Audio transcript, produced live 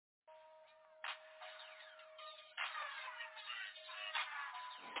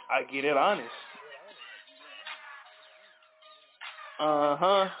I get it honest.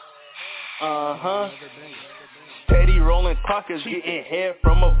 Steady rolling clockers, getting head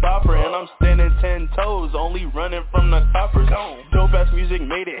from a bopper, and I'm standing 10 toes, only running from the coppers. Dope ass music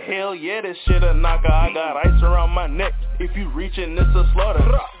made it, hell yeah, this shit a knocker. I got ice around my neck, if you reaching, it's a slaughter.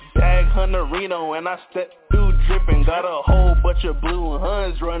 Bag Hunterino, and I step through dripping. Got a whole bunch of blue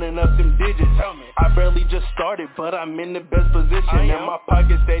Huns running up them digits. I barely just started, but I'm in the best position, and my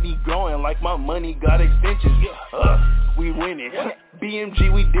pocket steady growing like my money got extensions. We winning.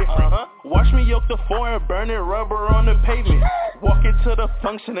 BMG, we different. Watch me yoke the foreign, burning rubber on the pavement. Walk into the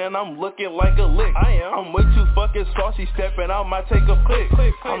function and I'm looking like a lick. I'm way too fucking saucy, stepping out might take a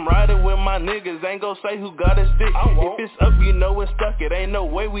click. I'm riding with my niggas, ain't gon' say who got a stick. If it's up, you know it's stuck, it ain't no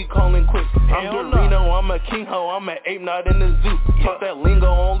way we callin' quick. I'm Dorino, I'm a king ho, I'm an ape, not in the zoo. Talk that lingo,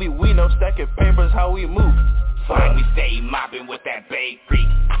 only we know, stacking papers, how we move. Like we stay mobbing with that Bay Creek.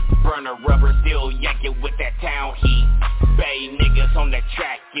 Burner rubber, still yanking with that town heat. Bay niggas on the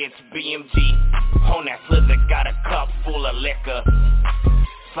track, it's BMG. On that slither, got a cup full of liquor.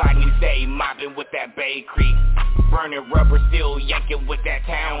 Like we stay mobbing with that Bay Creek. Burning rubber, still yanking with that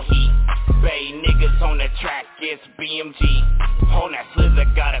town heat. Bay niggas on the track, it's BMG. On that slither,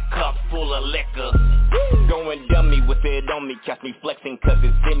 got a cup full of liquor. Going dummy with it on me, catch me flexing cause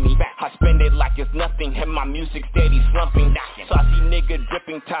it's in me. I spend it like it's nothing, and my music steady slumping. Saucy nigga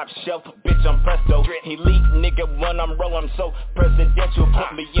dripping top shelf, bitch I'm presto. Elite nigga when I'm rolling, I'm so presidential.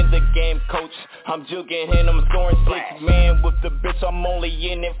 Put me in the game, coach, I'm jugging and I'm scoring 6 man with the bitch, I'm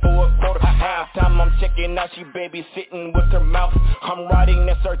only in it for a quarter. Half time I'm checking out, she baby sitting with her mouth. I'm riding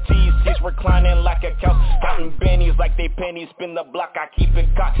SRT, she's reclining like a couch. Counting bennies like they pennies, spin the block, I keep it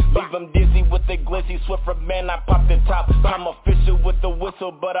cocked. Leave them dizzy with the glizzy, Swiffer man, I pop the top. I'm official with the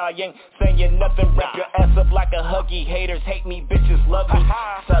whistle, but I ain't saying nothing. Wrap your ass up like a huggy, haters hate me, bitches love me.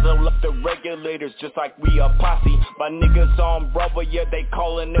 Settle up the regulators just like we a posse. My niggas on Bravo, yeah, they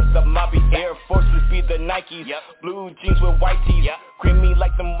calling us the mobby. Air Forces be the Nikes, blue jeans with white tees. Creamy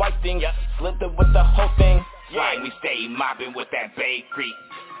like them white things, slither with the whole thing. Like we stay mobbing with that Bay Creek.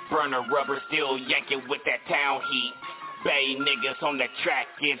 Burner rubber, still yanking with that town heat. Bay niggas on the track,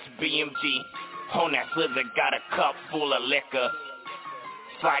 it's BMG. On that slither, got a cup full of liquor.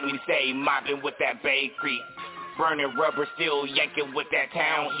 Like we stay mobbing with that Bay Creek. Burning rubber, still yanking with that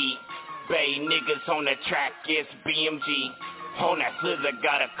town heat. Bay niggas on the track, it's BMG. On that slither,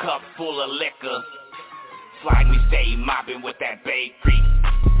 got a cup full of liquor. Like we stay mobbing with that Bay Creek.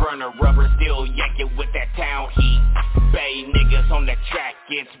 Burner rubber, still yanking with that town heat. Bay niggas on the track,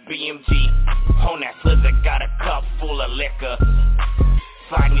 it's BMG. On that slither, got a cup full of liquor.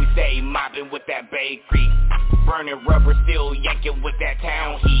 Like we stay mobbing with that Bay Creek. Burning rubber, still yanking with that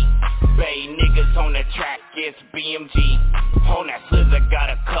town heat. Bay niggas on the track, it's BMG. On that slither, got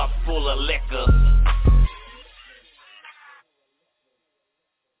a cup full of liquor.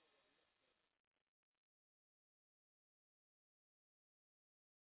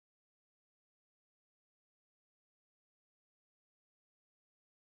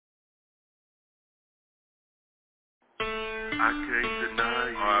 I can't deny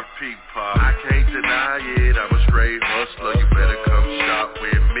it. R.I.P. Pop. I can't deny it. I'm a straight hustler. You better come shop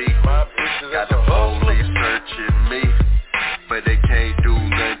with me. Got the police searching me, but they can't do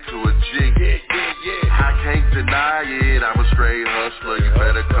nothing to a G. I can't deny it. I'm a straight hustler. You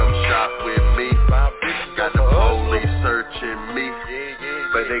better come shop with me. Got the police searching me,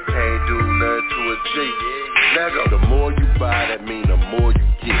 but they can't do nothing to a G. Now go. The more you buy, that mean the more you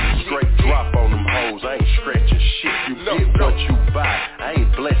get. Straight drop on them hoes, I ain't stretching shit. You get what you buy, I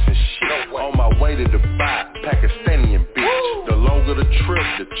ain't blessing shit. On my way to Dubai, Pakistani bitch. The longer the trip,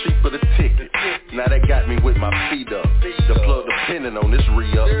 the cheaper the ticket. Now they got me with my feet up. The plug depending on this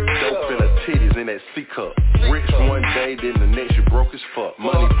re-up. Dope in the titties in that C-cup. Rich one day, then the next you broke as fuck.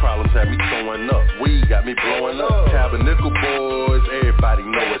 Money problems had me throwing up. Weed got me blowing up. Tabernacle boys, everybody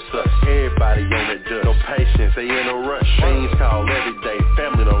know it's us. Everybody on that dust. No patience, they in a rush. Fiends call every day,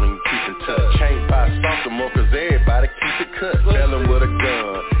 family don't even keep in touch. Can't buy stalker more cause everybody keep it cut. Tellin' with a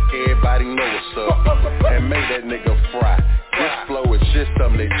gun, everybody know what's up. And make that nigga fry. This flow is just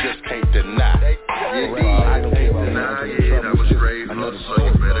something they just can't deny. Yeah, I can't deny it. I'm a straight hustler.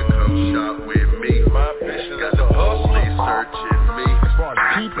 You better come shop with me. Got the police searching me,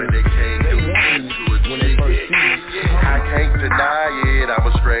 but they can't do nothing to a G. I can't deny it. I'm a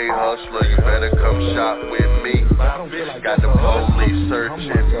straight hustler. You better come shop with me. Got the police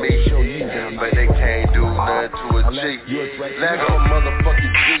searching me, but they can't do nothing to a G. Like I'm a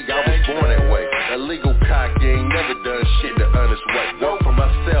motherfucking G. I was born that way. Illegal cock, you ain't never done shit the honest way. Work for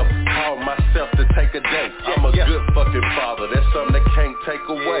myself, call myself to take a day. I'm a good fucking father, that's something they can't take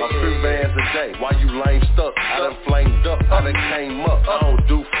away. A flame stuck, I done flamed up, I done came up. I don't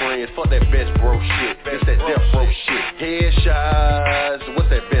do friends, fuck that best bro shit. It's that death row shit. Headshots, what's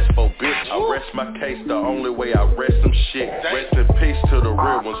that best for, bitch? I rest my case the only way I rest some shit. Rest in peace to the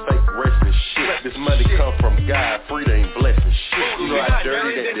real ones, fake resting shit. This money come from God, freedom ain't blessing shit. You know how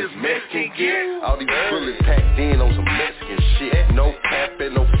dirty that this mess can get? All these bullets packed in on some Mexican shit. No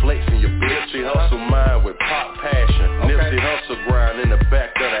capping, no flexing, your bitch. She hustle mine with pop passion. Nipsey hustle grind in the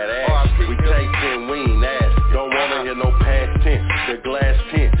back of that ass. We take in, we ain't ass. Don't wanna hear no past tense. The glass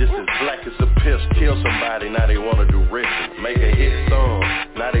tint just as black as a pistol. Kill somebody, now they wanna do rituals. Make a hit song,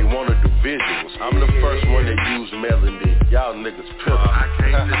 now they wanna do visuals. I'm the first one that use melody. Y'all niggas pissed. I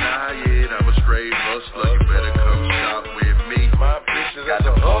can't deny it, I'm a straight hustler. You better come shop with me. My bitches got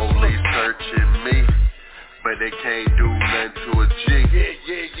the police searching me, but they can't do nothing to a G.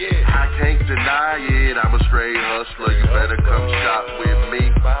 I can't deny it, I'm a straight hustler. You better come shop with me.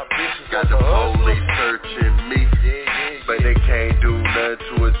 My bitches got the police searching me, but they can't do nothing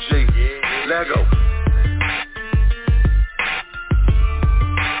to a G. Let go.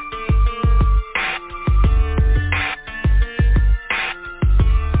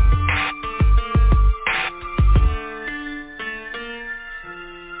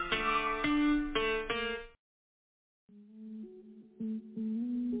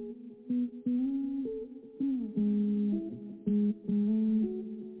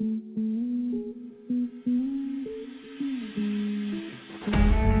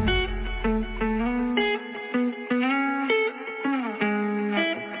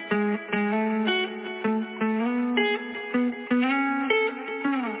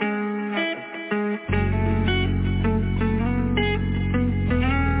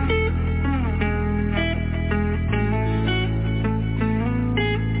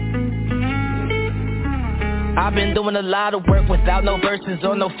 I've been doing a lot of work without no verses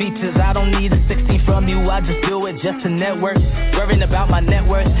or no features. I don't need a 16 from you, I just do it just to network. Worrying about my net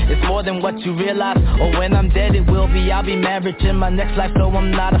worth, it's more than what you realize. Or when I'm dead it will be, I'll be married in my next life. So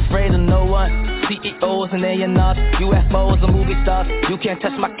I'm not afraid of no one. CEOs and A&Rs, UFOs and movie stars. You can't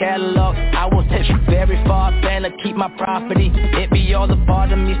touch my catalog, I will take you very far. Plan to keep my property, it be all a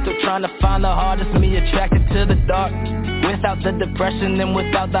part of me. Still trying to find the hardest me, attracted to the dark. Without the depression and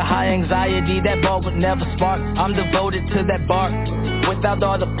without the high anxiety, that ball would never spark. I'm devoted to that bark. Without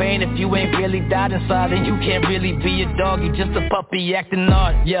all the pain, if you ain't really died inside, then you can't really be a dog, you just a puppy acting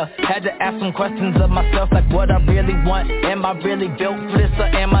odd. Yeah, had to ask some questions of myself, like what I really want. Am I really built for this, or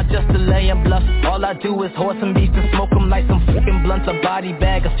am I just a laying bluff? All I do is horse and beef and smoke them like some fucking blunts. A body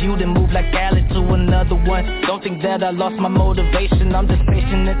bag, a few, then move like Alec to another one. Don't think that I lost my motivation, I'm just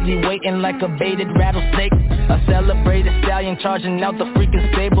patiently waiting like a baited rattlesnake. A celebrated stallion charging out the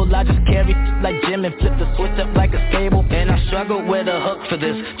freaking stable. I just carry like Jim and flip the switch up like a cable. And I struggle with a hook for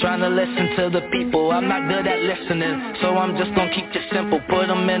this, trying to listen to the people. I'm not good at listening, so I'm just gonna keep it simple. Put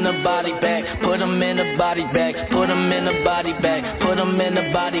them in a body bag, put them in a body bag, put them in a body bag, put them in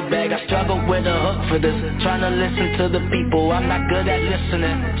a body bag. I struggle with a hook for this, trying to listen to the people. I'm not good at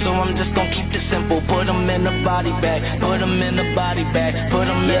listening, so I'm just gonna keep it simple. Put them in a body bag, put them in a body bag, put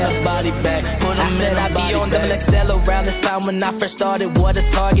them in a body bag, put them in a body bag. I said I'd be on double XL around this time when I first started. What a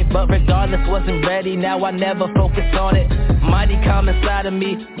target, but regardless wasn't ready. Now I never focus on it. Mighty calm inside of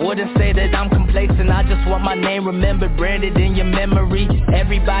me, wouldn't say that I'm complacent. I just want my name remembered, branded in your memory.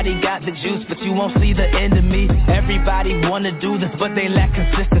 Everybody got the juice, but you won't see the end of me. Everybody wanna do this, but they lack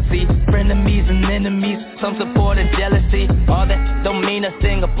consistency. Frenemies and enemies, some support and jealousy. All that don't mean a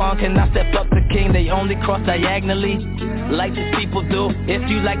thing. Upon can I step up to king, they only cross diagonally, like these people do. If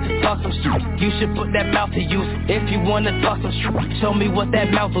you like to talk some shit, you should put that mouth to use. If you wanna talk some shit, show me what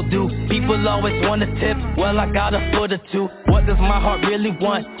that mouth will do. People always wanna tip, well I got a foot or two. What does my heart really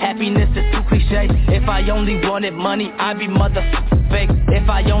want? Happiness is too cliche. If I only wanted money, I'd be motherfucking fake. If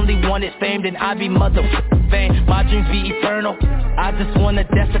I only wanted fame, then I'd be motherfucking fame. My dreams be eternal, I just wanna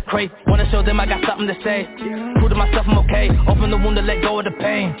desecrate. Wanna show them I got something to say. Prove to myself I'm okay. Open the wound to let go of the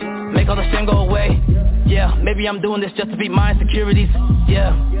pain. Make all the shame go away. Yeah, maybe I'm doing this just to beat my insecurities.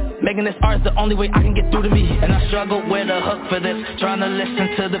 Yeah, making this art is the only way I can get through to me. And I struggle with a hook for this, trying to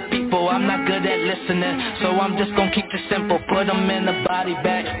listen to the people. I'm not good at listening, so I'm just gonna keep it simple. Put them in a body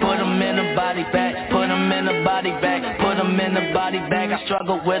bag, put them in a body bag, put them in a body bag, put them in a body bag. I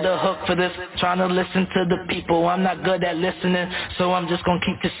struggle with a hook for this, trying to listen to the people. I'm not good at listening, so I'm just gonna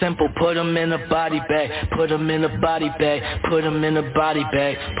keep it simple. Put them in a body bag, put them in a body bag, put them in a body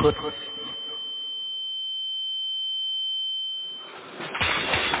bag, put.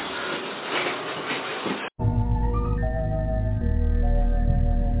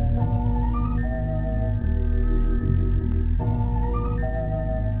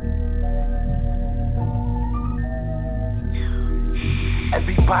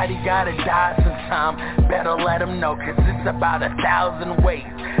 Everybody gotta die sometime. Better let them know, cause it's about 1,000 ways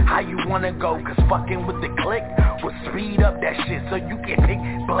how you wanna go. Cause fucking with the click will speed up that shit, so you can pick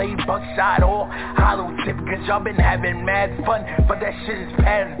blade, buckshot, or hollow tip. Cause y'all been having mad fun, but that shit is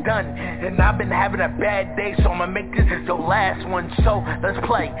past done. And I've been having a bad day, so I'ma make this the last one. So let's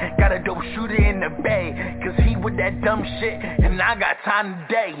play. Got a dope shooter in the bay, cause he with that dumb shit, and I got time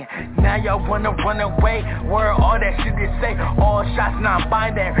today. Now y'all wanna run away, where all that shit they say, all shots not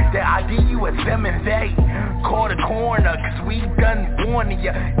binary, that I give you a them and they. Call the coroner, cause we done warning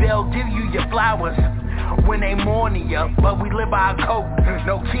ya. They'll give you your flowers when they mourning ya, but we live by a code.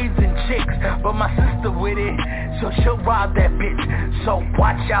 No kids and chicks, but my sister with it, so she'll rob that bitch. So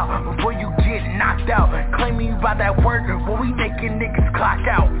watch out before you get knocked out. Claiming you by that word, when we making niggas clock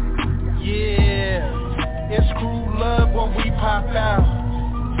out. Yeah, it's cruel love when we pop out.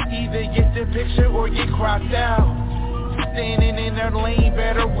 Either get the picture or get cropped out. Standing in their lane,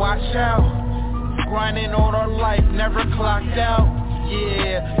 better watch out. Grinding on our life, never clocked out.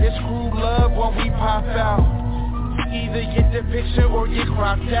 Yeah, it's cruel love when we pop out. Either get the picture or get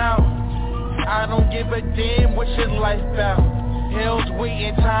cropped out. I don't give a damn what your life out. Hell's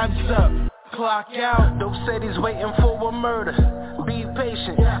waiting, time's up, clock out. Dope said he's waiting for a murder. Be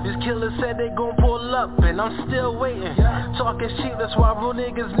patient, these killers said they gon' pull up, and I'm still waiting. Talking shit, that's why real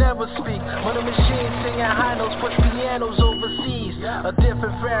niggas never speak. When the machine singing high notes, push pianos overseas. A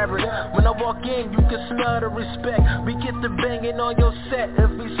different fabric, when I walk in, you can smell the respect. We get the banging on your set if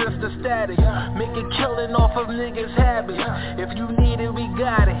we sense the static. Make a killing off of niggas' habits. If you need it, we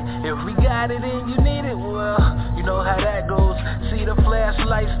got it. If we got it and you need it, well, you know how that goes. See the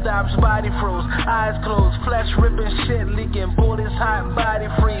flashlight stops, body froze, eyes closed, flesh ripping, shit leaking, bullets hot, body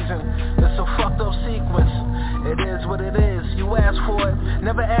freezing. It's a fucked up sequence. It is what it is. You ask for it,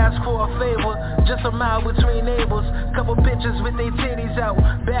 never ask for a favor. Just a mile between neighbors. Couple bitches with their titties out,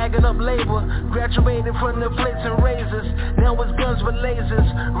 bagging up labor. Graduated from the plates and razors. Now it's guns with lasers,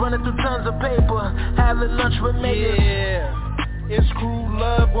 running through tons of paper, having lunch with makers. Yeah, it's cruel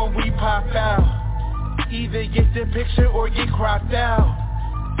love when we pop out. Either get the picture or get cropped out.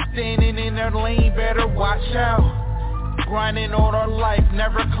 Standing in their lane, better watch out. Grinding on our life,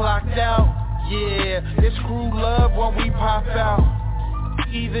 never clocked out. Yeah, it's cruel love when we pop out.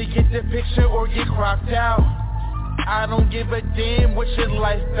 Either get the picture or get cropped out. I don't give a damn what your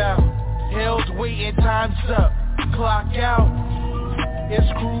life out. Hell's waiting, time's up, clock out.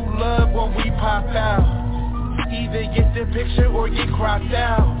 It's cruel love when we pop out. Either get the picture or get cropped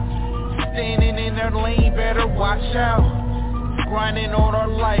out. Standing in their lane, better watch out. Grinding on our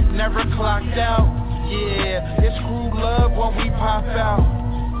life, never clocked out. Yeah, it's cruel love when we pop out.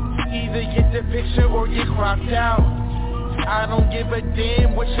 Either get the picture or get cropped out. I don't give a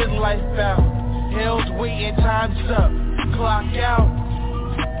damn what your life out. Hell's waiting, time's up, clock out.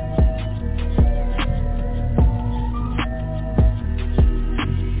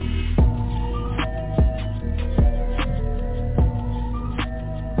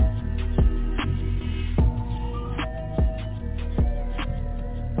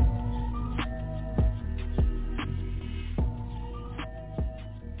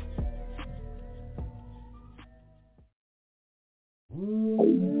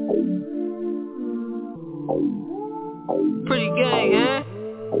 Pretty gang, huh?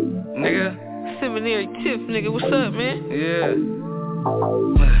 Nigga. Seminary Tiff, nigga, what's up, man? Yeah.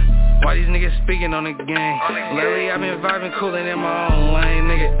 Why these niggas speaking on the game? Lately I've been vibing, cooling in my own lane,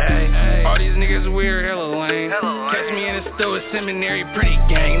 nigga, ayy. All these niggas weird, hella lame. Catch me in the store with Seminary, pretty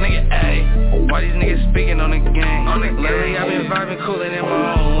gang, nigga, ayy. Why these niggas speaking on the game? Lately I've been vibing, cooling in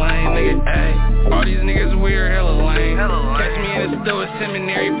my own lane, nigga, ayy. All these niggas weird, hella lame. Catch me in the store with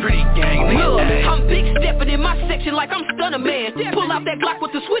Seminary, pretty gang, nigga, ayy. I'm big stepping in my section like I'm stunner man. Pull out that Glock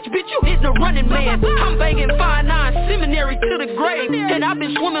with the switch, bitch, you hitting a running man. I'm banging 5'9", Seminary to the grave. And I've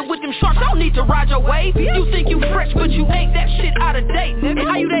been swimming with them sharks, I don't need to ride your wave. You think you fresh, but you ain't, that shit out of date.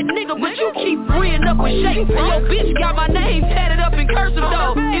 How you that nigga, but you keep freeing up with shape. And your bitch got my name tatted up in cursive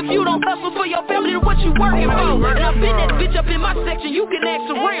though. If you don't hustle for your family, then what you working for? And I've been that bitch up in my section, you can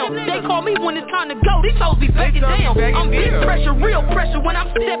ask around. They call me when it's time to go, these hoes be backing down. I'm big pressure, real pressure when I'm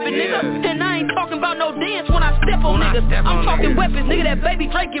stepping, nigga. And I ain't talking about no dance when I step on niggas. I'm talking weapons, nigga, that baby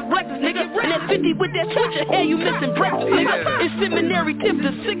Drake get breakfast, nigga. And that 50 with that switcher, hell you missing breakfast, nigga. It's Seminary Tip,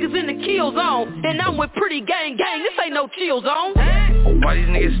 the sickest in the kill zone. And I'm with pretty gang, this ain't no chill zone. Why these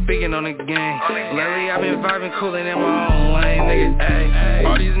niggas speaking on the game? Lately I've been vibing, cooling in my own lane, nigga, ayy.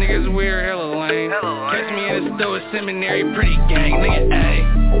 All these niggas weird, hella lame. Catch me in the store with Seminary, pretty gang, nigga,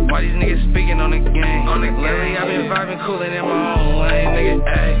 ayy. Why these niggas speaking on the game? Lately I've been vibing, cooling in my own lane, nigga,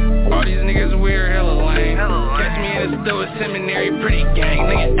 ayy. All these niggas weird, hella lame. Catch me in the store with Seminary, pretty gang,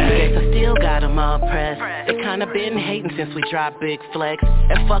 nigga, I'm all pressed. They kinda been hating since we dropped Big Flex.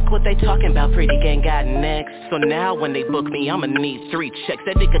 And fuck what they talking about, Pretty Gang got next. So now when they book me, I'ma need 3 checks.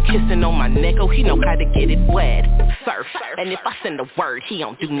 That nigga kissing on my neck, oh he know how to get it wet. Surf, and if I send a word, he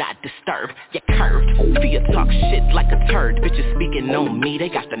don't do not disturb. You curved, Fia talk shit like a turd. Bitches speaking on me, they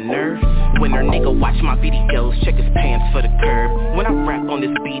got the nerve. When her nigga watch my videos, check his pants for the curve. When I rap on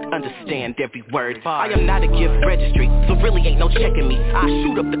this beat, understand every word. I am not a gift registry, so really ain't no checking me. I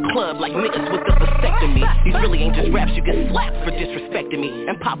shoot up the club like niggas with the vasectomy. These really ain't just raps, you get slapped for disrespecting me.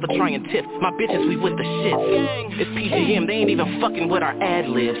 And Papa trying tips, my bitches we with the shit. It's PGM, they ain't even fucking with our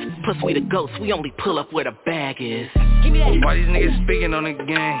ad-libs. Plus we the ghosts, we only pull up where the bag is. Why these niggas speaking on the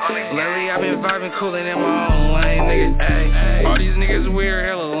game? Lately I've been vibing cooling in my own lane, nigga, ayy. All these niggas weird,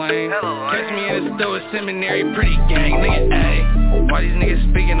 hella lame. Catch me in the store at seminary, Pretty Gang, nigga, ayy. Why these niggas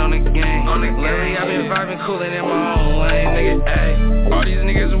speaking on the game? Lately I've been vibing cooling in my own lane, nigga, ayy. All these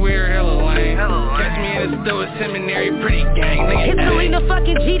niggas weird, hella lame. Catch me in the store at seminary, Pretty Gang, nigga, ayy. It's only the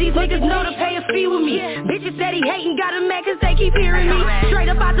fucking G, these niggas know to pay a fee with me. Bitches said he hating, got him mad cause they keep hearing me. Straight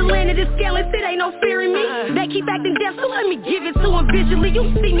up out the land of this scandalous, it ain't no fear in me. They keep acting deaf, so let me give it to them visually.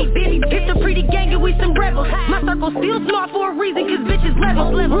 You see me busy, it's a Pretty Gang and we some rebels. My circle still small for a reason cause bitches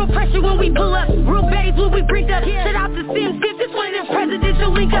level. Real pressure when we pull up, real baddies when we bring up. Shout out to Sim 50, this one of them presidential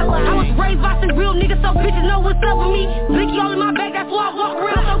link up. I was raised by some real niggas so bitches know what's up with me. Blicky all in my back, that's why I walk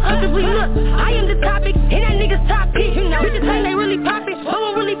around so comfortably. Look, I am the topic, and that nigga's top pick. Bitches claim they really poppin', but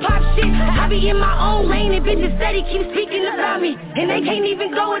won't really pop shit. I be in my own lane and bitches steady keep speaking about me. And they can't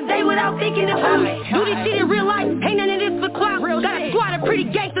even go a day without thinking about me. Do this shit in real life, ain't none of this for clout. Got a squad of pretty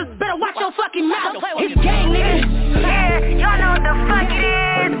gangsters, better watch your fucking mouth. It's gang, nigga. Yeah, y'all know what the fuck it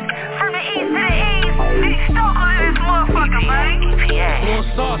is. From the east to the east, City Stoker in this motherfucker, man. EPA. More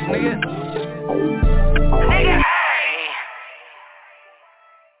sauce, nigga. Nigga.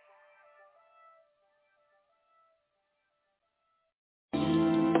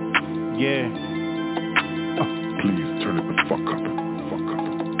 Yeah. Please turn it the fuck up. Fuck up.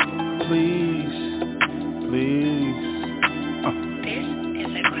 Please. Please. This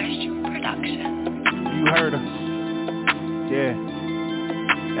is a Question production. You heard her. Yeah.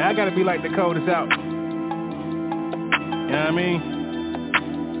 And I gotta be like the coldest out. You know what I mean?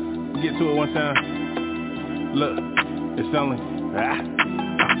 We get to it one time. Look, it's only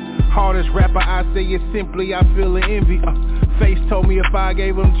hardest rapper I say it simply, I feel the envy. Face told me if I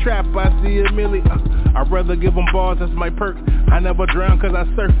gave him trap, I see a milli. I'd rather give him bars, that's my perk. I never drown cause I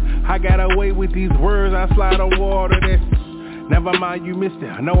surf. I got away with these words, I slide on water, that's never mind, you missed it.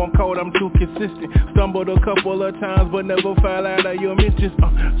 I know I'm cold, I'm too consistent. Stumbled a couple of times, but never fell out of your mentions.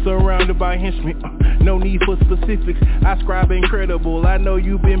 Surrounded by henchmen, no need for specifics. I scribe incredible, I know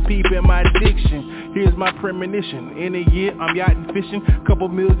you've been peeping my diction. Here's my premonition, in a year I'm yachting fishing. Couple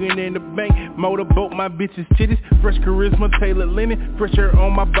million in the bank, motorboat my bitches titties. Fresh charisma, tailored linen, fresh hair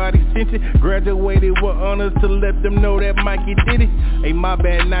on my body scented. Graduated with honors to let them know that Mikey did it. Ain't my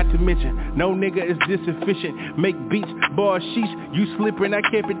bad not to mention, no nigga is this efficient. Make beats, bar sheesh, you slippin', I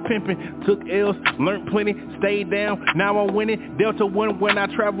kept it pimpin'. Took L's, learned plenty, stayed down, now I'm winning. Delta 1 when I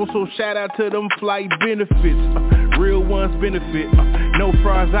travel, so shout out to them flight benefits. Real ones benefit, no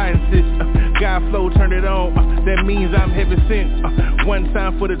frauds I insist. God flow, turn it on, that means I'm heaven sent. One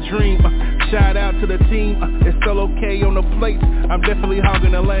time for the dream, shout out to the team. It's still okay on the plates, I'm definitely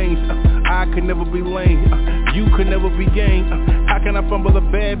hogging the lanes. I could never be lame, you could never be game. How can I fumble a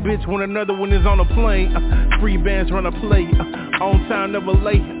bad bitch when another one is on a plane? Free bands run a play, on time never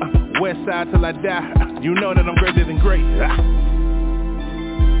late. West side till I die, you know that I'm greater than great.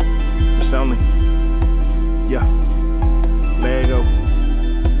 It's only, yeah, let go,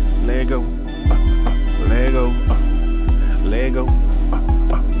 let go, let go, let go,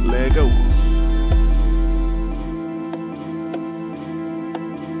 let go.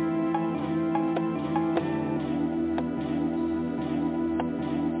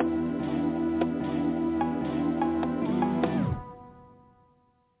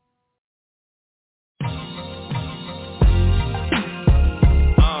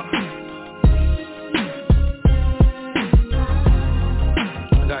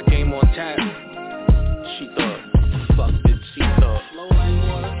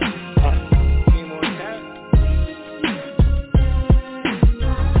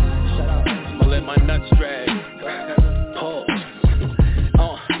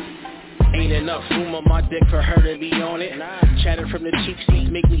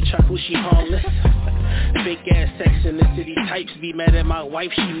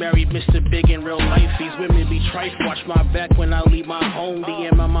 She married Mr. Big in real life. These women be trife. Watch my back when I leave my home.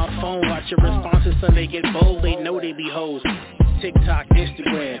 DM on my phone. Watch your responses, son. They get bold. They know they be hoes. TikTok,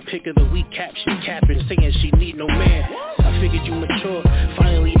 Instagram. Pick of the week caption, capping, saying she need no man. I figured you mature,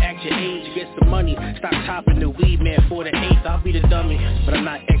 finally act your age, get some money. Stop topping the weed, man, for the 8th, I'll be the dummy. But I'm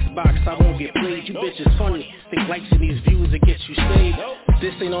not Xbox, I won't get played, you bitches funny. Think likes in these views that get you saved.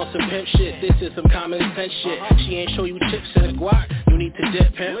 This ain't on some pimp shit, this is some common sense shit. She ain't show you chips in a guac, you need to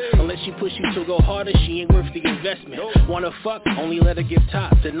dip pimp. Unless she push you to go harder, she ain't worth the investment. Wanna fuck, only let her give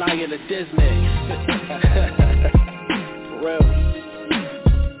top, deny her to Disney. For real.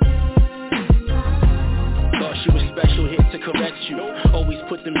 Thought she was special, here to correct you. Always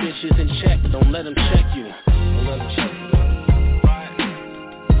put them bitches in check, don't let them check you. Don't let them check you.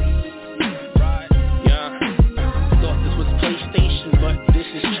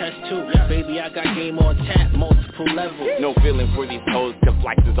 Baby, I got game on tap, multiple levels. No feeling for these hoes, cause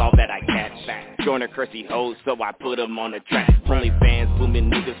likes is all that I catch. Join a cursey hoes, so I put them on the track. Only fans booming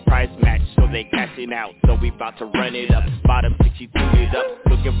niggas price match, so they cashing out. So we bout to run it up, bottom 62 it up.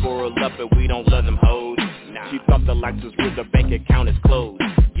 Looking for a love, but we don't love them hoes. She thought the lights was real, the bank account is closed.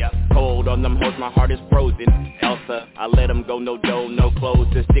 Cold on them hoes, my heart is frozen. Elsa, I let them go, no dough, no clothes,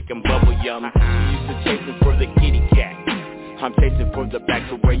 just stick and bubble yum. She used to chasing for the kitty cat. I'm chasing for the back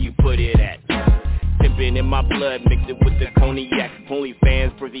to where you put it at. Sipping in my blood, mix it with the cognac. Only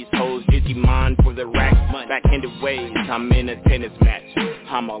fans for these hoes, Digimon for the racks. Backhanded ways, I'm in a tennis match.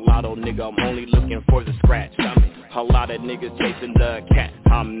 I'm a lotto nigga, I'm only looking for the scratch. A lot of niggas chasing the cat.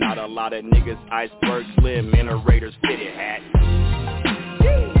 I'm not a lot of niggas, iceberg slim in a Raiders fitted hat.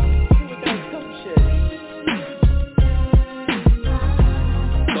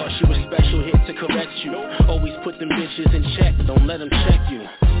 She was special, here to correct you. Always put them bitches in check, don't let them check you.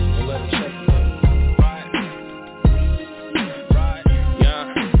 Don't let them check you.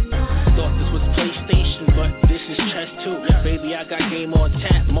 Yeah. Thought this was PlayStation, but this is chess too. Baby, I got game on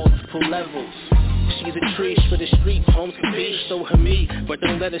tap, multiple levels. She's a treat for the street, home to be, so her me. But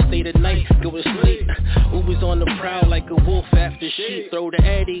don't let her stay the night, go to sleep. Uber's on the prowl like a wolf after sheep. Throw the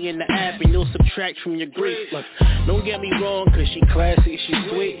Addy in the app and you'll subtract from your grief. Look, don't get me wrong, cause she classy, she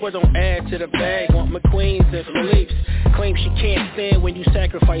sweet. But don't add to the bag, want McQueens and Philippe's. Claim she can't stand when you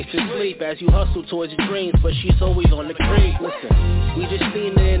sacrifice her sleep as you hustle towards your dreams, but she's always on the creep. Listen, we just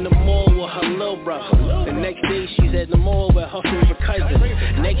seen her in the mall with her little brother. The next day she's at the mall with her favorite cousin.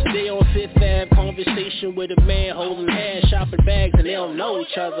 Next day on 5th Ave, conversation with a man holding hands, shopping bags, and they don't know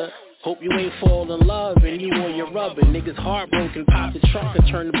each other. Hope you ain't fall in love and you on your rubber. Niggas heartbroken, pop the trunk and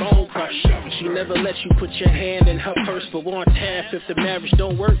turn the bone crush. She never lets you put your hand in her purse for one half. If the marriage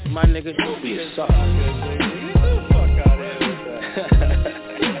don't work, my nigga, you'll be a sucker.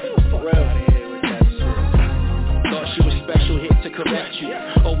 Thought she was special, here to correct you.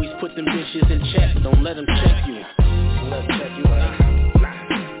 Always put them bitches in check, don't let them check you. Don't let them check you out.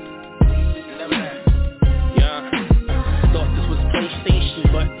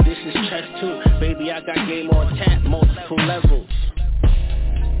 But this is chess too. Baby, I got game on tap, multiple levels.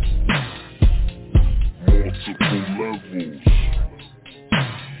 Multiple levels.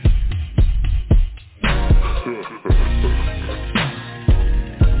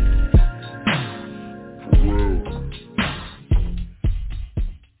 For real.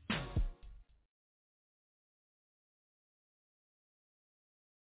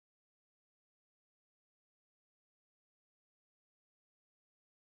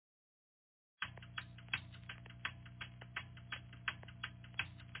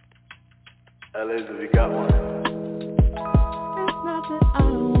 Liz, if you got one. It's not that I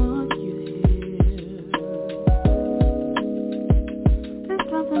don't want you here. There's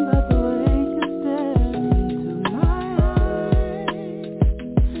something about the way you stare into my eyes.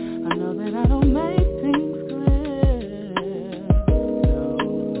 I know that I don't make things clear. No,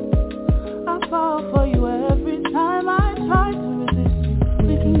 I fall for you every time I try to resist you.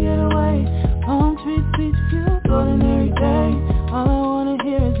 We can get away, palm trees, beach view, ordinary day. All I wanna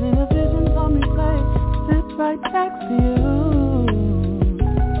hear is in a vision on me play, sit right next to you.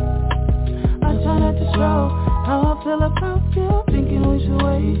 I try not to show how I feel about you, thinking we should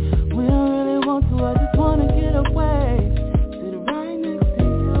wait. We don't really want to, I just wanna get away. Sit right next to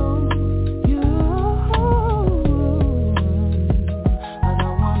you, you.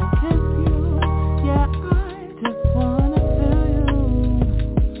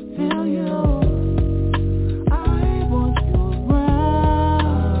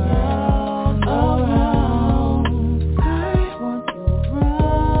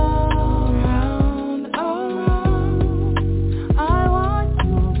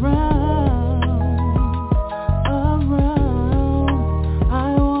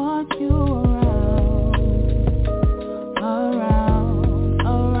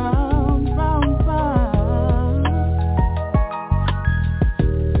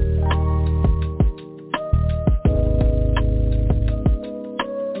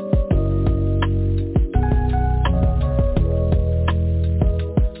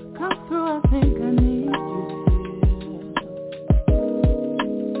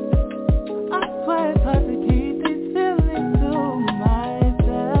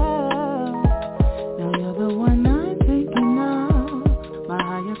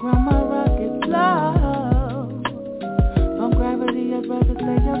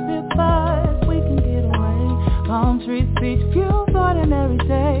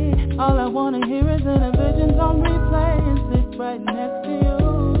 All I wanna hear is Intervisions on replay and sit right next to you.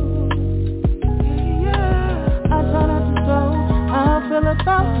 Yeah, I try not to show how I feel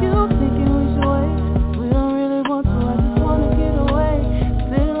about you, thinking we should wait. We don't really want to, I just wanna get away,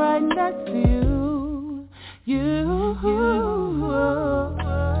 sit right next to you. I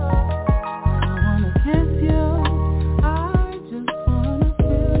wanna kiss you, I just wanna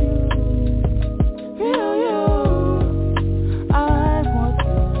feel you. Feel you. I want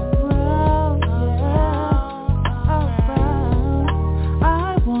you around, yeah, around. I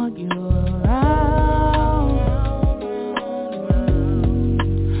want you around.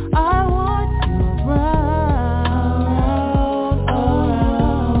 I want you around, around.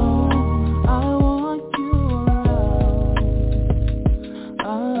 I want you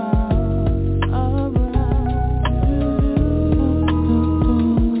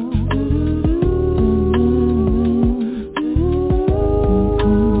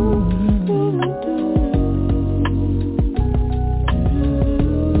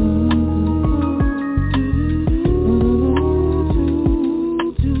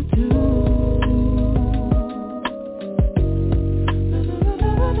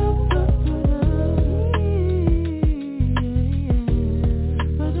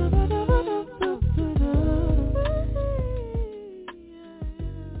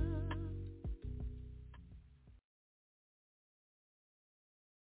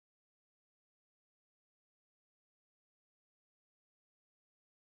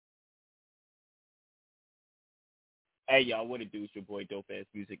Hey y'all, what it do? It's your boy Dope Ass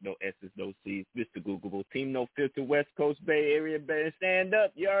Music, no S's, no C's, Mr. Googleable, Team No Filter, West Coast Bay Area, better stand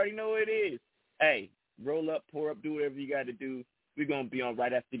up. You already know what it is. Hey, roll up, pour up, do whatever you got to do. We're going to be on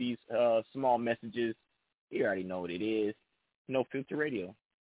right after these small messages. You already know what it is. No Filter Radio.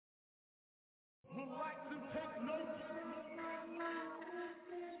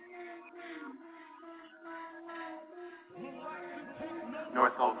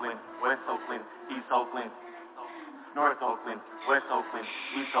 North Oakland, West Oakland, East Oakland. North Oakland, West Oakland,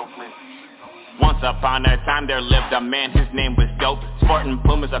 East Oakland. Once upon a time there lived a man, his name was Dope. Sporting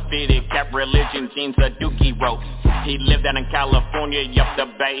Pumas, a fitted cap, religion, jeans, a dookie rope. He lived out in California, yup, the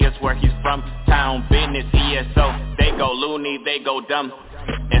Bay is where he's from. Town business, ESO, they go loony, they go dumb.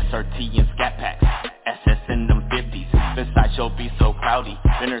 SRT and scat packs, SS in them 50s. Besides, you'll be so cloudy.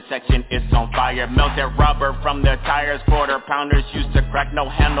 The intersection is on fire. Melted rubber from the tires. Quarter pounders used to crack. No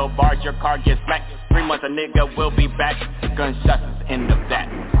handlebars, your car gets smacked. 3 months a nigga will be back. Gunshots is the end of that.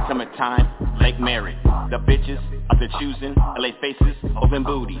 Summertime, Lake Mary. The bitches of the choosing. LA faces, open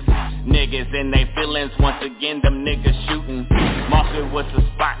booties. Niggas in they feelings. Once again, them niggas shooting. Market was the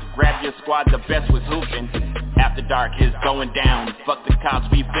spot. Grab your squad, the best was hooping. After dark is going down. Fuck the cops,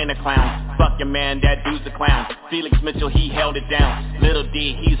 we been a clown. Fuck your man, that dude's a clown. Felix Mitchell, he held it down. Little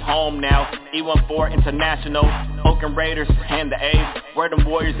D, he's home now. E14 International. Oakland Raiders and the A's. Where them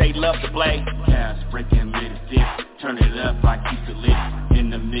Warriors, they love to play. Gas breaking lit as dip. Turn it up, I keep it lit. In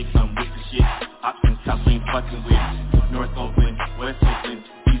the mix, I'm with the shit. Options, cops ain't fucking with. North Oakland, West Oakland,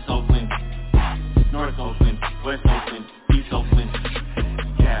 East Oakland. North Oakland, West Oakland, East Oakland.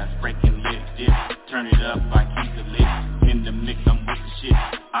 Gas breaking lit as dip. Turn it up, I keep it lit. In the mix, I'm with the shit.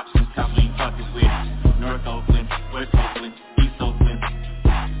 Options, cops ain't fucking with. North Oakland, West Oakland, East Oakland.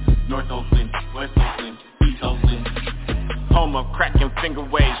 North Oakland, West Oakland, East Oakland. Home of cracking finger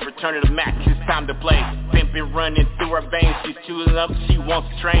waves, return to the max, it's time to play. Pimpin' running through her veins, she's chewing up, she wants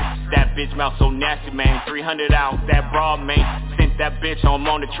to train. That bitch mouth so nasty, man, 300 out, that broad, man. Sent that bitch home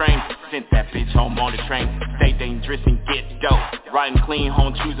on the train, sent that bitch home on the train. Stay dangerous and get dope, riding clean,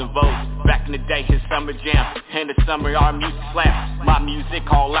 home choosing votes. Back in the day, his summer jam, in the summer our music slap. My music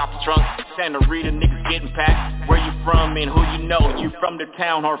all out the trunk, Santa Rita niggas getting packed. Where you from and who you know, you from the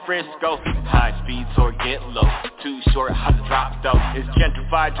town or Frisco. High speeds or get low, too short, how to drop though. It's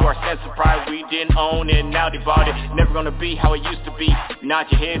gentrified to our sense of pride, we didn't own it, now they bought it. Never gonna be how it used to be, nod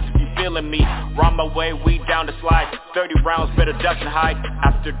your heads if you feeling me. Run my way, we down the slide, 30 rounds, better duck and hide.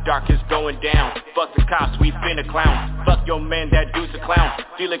 After dark is going down, fuck the cops, we been a clown. Fuck your man, that dude's a clown.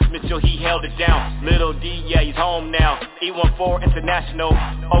 Felix Mitchell, he held it down. Little D, yeah, he's home now. E14 International,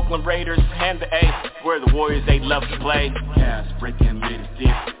 Oakland Raiders and the A, where the Warriors, they love to play. Gas breaking lit as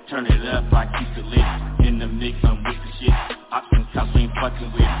dip. Turn it up, I keep it lit. In the mix, I'm with the shit. Options, cops ain't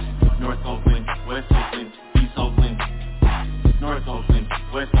fucking with. North Oakland, West Oakland, East Oakland. North Oakland,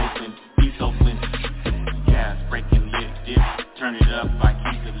 West Oakland, East Oakland. Gas breaking lit as dip. Turn it up, I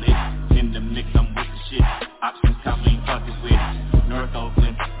keep it lit. In the mix, I'm with the shit. Options, cops ain't fucking with. North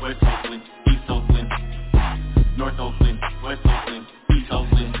Oakland, West Oakland, East Oakland. North Oakland, West Oakland, East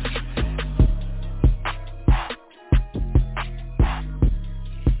Oakland.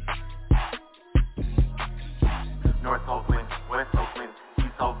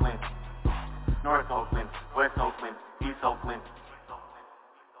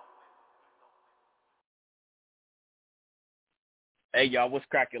 Hey, y'all, what's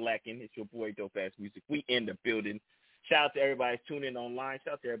cracking lacking? It's your boy, Dope Ass Music. We in the building. Shout out to everybody that's tuning in online.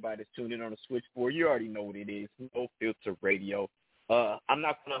 Shout out to everybody that's tuning in on the switchboard. You already know what it is. No Filter Radio. I'm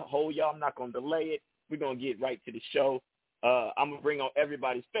not going to hold y'all. I'm not going to delay it. We're going to get right to the show. I'm going to bring on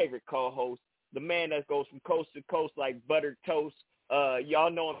everybody's favorite co-host, the man that goes from coast to coast like buttered toast. Y'all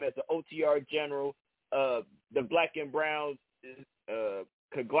know him as the OTR General, the Black and Browns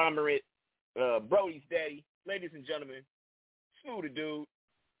conglomerate, Brody's daddy. Ladies and gentlemen, Smooth the Dude.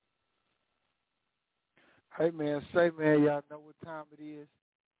 Hey, man, y'all know what time it is.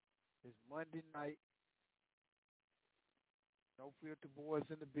 It's Monday night. No Filter Boys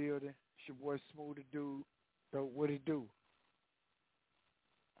in the building. It's your boy Smooth the Dude. So what he do?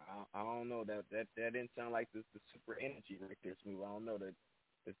 I don't know. That didn't sound like the super energy right there, Smooth. I don't know. That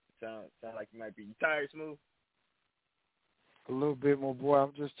sound like you might be. You tired, Smooth? A little bit more, boy.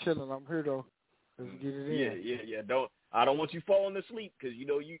 I'm just chilling. I'm here, though. Let's get it in. Yeah. I don't want you falling asleep because, you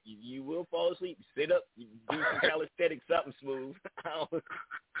know, you will fall asleep. You sit up, you do some calisthenics, something, Smooth.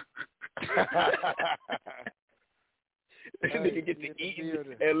 This nigga get to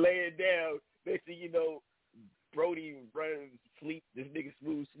eating and laying down. Next thing you know, Brody running sleep. This nigga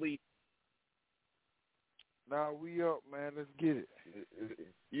Smooth sleep. Nah, we up, man. Let's get it.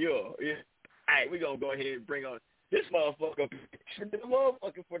 Yeah. All right, we're going to go ahead and bring on this motherfucker, the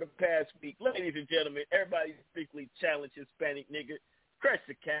motherfucker for the past week. Ladies and gentlemen, everybody's physically challenged Hispanic nigga, Crush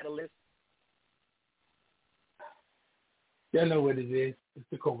the Catalyst. Y'all know what it is. It's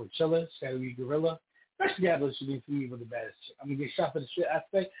the Cobra Chiller, Shadowy Gorilla. Crush the Catalyst should be for me with the baddest shit. I'm going to get shot for the shit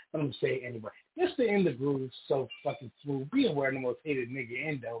aspect, but I'm going to say it anyway. Just to end the groove so fucking smooth. Be aware of the most hated nigga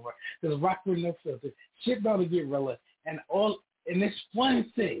in Dover. Because Rockford No Filter, shit about to get realer. And this one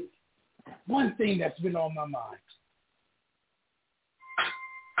thing that's been on my mind.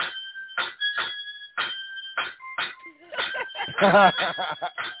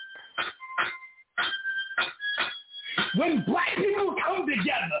 When black people come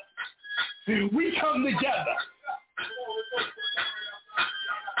together, we come together.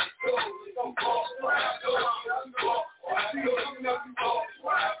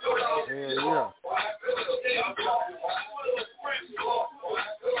 Yeah.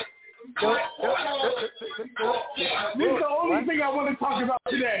 This is the only thing I want to talk about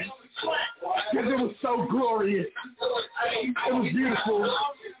today because it was so glorious. It was beautiful.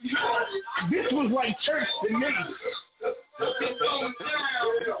 This was like church to me.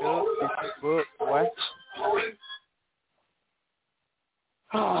 What?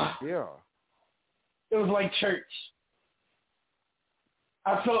 Yeah. It was like church.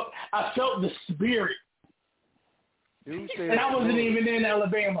 I felt the spirit. And I wasn't even in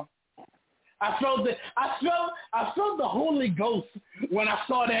Alabama. I felt the Holy Ghost when I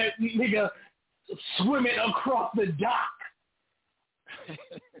saw that nigga swimming across the dock.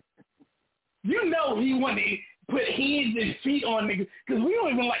 You know he wanted to put hands and feet on niggas because we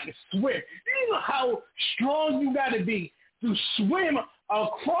don't even like to swim. You know how strong you got to be to swim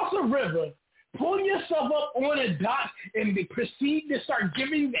across a river, pull yourself up on a dock, and proceed to start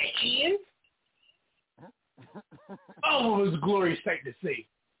giving the hands? Oh, it was a glorious sight to see.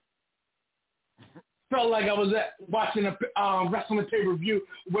 Felt like I was watching a wrestling pay-per-view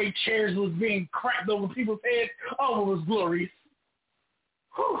where chairs was being cracked over people's heads. Oh, it was glorious.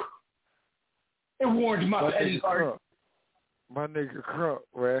 Whew. It warmed my Eddie's heart. My nigga Crump,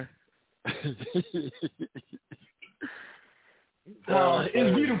 man. It's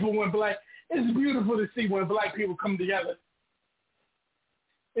beautiful it's beautiful to see when black people come together.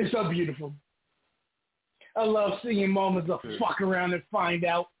 It's so beautiful. I love seeing moments of fuck around and find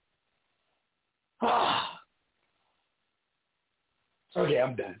out. Okay,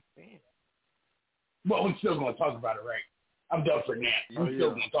 I'm done. Well, we're still going to talk about it, right? I'm done for now. I'm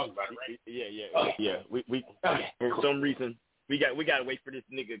still going to talk about it, right? Yeah. Okay. Yeah. We okay, for some reason we got to wait for this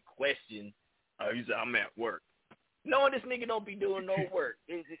nigga question. He said I'm at work. No, this nigga don't be doing no work.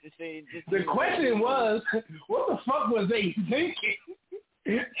 The question was, what the fuck was they thinking?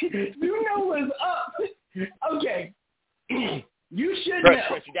 You know what's up. Okay. You should know.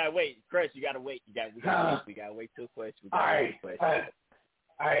 Chris, you gotta wait. Chris, you gotta wait. We gotta wait till question. All right.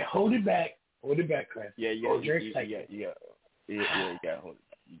 Hold it back. Hold it back, Chris. Yeah. You gotta hold it back. You gotta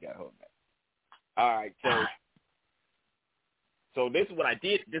hold it back. All right. So this is what I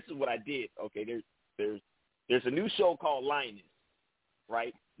did. Okay. There's a new show called Lioness,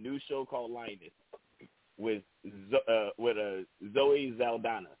 right? New show called Lioness with Zoe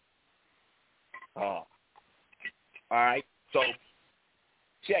Saldana. All right. So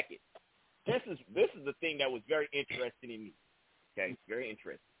check it. This is the thing that was very interesting in me. Okay, very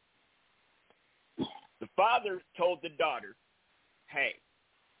interesting. The father told the daughter, hey,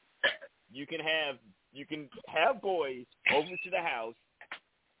 you can have boys over to the house,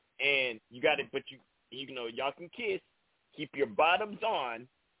 and you got it, but you know y'all can kiss, keep your bottoms on,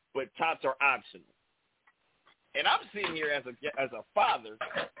 but tops are optional. And I'm sitting here as a father,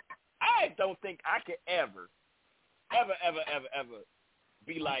 I don't think I could ever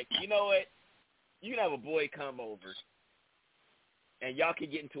be like, you know what? You can have a boy come over, and y'all can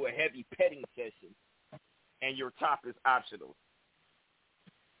get into a heavy petting session, and your top is optional.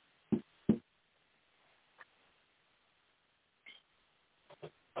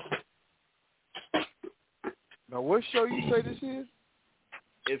 Now, what show you say this is?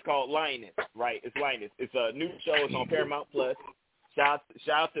 It's called Lioness, right? It's Lioness. It's a new show. It's on Paramount Plus. Shout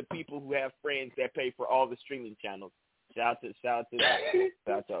out to people who have friends that pay for all the streaming channels. Shout out to that.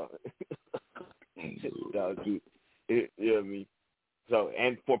 Shout out to you know what I mean? So,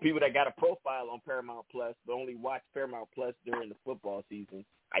 and for people that got a profile on Paramount Plus, but only watch Paramount Plus during the football season,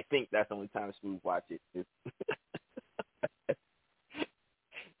 I think that's the only time Smooth watch it.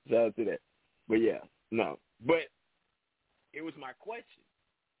 Shout out to that. But yeah, no. But it was my question,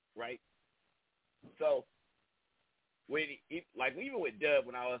 right? So, even with Dub,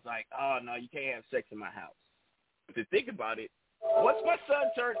 when I was like, oh, no, you can't have sex in my house. But to think about it, once my son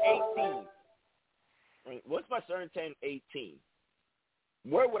turned 18,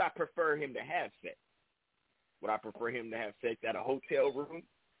 where would I prefer him to have sex? Would I prefer him to have sex at a hotel room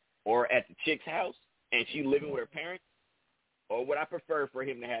or at the chick's house and she living with her parents? Or would I prefer for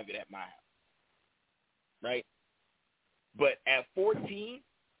him to have it at my house? Right? But at 14,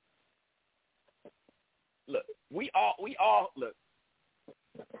 look, we all look.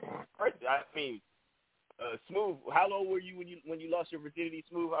 First, I mean, Smooth, how old were you when you lost your virginity?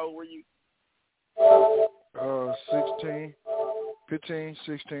 Smooth, how old were you? 16, 15,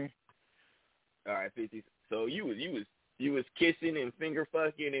 16. All right, 15. So you was kissing and finger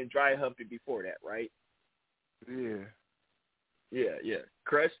fucking and dry humping before that, right? Yeah. Yeah.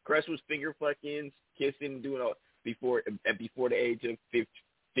 Crush was finger fucking, kissing, doing all before the age of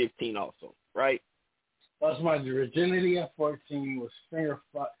 15 also, right? That's my virginity at 14 was finger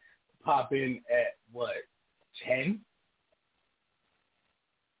popping at what, 10?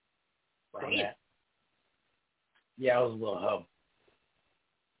 Right. Yeah, I was a little hoe.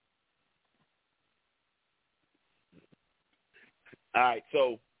 All right,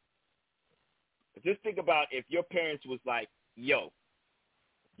 so just think about if your parents was like, yo,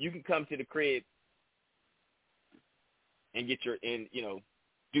 you can come to the crib and get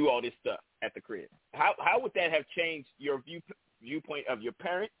do all this stuff at the crib. How would that have changed your viewpoint of your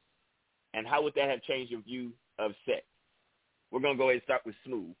parents, and how would that have changed your view of sex? We're going to go ahead and start with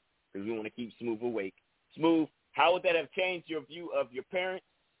Smooth because we want to keep Smooth awake. Smooth, how would that have changed your view of your parents,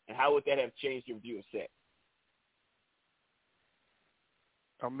 and how would that have changed your view of sex?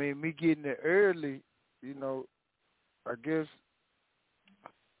 I mean, me getting it early, I guess,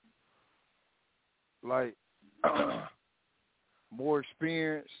 like, more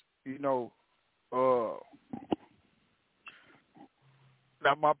experience, now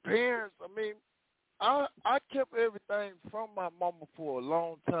my parents, I mean, I kept everything from my mama for a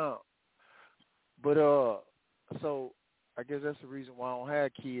long time. But, so I guess that's the reason why I don't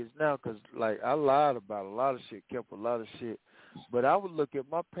have kids now, because, like, I lied about a lot of shit, kept a lot of shit. But I would look at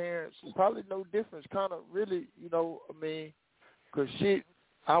my parents, probably no difference, kind of really, because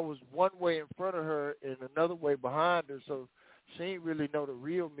I was one way in front of her and another way behind her, so she ain't really know the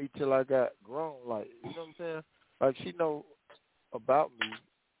real me till I got grown, like, you know what I'm saying? Like, she know about me,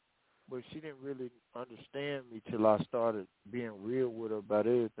 but she didn't really understand me till I started being real with her about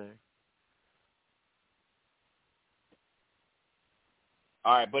everything.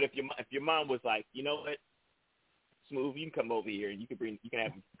 All right, but if your mom was like, you know what, Smooth, you can come over here and you can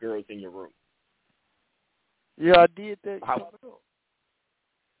have girls in your room. Yeah, I did that.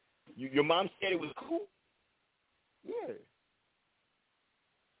 Your mom said it was cool? Yeah.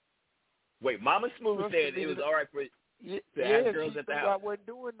 Wait, Mama Smooth said it was all right to have girls at the house. I wasn't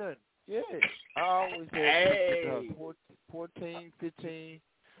doing nothing. Yeah. I always had 14, 15,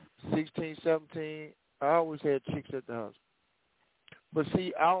 16, 17. I always had chicks at the house. But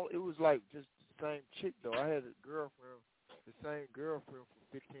see, it was like just the same chick, though. I had a girlfriend, the same girlfriend from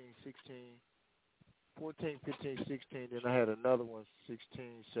 15, 16, 14, 15, 16. Then I had another one,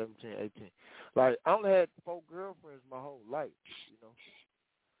 16, 17, 18. Like, I only had 4 girlfriends my whole life,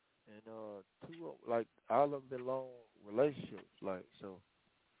 And 2 of them, like, all of them been long relationships. Like, so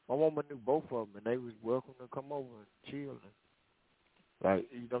my woman knew both of them, and they was welcome to come over and chill. And, like,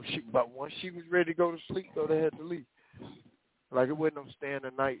 but once she was ready to go to sleep, though, they had to leave. Like, it wasn't no staying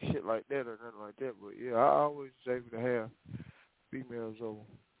the night shit like that or nothing like that. But, yeah, I always was able to have females over.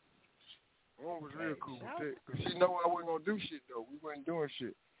 One was real cool with that. Because she know I wasn't going to do shit, though. We wasn't doing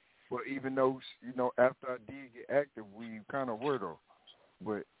shit. But even though, after I did get active, we kind of were, though.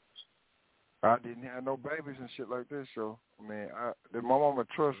 But I didn't have no babies and shit like this, so, man, my mama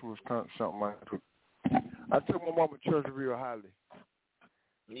trust was kind of something I took my mama trust real highly.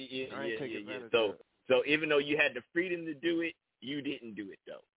 Yeah. So even though you had the freedom to do it, you didn't do it,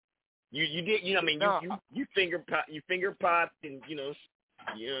 though. You did, you finger popped and,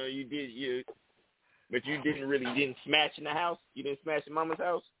 you did, but you didn't smash in the house? You didn't smash in mama's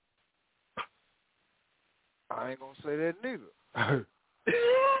house? I ain't gonna say that neither.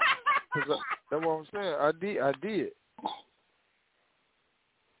 That's what I'm saying. I did.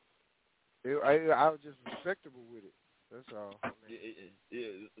 I was just respectable with it. That's all.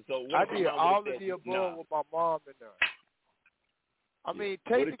 So I did all of the above with my mom and them. I mean,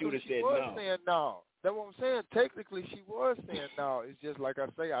 technically she was saying no. That's what I'm saying. Technically she was saying no. It's just like I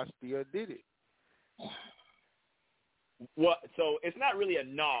say, I still did it. Well, so it's not really a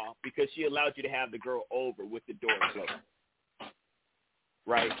no because she allowed you to have the girl over with the door closed.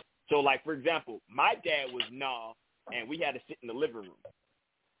 Right? So, like, for example, my dad was no, and we had to sit in the living room.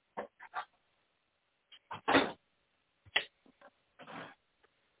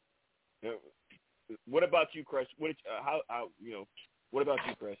 What about you, Crush? What about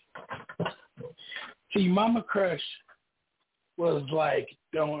you, Crush? See, Mama Crush was like,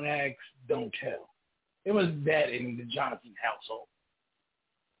 don't ask, don't tell. It was that in the Jonathan household.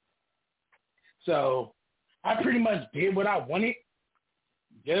 So I pretty much did what I wanted.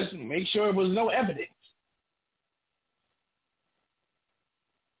 Just make sure there was no evidence.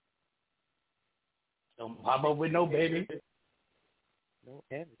 Don't pop up with no baby. No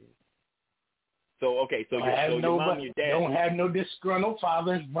evidence. So, okay, so your mom and your dad. Don't have no disgruntled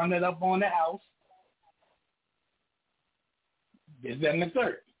fathers running up on the house. This, that, and the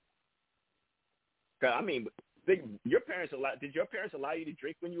third. I mean, did your parents allow you to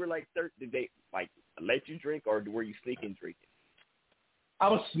drink when you were like 13? Did they like let you drink, or were you sneaking drinking? I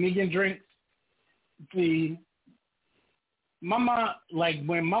was sneaking drinks. See, my mom,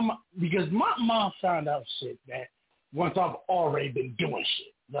 because my mom found out shit that once I've already been doing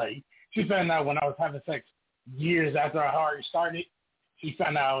shit. Like, she found out when I was having sex years after I already started. She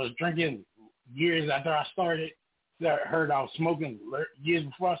found out I was drinking years after I started. She heard I was smoking years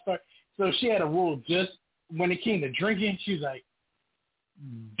before I started. So she had a rule just when it came to drinking. She's like,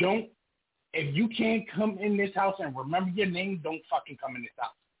 if you can't come in this house and remember your name, don't fucking come in this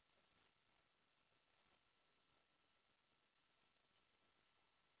house.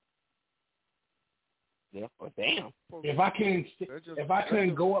 Yeah, well, damn. If I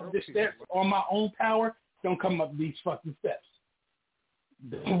couldn't go up the steps on my own power, don't come up these fucking steps.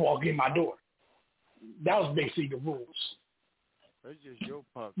 Don't walk in my door. That was basically the rules. That's just your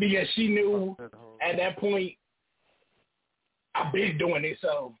pop. Because she knew at that point I've been doing it,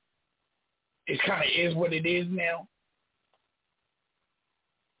 so it kind of is what it is now.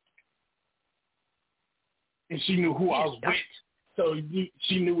 And she knew who I was with, so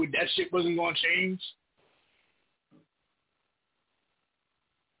she knew that shit wasn't going to change.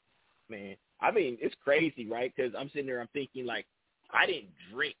 Man, I mean, it's crazy, right? Because I'm sitting there, I'm thinking, like, I didn't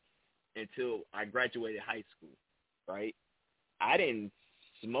drink until I graduated high school, right? I didn't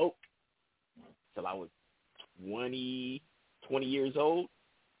smoke till I was 20 years old.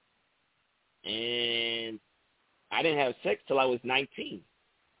 And I didn't have sex till I was 19.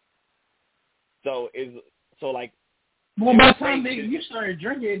 So, like... Well, by the time you started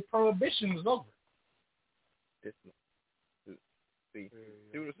drinking, Prohibition was over. See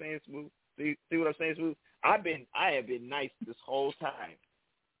what I'm saying, Smooth? See what I'm saying, Smooth? I have been nice this whole time.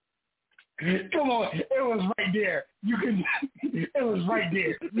 Come on, it was right there. It was right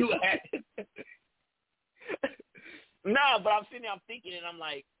there. You had it. No, but I'm sitting there, I'm thinking, and I'm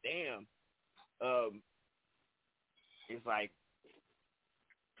like, damn. It's like,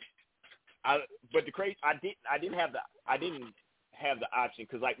 but the crazy, I didn't have the option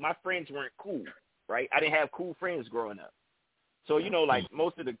because like my friends weren't cool, right? I didn't have cool friends growing up. So like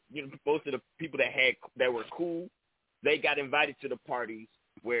most of the people that were cool, they got invited to the parties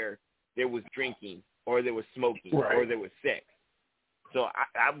where there was drinking or there was smoking or there was sex. So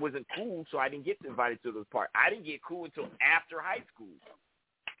I wasn't cool, so I didn't get invited to those parties. I didn't get cool until after high school.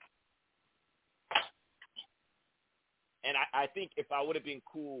 And I think if I would have been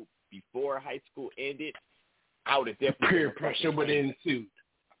cool before high school ended, I would have definitely peer pressure would have ensued.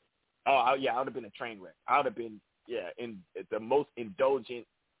 Oh yeah, I would have been a train wreck. I would have been in the most indulgent,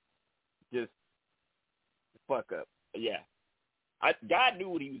 just fuck up. Yeah, God knew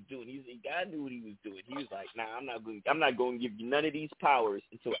what he was doing. God knew what he was doing. He was like, nah, I'm not going to give you none of these powers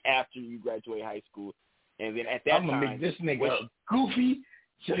until after you graduate high school. And then at that I'm going to make this nigga goofy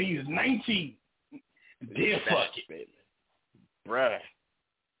till he was 19. Then fuck it. Bruh.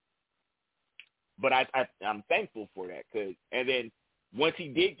 But I'm thankful for that. And then once he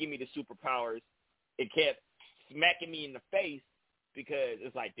did give me the superpowers, it kept smacking me in the face because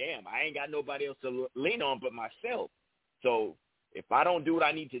it's like, damn, I ain't got nobody else to lean on but myself. So if I don't do what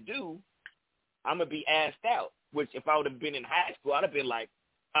I need to do, I'm going to be assed out, which if I would have been in high school, I'd have been like,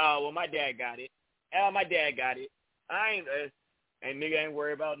 oh, well, my dad got it. My dad got it. I ain't, and nigga ain't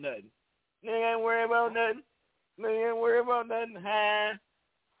worried about nothing. Nigga ain't worried about nothing. Nigga ain't worried about nothing. Huh?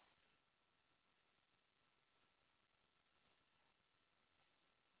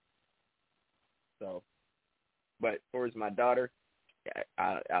 So, but towards my daughter,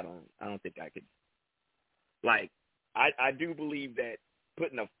 I don't think I could. Like, I do believe that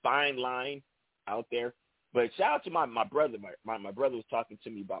putting a fine line out there. But shout out to my brother. My brother was talking to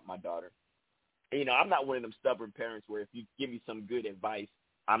me about my daughter. And, you know, I'm not one of them stubborn parents where if you give me some good advice,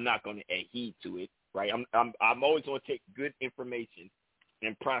 I'm not going to adhere to it, right? I'm always going to take good information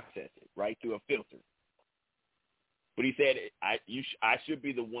and process it, right, through a filter. But he said I should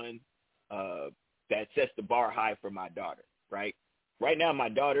be the one that sets the bar high for my daughter, right? Right now, my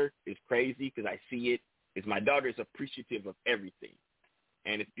daughter is crazy because I see it. Is my daughter is appreciative of everything,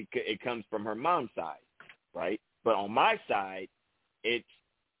 and it's because it comes from her mom's side, right? But on my side, it's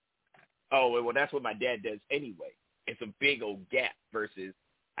well, that's what my dad does anyway. It's a big old gap versus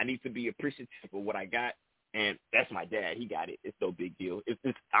I need to be appreciative of what I got, and that's my dad. He got it. It's no big deal.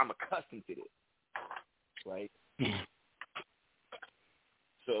 I'm accustomed to this, right?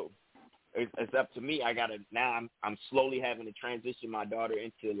 So it's up to me. I'm slowly having to transition my daughter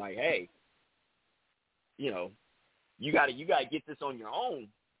into like, hey, you know, you gotta get this on your own.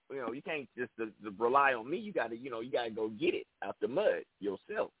 You know, you can't just rely on me. You gotta go get it out the mud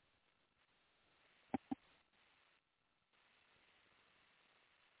yourself.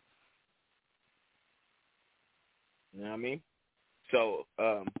 You know what I mean? So,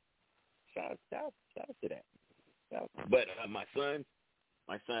 shout out to that. But my sons,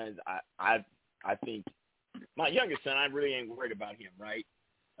 I think my youngest son, I really ain't worried about him, right?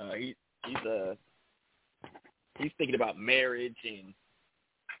 He's thinking about marriage and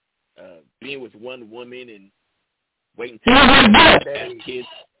being with one woman and waiting to have kids.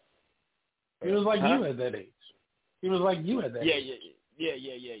 He was like you at that age. He was like you at that age.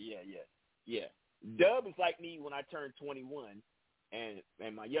 Yeah. Dub is like me when I turned 21, and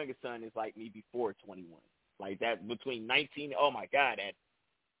my youngest son is like me before 21. Like that between 19. Oh my God, and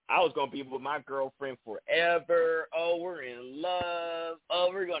I was gonna be with my girlfriend forever. Oh, we're in love. Oh,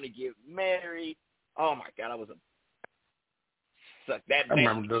 we're gonna get married. Oh my God, I was a suck. That I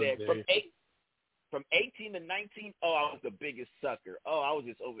remember those days. From 18 to 19. Oh, I was the biggest sucker. Oh, I was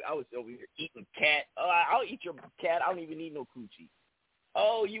over here eating cat. Oh, I'll eat your cat. I don't even need no coochie.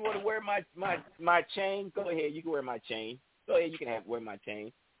 Oh, you want to wear my chain? Go ahead. You can wear my chain. Go ahead. You can wear my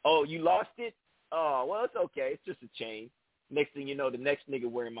chain. Oh, you lost it? Oh, well, it's okay. It's just a chain. Next thing you know, the next nigga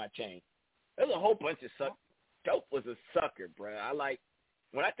wearing my chain. There's a whole bunch of suckers. Dope was a sucker, bro.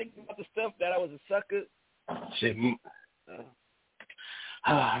 When I think about the stuff that I was a sucker. Shit.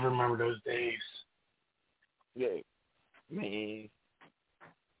 I remember those days. Yeah, man.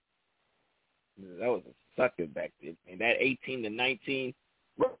 That was a sucker back then. And that 18 to 19,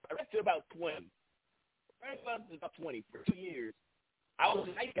 right to about 20. Right about 20 for 2 years, I was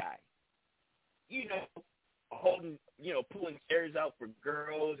a nice guy. You know, holding, pulling chairs out for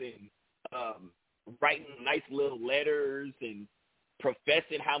girls and writing nice little letters and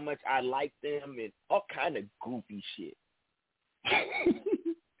professing how much I liked them and all kind of goofy shit.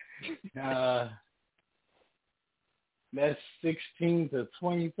 That's 16 to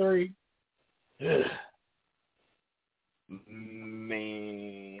 23. Ugh.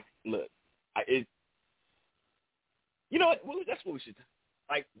 Man, look, you know what? That's what we should.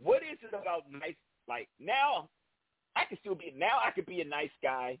 Like, what is it about nice? Like now, I could be a nice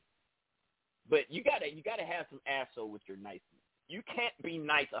guy, but you gotta have some asshole with your niceness. You can't be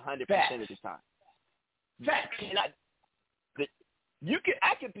nice 100% of the time. Facts.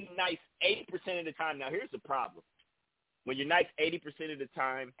 I could be nice 80% of the time. Now, here's the problem. When you're nice 80% of the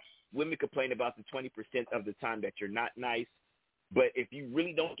time, women complain about the 20% of the time that you're not nice. But if you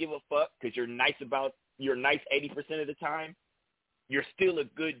really don't give a fuck because you're nice 80% of the time, you're still a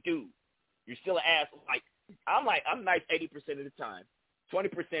good dude. You're still an asshole. I'm nice 80% of the time.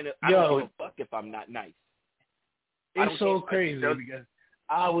 20% I don't give a fuck if I'm not nice. It's so crazy because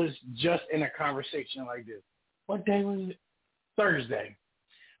I was just in a conversation like this. What day was it? Thursday.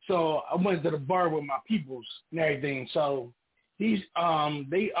 So I went to the bar with my peoples and everything. So they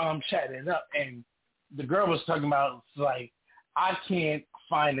chatted it up, and the girl was talking about, like, I can't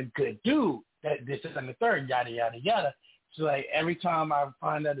find a good dude, that this and the third, yada, yada, yada. So, like, every time I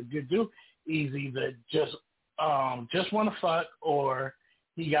find out a good dude, he's either just want to fuck, or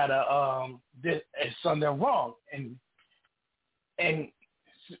he got something wrong. And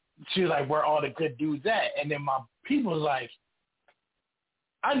she's like, where all the good dudes at? And then my people was like,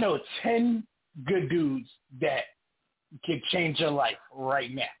 I know 10 good dudes that can change your life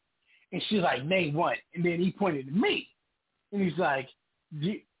right now. And she's like, name one. And then he pointed to me. And he's like,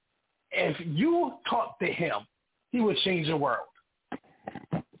 if you talk to him, he would change the world.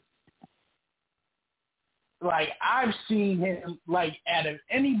 Like, I've seen him, like, out of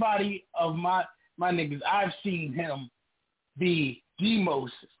anybody of my niggas, I've seen him be the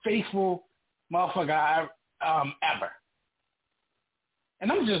most faithful motherfucker ever.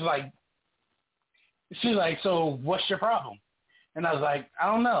 And I'm just like, she's like, so what's your problem? And I was like, I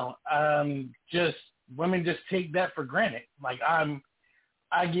don't know. Just women just take that for granted. Like,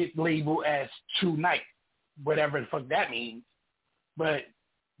 I get labeled as too nice, whatever the fuck that means. But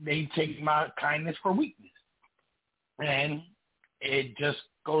they take my kindness for weakness. And it just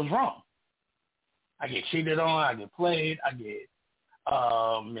goes wrong. I get cheated on, I get played, I get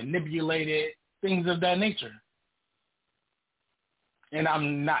manipulated, things of that nature. And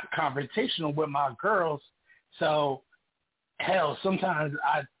I'm not confrontational with my girls, so hell, sometimes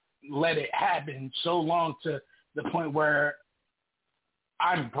I let it happen so long to the point where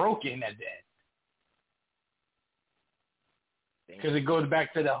I'm broken at that. Because it goes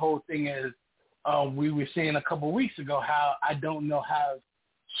back to the whole thing is we were saying a couple of weeks ago how I don't know how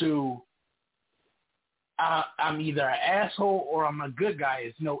to, I'm either an asshole or I'm a good guy.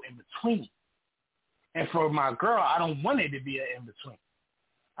 There's no in-between. And for my girl, I don't want it to be an in-between.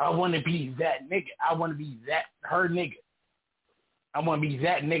 I want to be that nigga. I want to be her nigga. I want to be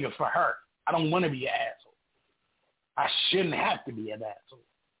that nigga for her. I don't want to be an asshole. I shouldn't have to be an asshole.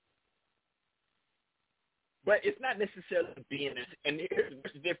 But it's not necessarily being, and there's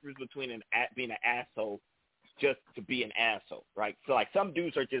a difference between being an asshole just to be an asshole, right? So, like, some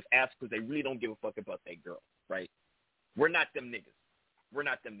dudes are just assholes because they really don't give a fuck about their girl, right? We're not them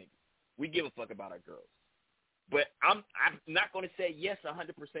niggas. We give a fuck about our girls. But I'm not going to say yes 100%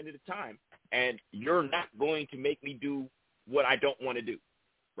 of the time, and you're not going to make me do what I don't want to do,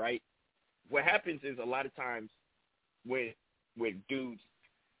 right? What happens is a lot of times with dudes,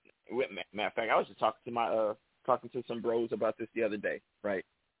 matter of fact, I was just talking to some bros about this the other day, right?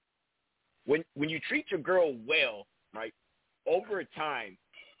 When you treat your girl well, right, over time,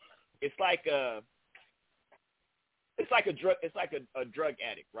 it's like a drug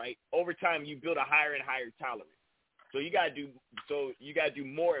addict, right? Over time, you build a higher and higher tolerance. So you gotta do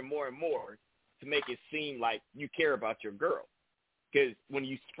more and more and more to make it seem like you care about your girl. Because when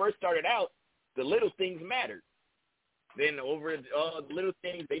you first started out, the little things mattered. Then over the little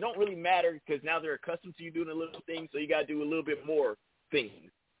things, they don't really matter because now they're accustomed to you doing the little things, so you got to do a little bit more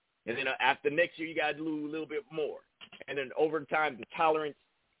things. And then after next year, you got to do a little bit more. And then over time, the tolerance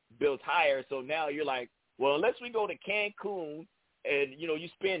builds higher, so now you're like, well, unless we go to Cancun and, you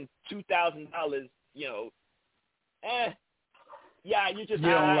spend $2,000, you just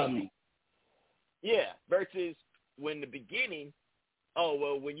don't love me. Yeah, versus when the beginning,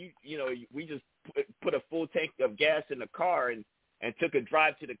 when we just put a full tank of gas in the car and took a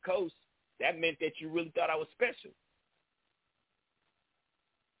drive to the coast, that meant that you really thought I was special.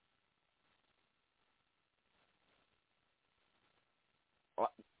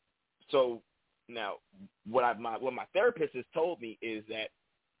 So now, what my therapist has told me is that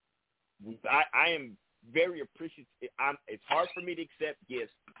I am very appreciative. It's hard for me to accept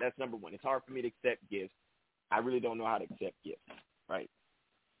gifts. That's number one. It's hard for me to accept gifts. I really don't know how to accept gifts, right?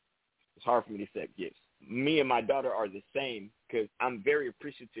 It's hard for me to accept gifts. Me and my daughter are the same because I'm very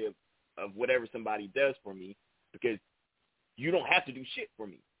appreciative of whatever somebody does for me because you don't have to do shit for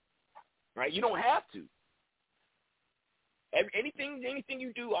me, right? You don't have to. Anything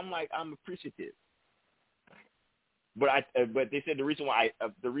you do, I'm appreciative. But they said the reason why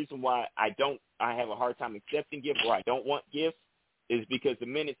I have a hard time accepting gifts or I don't want gifts is because the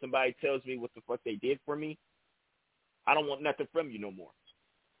minute somebody tells me what the fuck they did for me, I don't want nothing from you no more.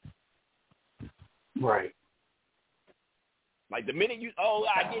 Right. Like the minute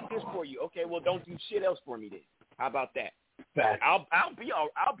I did this for you. Okay, well don't do shit else for me then. How about that? Fact. I'll be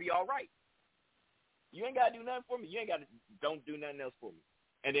all right. You ain't gotta do nothing for me. Don't do nothing else for me.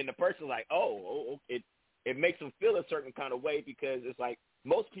 And then the person's like, it makes them feel a certain kind of way because it's like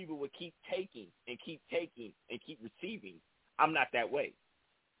most people would keep taking and keep receiving. I'm not that way.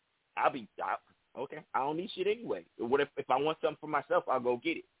 Okay, I don't need shit anyway. What if I want something for myself, I'll go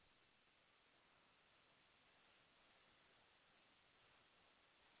get it.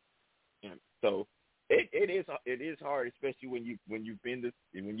 And so it is hard, especially when you've been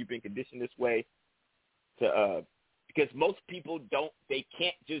conditioned this way to because most people they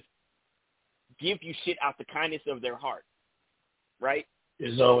can't just give you shit out the kindness of their heart, right?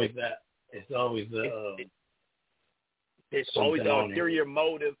 There's always that. It's always there's always an ulterior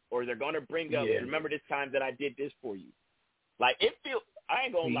motive, or they're gonna bring up. Remember this time that I did this for you. Like it feels. I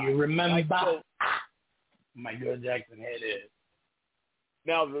ain't gonna lie. You remember? Like, Michael Jackson had it.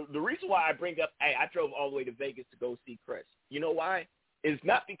 Now the reason why I bring up, hey, I drove all the way to Vegas to go see Chris. You know why? It's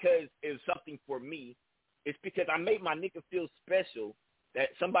not because it was something for me. It's because I made my nigga feel special that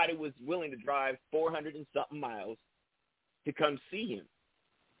somebody was willing to drive 400 and something miles to come see him.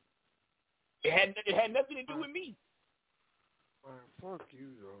 It had nothing to do with me. Man, fuck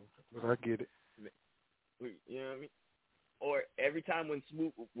you, though. But I get it. You know what I mean? Or every time when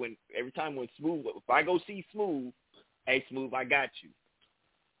Smooth, if I go see Smooth, hey, Smooth, I got you.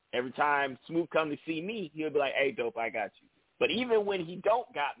 Every time Smooth come to see me, he'll be like, hey, Dope, I got you. But even when he don't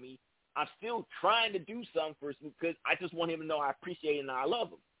got me, I'm still trying to do something for Smooth because I just want him to know I appreciate him and I love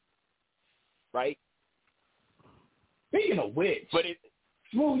him. Right? Speaking of which,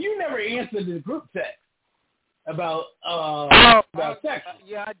 Smooth, you never answered the group text about Texas.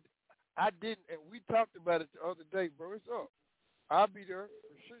 Yeah, I didn't, and we talked about it the other day, bro. It's up. I'll be there.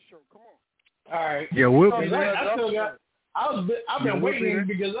 Shit show. Come on. All right. Yeah, we'll be there. I've been waiting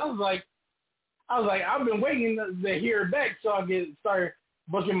because I was like, I've been waiting to hear back so I can start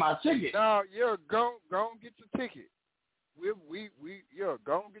booking my ticket. No, go and get your ticket.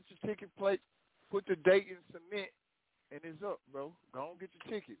 Go and get your ticket plate. Put the date in cement, and it's up, bro. Go and get your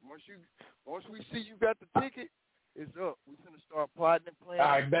ticket. Once we see you got the ticket, it's up. We finna start plotting and planning.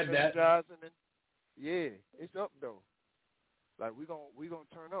 I bet that. Yeah, it's up though. Like we gonna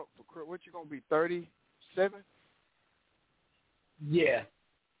turn up for what you gonna be 37? Yeah.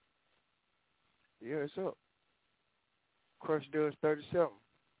 Yeah, it's up. Crush does 37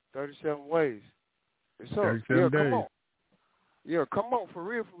 ways. It's up. 37 days. Come on. Yeah, come on for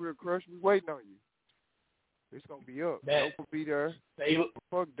real, Crush. We waiting on you. It's gonna be up. Dope will be there.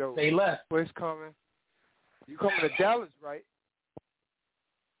 Fuck Dope. They left. Where's coming? You coming to Dallas, right?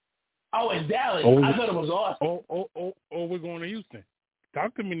 Oh, in Dallas. I thought it was Austin. We're going to Houston.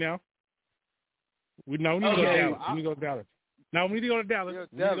 Talk to me now. We need to go to Dallas. We need to go to Dallas. No, we need to go to Dallas.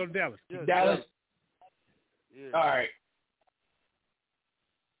 Yeah, we need to go to Dallas. Yeah, Dallas? Yeah. All right.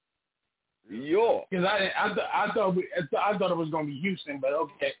 Yeah. Because I thought it was going to be Houston, but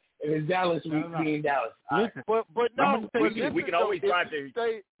okay. If it's Dallas, we in Dallas. Listen, but no, we can always drive to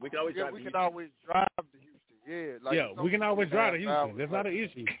Houston. We can always drive to Houston. Yeah, we can always drive to Houston. That's not an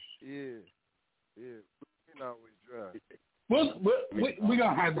issue. Yeah, we can always drive. We're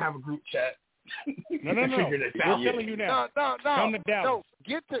going to have a group chat. No. We're telling you now. No. Come to Dallas.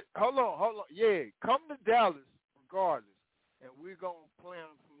 No, hold on. Yeah, come to Dallas regardless, and we're going to plan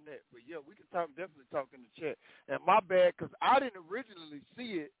from that. But, yeah, we can definitely talk in the chat. And my bad, because I didn't originally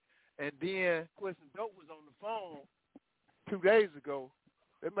see it, and then Question Dope was on the phone 2 days ago.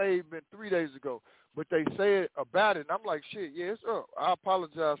 It may have been 3 days ago. But they said about it, and I'm like, shit, yeah, it's up. I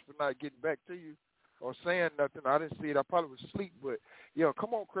apologize for not getting back to you or saying nothing. I didn't see it. I probably was asleep. But, yeah,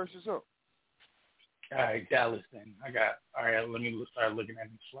 come on, Chris, it's up. All right, Dallas then. All right, let me start looking at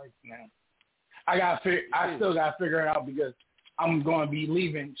these flights now. I still got to figure it out because I'm going to be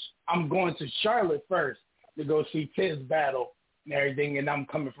leaving. I'm going to Charlotte first to go see Tiz battle and everything, and I'm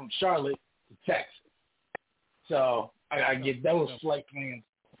coming from Charlotte to Texas. So I got to get those flight plans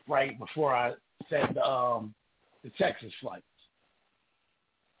right before I set the Texas flights.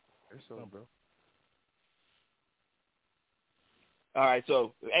 It's up, bro. All right,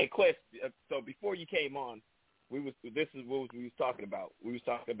 so hey, Quest. So before you came on, this is what we was talking about. We was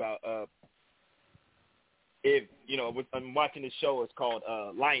talking about if I'm watching this show. It's called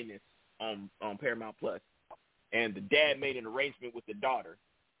Lioness on Paramount Plus, and the dad made an arrangement with the daughter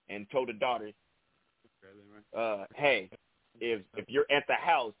and told the daughter, hey, if you're at the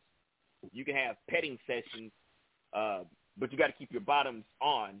house, you can have petting sessions, but you got to keep your bottoms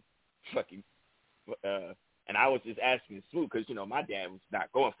on, fucking. And I was just asking Smooth because, my dad was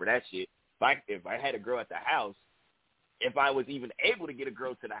not going for that shit. If I had a girl at the house, if I was even able to get a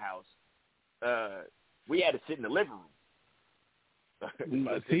girl to the house, we had to sit in the living room.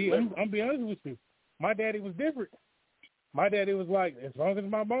 See, I'm be honest with you. My daddy was different. My daddy was like, as long as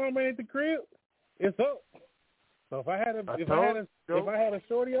my mom ain't at the crib, it's up. So if I had a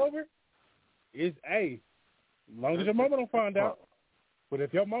shorty over, it's As long as your mama don't find out. But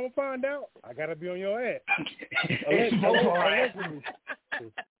if your mama find out, I gotta be on your ass.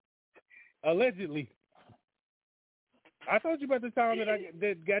 Allegedly. I told you about the time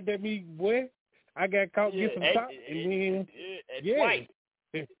that got that me, boy. I got caught getting some top, and then twice.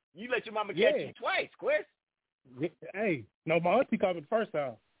 You let your mama catch you twice, Quest. Hey, no, my auntie caught me the first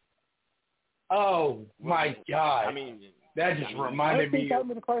time. Oh my God! I mean, that just reminded me. Auntie caught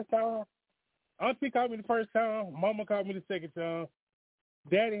me the first time. Auntie caught me the first time. Mama caught me the second time.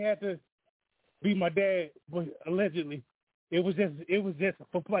 Daddy had to be my dad, but allegedly, it was just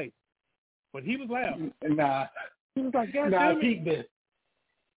for play. But he was loud. Nah. He was like, God damn it.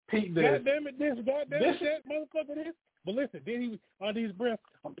 Peep this. God damn it, this. God damn it, that motherfucker this. But listen, then he was under his breath,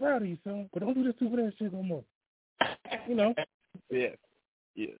 I'm proud of you, son, but don't do this stupid ass shit no more. You know? Yeah.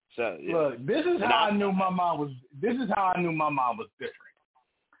 So, yeah. Look, this is how I knew my mom was different.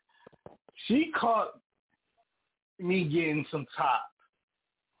 She caught me getting some top.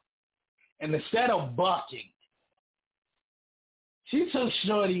 And instead of bucking, she took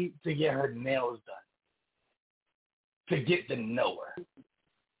Shorty to get her nails done. To get to know her.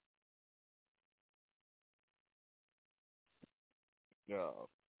 No.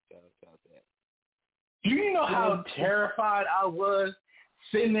 Do you know how terrified I was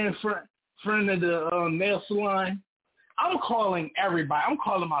sitting in front of the nail salon? I'm calling everybody. I'm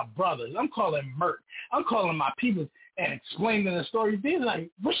calling my brothers. I'm calling Mert. I'm calling my people and explaining the story. They're like,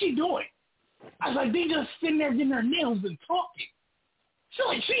 what's she doing? I was like, they just sitting there getting their nails and talking. She's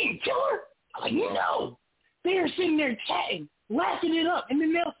like, she didn't kill her? I'm like, no. They are sitting there chatting, laughing it up in the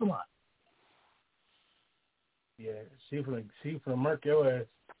nail salon. Yeah, she from murk your ass.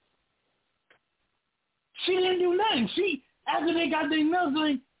 She didn't do nothing. After they got their nails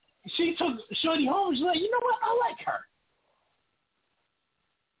done, she took Shorty home. She's like, you know what? I like her.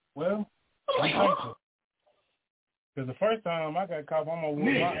 Well, I'm thankful. Because the first time I got caught, I'm going to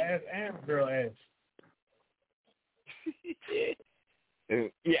whoop my ass and girl ass.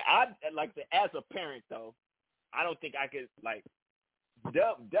 Yeah, I like to, as a parent though, I don't think I could like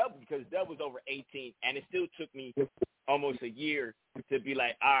Dub because Dub was over 18, and it still took me almost a year to be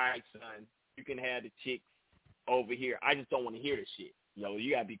like, all right, son, you can have the chicks over here. I just don't want to hear the shit. Yo,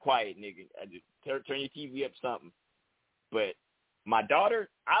 you gotta be quiet, nigga. I just turn your TV up, something. But my daughter,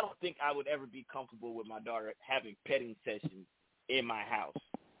 I don't think I would ever be comfortable with my daughter having petting sessions in my house.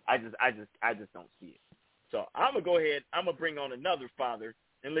 I just don't see it. So I'm gonna go ahead. I'm gonna bring on another father,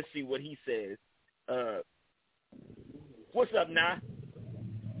 and let's see what he says. What's up, Nah?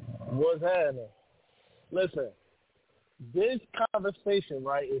 What's happening? Listen, this conversation,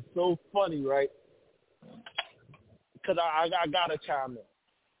 right, is so funny, right? Because I gotta chime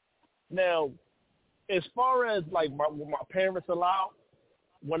in. Now, as far as like what my parents allowed,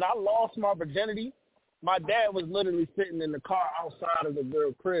 when I lost my virginity, my dad was literally sitting in the car outside of the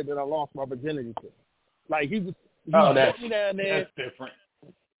girl crib that I lost my virginity to. Like he brought me down there. That's different.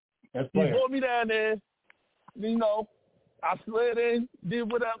 He brought me down there. You know, I slid in,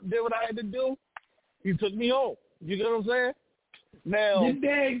 did what I had to do. He took me home. You get what I'm saying? Now, your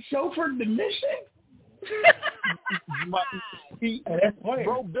dad chauffeured the mission.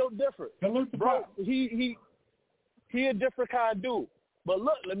 Bro built different. Bro, he a different kind of dude. But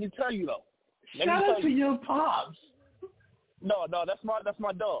look, let me tell you though. Shout out to your pops. No, that's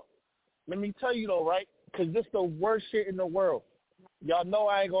my dog. Let me tell you though, right? Because this the worst shit in the world. Y'all know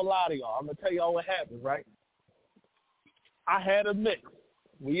I ain't gonna lie to y'all. I'm gonna tell y'all what happened, right? I had a mix.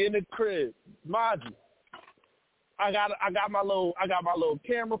 We in the crib, mind you. I got my little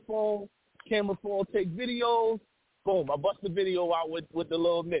camera phone take videos. Boom, I bust the video out with the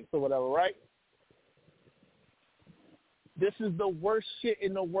little mix or whatever, right? This is the worst shit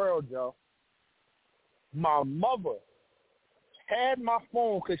in the world, y'all. My mother had my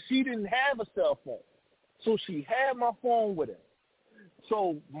phone because she didn't have a cell phone. So she had my phone with her.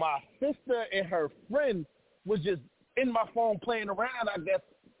 So my sister and her friend was just in my phone playing around, I guess,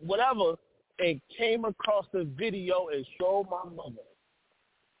 whatever, and came across the video and showed my mother.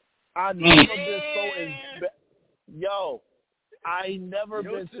 I never been so Yo, I never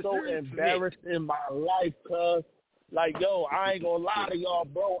been so embarrassed in my life, cuz. Like, yo, I ain't gonna lie to y'all,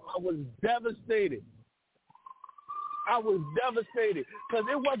 bro. I was devastated. Because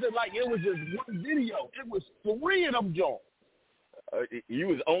it wasn't like it was just one video. It was 3 of them joints. You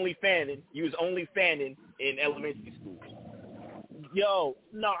was only fanning in elementary school. Yo,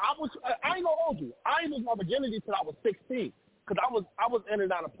 no, I ain't gonna hold you. I ain't lose my virginity till I was 16. Because I was in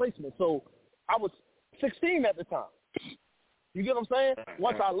and out of placement. So I was 16 at the time. You get what I'm saying?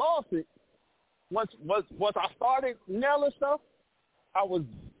 Once I lost it, once I started nailing stuff, I was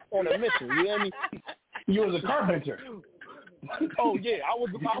on a mission. You hear me? You was a carpenter. Oh yeah, I was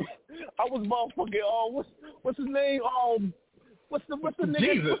motherfucking. What's his name? What's the nigga?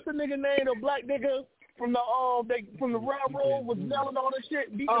 Jesus. What's the nigga name? The black nigga from the railroad was yelling all this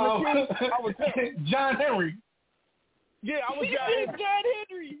shit, beating the shit. I was John Henry. Yeah, I was John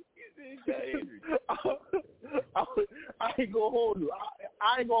Henry. I ain't gonna hold you.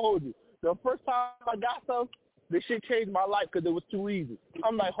 I ain't gonna hold you. The first time I got some, this shit changed my life because it was too easy.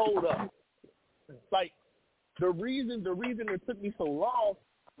 I'm like, hold up. Like, the reason it took me so long,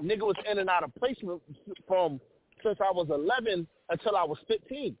 nigga was in and out of placement from since I was 11 until I was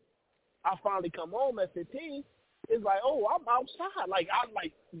 15. I finally come home at 15. It's like, oh, I'm outside. Like,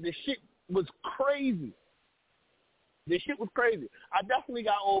 this shit was crazy. This shit was crazy. I definitely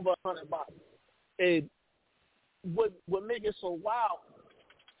got over $100. And what make it so wild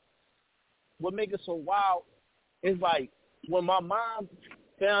is like when my mom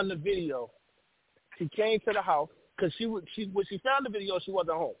found the video, she came to the house because when she found the video, she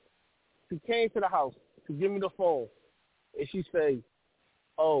wasn't home. She came to the house to give me the phone, and she said,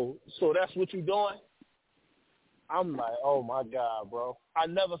 "Oh, so that's what you doing?" I'm like, "Oh my God, bro! I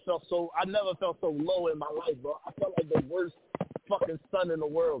never felt so low in my life, bro. I felt like the worst fucking son in the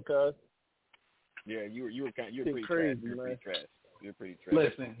world, cuz." Yeah, you were pretty crazy, trash. man. You're pretty trash.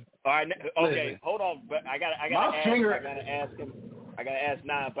 Listen. All right. Okay. Listen. Hold on. But I gotta ask him. I gotta ask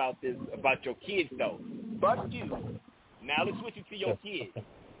now about your kids though. Fuck you. Now let's switch it to your kids.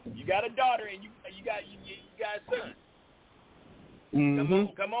 You got a daughter and you got a son.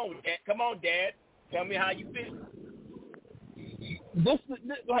 Mm-hmm. Come on, Dad. Tell me how you feel. This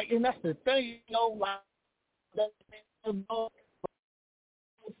and that's the thing,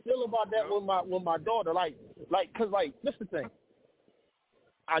 feel about that with my daughter, cause this the thing.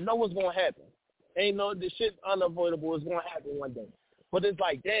 I know what's gonna happen. Ain't no this shit unavoidable. It's gonna happen one day. But it's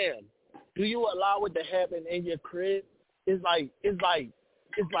like, damn, do you allow it to happen in your crib? It's like,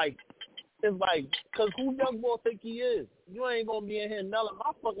 cause who young boy think he is? You ain't gonna be in here nailing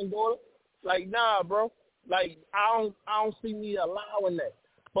my fucking daughter. Like, nah, bro. Like, I don't see me allowing that.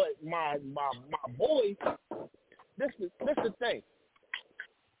 But my boy, this is the thing.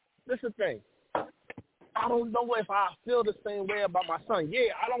 This is the thing. I don't know if I feel the same way about my son.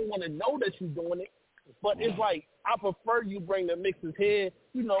 Yeah, I don't want to know that you're doing it, but it's like I prefer you bring the mixes here.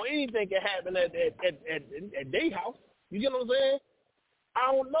 Anything can happen at their house. You get what I'm saying?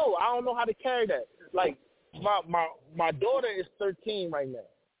 I don't know. I don't know how to carry that. Like my daughter is 13 right now.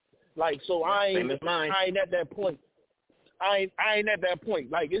 Like, so I ain't at that point. I ain't at that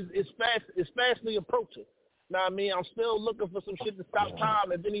point. Like, it's fastly approaching. Now, I mean, I'm still looking for some shit to stop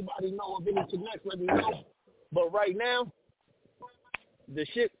time. If anybody know of any connects, let me know. But right now, the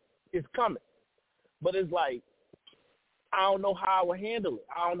shit is coming. But it's like, I don't know how I would handle it.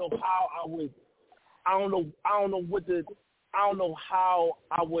 I don't know how I would. I don't know how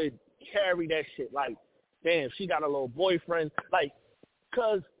I would carry that shit. Like, damn, she got a little boyfriend. Like,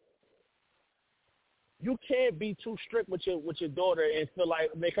 cause you can't be too strict with your daughter and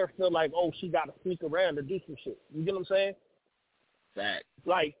make her feel like, oh, she got to sneak around to do some shit. You get what I'm saying? Fact.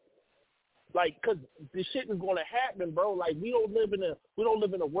 Like, cause this shit is gonna happen, bro. Like, we don't live in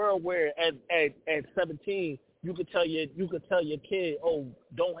a world where at 17 you could tell your kid, oh,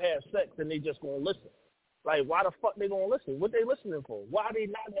 don't have sex, and they just gonna listen. Like, why the fuck they gonna listen? What they listening for? Why are they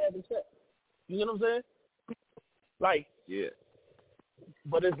not having sex? You know what I'm saying? Like, yeah.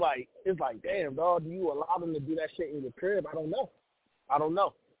 But it's like, damn, dog, do you allow them to do that shit in your crib? I don't know.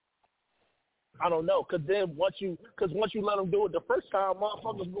 Cause once you let them do it the first time,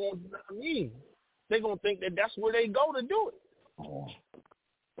 motherfuckers they gonna think that that's where they go to do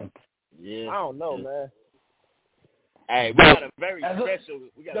it. Yeah. I don't know, man. Hey, we got a very special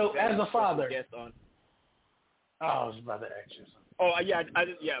guest on. Oh, I was about to ask you something. Oh, yeah,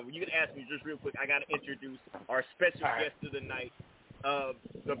 you can ask me just real quick. I got to introduce our special guest of the night.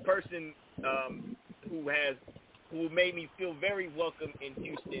 The person who made me feel very welcome in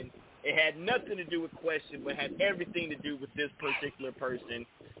Houston. It had nothing to do with question, but had everything to do with this particular person.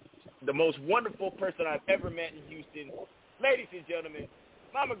 The most wonderful person I've ever met in Houston. Ladies and gentlemen,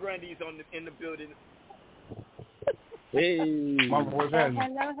 Mama Grundy's in the building. Hey. Mama, what's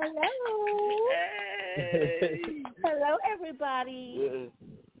happening? Hello. Hey. Hello, everybody.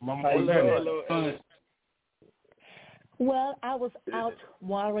 Mama, what's happening? Well, I was out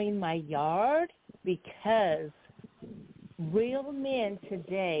watering my yard because real men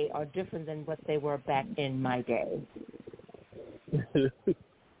today are different than what they were back in my day. This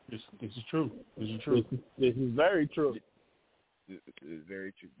is true. This is very true. This is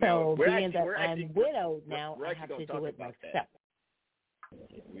very true. So, being that I'm widowed now, I have to do it myself.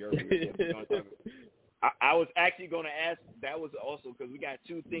 We are going to talk about I was actually going to ask, that was also because we got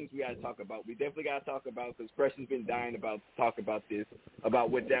two things we got to talk about. We definitely got to talk about, because Preston's been dying to talk about this,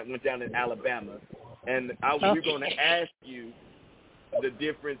 about what that went down in Alabama. And we're going to ask you the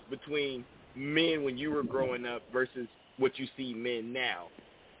difference between men when you were growing up versus what you see men now.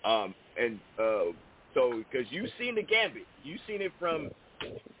 So, because you've seen the gambit. You've seen it from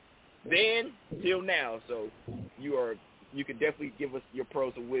then till now. So you can definitely give us your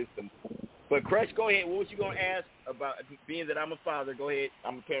pearls of wisdom. But Crush, go ahead. What was you going to ask about, being that I'm a father? Go ahead.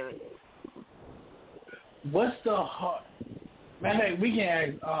 I'm a parent. What's the hard... Man, hey, we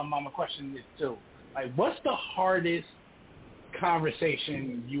can ask Mom a question this too. Like, what's the hardest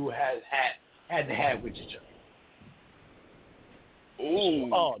conversation you had to have with your child?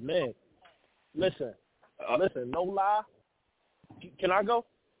 Ooh. Oh, man. Listen, no lie. Can I go?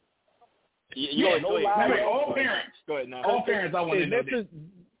 Yeah, no lie. All parents. Go ahead now. All parents, I want to know this.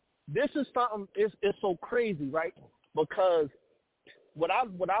 This is something, it's so crazy, right? Because what I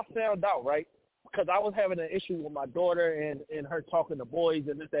found out, right? Because I was having an issue with my daughter and her talking to boys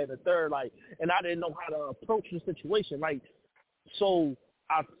and this, that, and the third, like, and I didn't know how to approach the situation. Like, so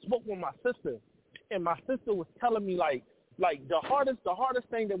I spoke with my sister, and my sister was telling me, like the hardest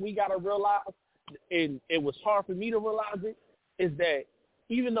thing that we got to realize, and it was hard for me to realize it, is that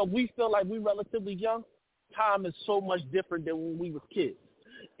even though we feel like we're relatively young, time is so much different than when we were kids.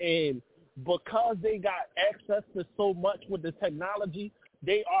 And because they got access to so much with the technology,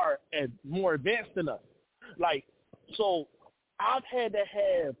 they are more advanced than us. Like, so I've had to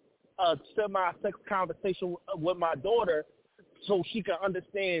have a semi-sex conversation with my daughter so she can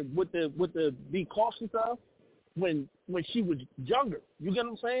understand what the be cautious of when she was younger. You get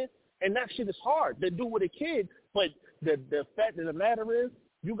what I'm saying? And that shit is hard to do with a kid. But the fact of the matter is,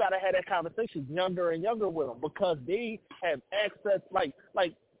 you got to have that conversation younger and younger with them, because they have access. Like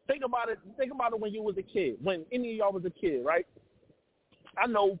think about it when you was a kid, when any of y'all was a kid, right? I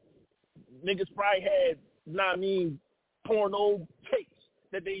know niggas probably had, porno tapes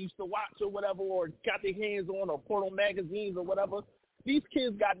that they used to watch or whatever, or got their hands on, or porno magazines or whatever. These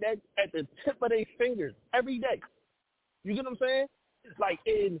kids got that at the tip of their fingers every day. You get what I'm saying? Like,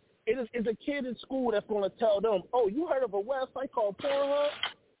 it's a kid in school that's going to tell them, oh, you heard of a website called Pornhub?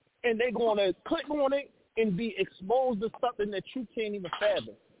 And they're going to click on it and be exposed to something that you can't even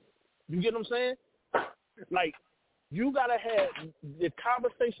fathom. You get what I'm saying? Like, you got to have the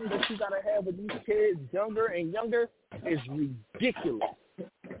conversation that you got to have with these kids younger and younger is ridiculous.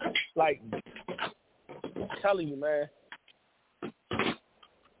 Like, I'm telling you, man.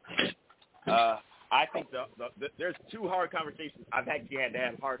 I think there's two hard conversations. I've actually had to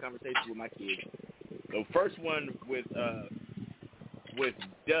have hard conversations with my kids. The first one with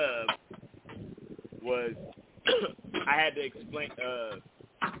Dub was I had to explain.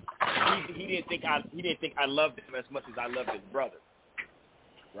 He didn't think I loved him as much as I loved his brother.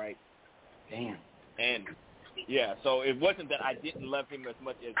 Right? Damn. And yeah, so it wasn't that I didn't love him as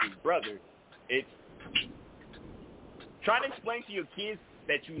much as his brother. It's trying to explain to your kids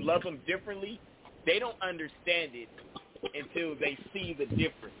that you love them differently. They don't understand it until they see the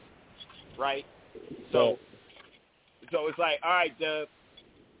difference, right? So it's like, all right, Dub,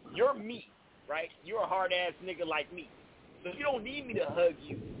 you're me, right? You're a hard-ass nigga like me. So you don't need me to hug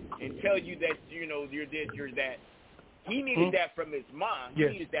you and tell you that, you're this, you're that. He needed that from his mom. He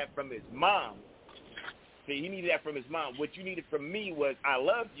needed that from his mom. See, he needed that from his mom. What you needed from me was, I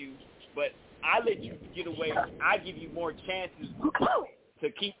love you, but I let you get away. I give you more chances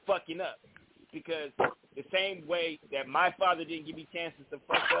to keep fucking up. Because the same way that my father didn't give me chances to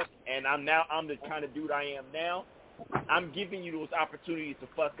fuck up, and I'm the kind of dude I am now, I'm giving you those opportunities to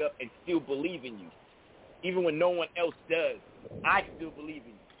fuck up and still believe in you. Even when no one else does, I still believe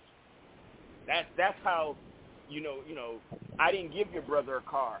in you. That's how, I didn't give your brother a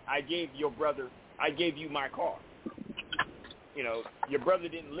car. I gave you my car. Your brother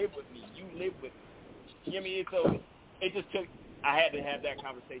didn't live with me. You lived with me. You know what I mean? So it just took, I had to have that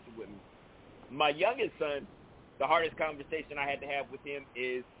conversation with me. My youngest son, the hardest conversation I had to have with him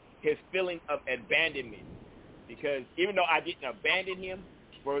is his feeling of abandonment. Because even though I didn't abandon him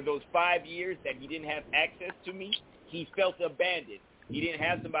for those 5 years that he didn't have access to me, he felt abandoned. He didn't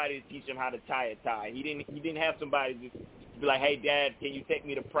have somebody to teach him how to tie a tie. He didn't have somebody to be like, hey, Dad, can you take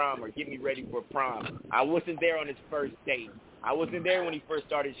me to prom or get me ready for prom? I wasn't there on his first date. I wasn't there when he first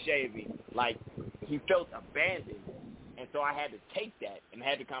started shaving. Like, he felt abandoned. And so I had to take that and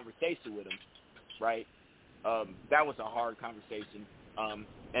had the conversation with him. Right, that was a hard conversation.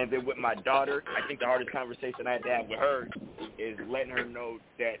 And then with my daughter, I think the hardest conversation I had to have with her is letting her know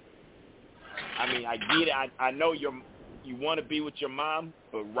that, I mean, I get it. I know you want to be with your mom,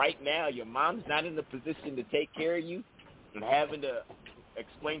 but right now your mom's not in the position to take care of you, and having to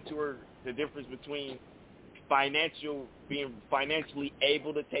explain to her the difference between being financially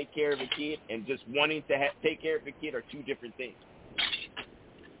able to take care of a kid and just wanting to take care of a kid are two different things.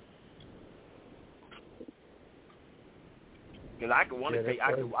 Because I want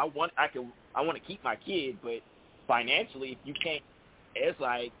to keep my kid, but financially, if you can't, it's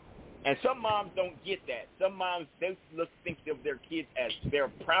like, and some moms don't get that. Some moms think of their kids as their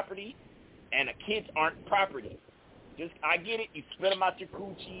property, and the kids aren't property. I get it. You spit them out your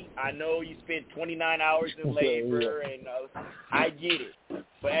coochie. I know you spent 29 hours in labor, and I get it.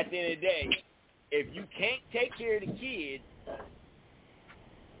 But at the end of the day, if you can't take care of the kid,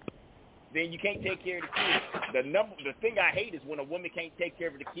 then you can't take care of the kid. The thing I hate is when a woman can't take care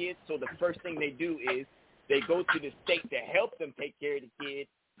of the kid. So the first thing they do is they go to the state to help them take care of the kid,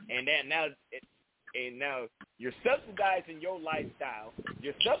 and then now you're subsidizing your lifestyle.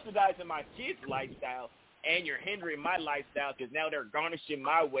 You're subsidizing my kid's lifestyle. And you're hindering my lifestyle because now they're garnishing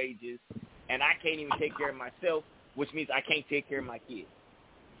my wages, and I can't even take care of myself, which means I can't take care of my kids.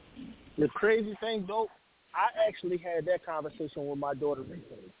 The crazy thing, though, I actually had that conversation with my daughter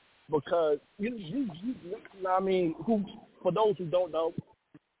recently because, for those who don't know,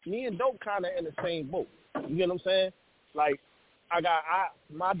 me and Dope kind of in the same boat. You get what I'm saying? Like,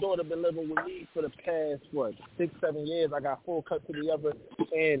 my daughter been living with me for the past 6-7 years. I got full custody of her,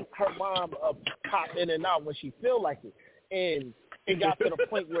 and her mom pop in and out when she feel like it. And it got to the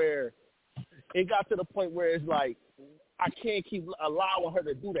point where it's like I can't keep allowing her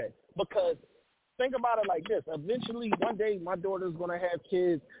to do that because think about it like this: eventually, one day, my daughter's gonna have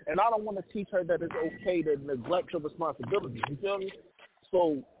kids, and I don't want to teach her that it's okay to neglect your responsibilities. You feel me?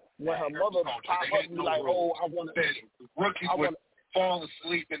 So when her mother pop up and be like, "Oh, I want to," rookies would fall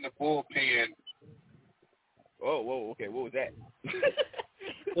asleep in the bullpen. Whoa, okay, what was that?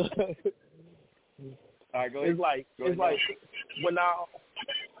 All right, go ahead. It's like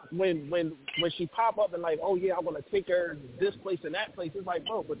when she pop up and like, oh yeah, I want to take her this place and that place. It's like,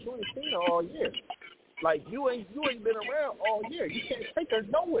 bro, but you ain't seen her all year. Like you ain't been around all year. You can't take her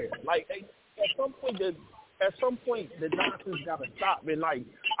nowhere. Like at some point the nonsense gotta stop. And like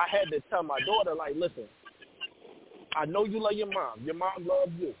I had to tell my daughter, like, listen, I know you love your mom. Your mom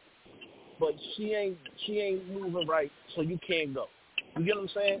loves you, but she ain't moving right, so you can't go. You get what I'm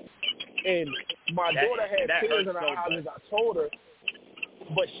saying? And my daughter had tears in her eyes as I told her,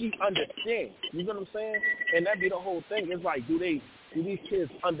 but she understands. You get what I'm saying? And that be the whole thing. It's like, do these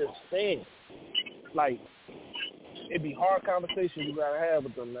kids understand? Like, it'd be hard conversations you gotta have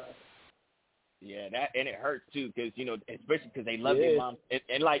with them now. Yeah, and it hurts too, because especially because they love their mom,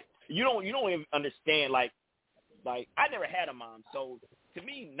 and like you don't even understand. Like I never had a mom, so to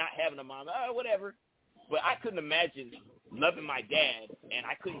me, not having a mom, whatever. But I couldn't imagine loving my dad, and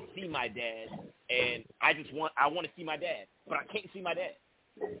I couldn't see my dad, and I want to see my dad, but I can't see my dad.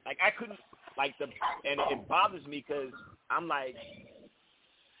 Like I couldn't, and it bothers me because I'm like,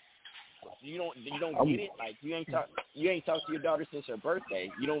 you don't get it. Like you ain't talked to your daughter since her birthday.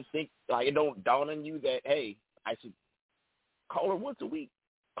 You don't think, like, it don't dawn on you that, hey, I should call her once a week,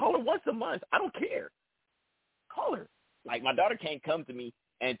 call her once a month. I don't care. Call her. Like my daughter can't come to me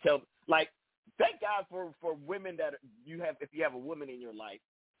and tell, like, thank God for women that if you have a woman in your life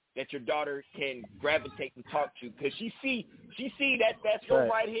that your daughter can gravitate and talk to, because she see that's her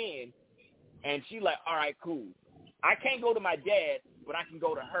right hand, and she like, all right, cool. I can't go to my dad, but I can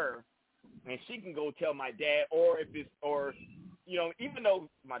go to her, and she can go tell my dad, even though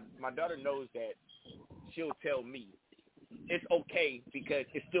my daughter knows that she'll tell me, it's okay because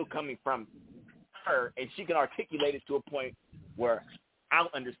it's still coming from her, and she can articulate it to a point where I'll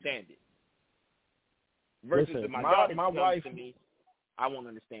understand it. Versus if my daughter comes to me, I won't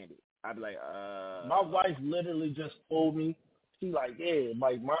understand it. I'd be like, My wife literally just told me, she like, yeah,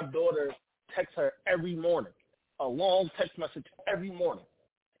 like my daughter texts her every morning, a long text message every morning,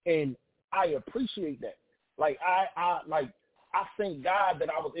 and I appreciate that. Like I thank God that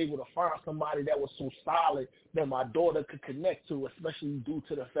I was able to find somebody that was so solid that my daughter could connect to, especially due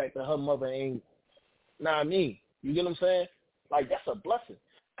to the fact that her mother ain't. Nah, me. You get what I'm saying? Like that's a blessing,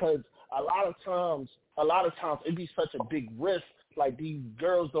 because a lot of times it be such a big risk. Like these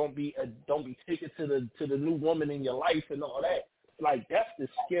girls don't be taken to the new woman in your life and all that. Like that's the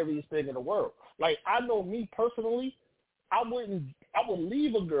scariest thing in the world. Like I know me personally, I would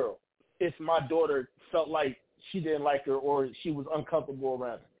leave a girl if my daughter felt like she didn't like her or she was uncomfortable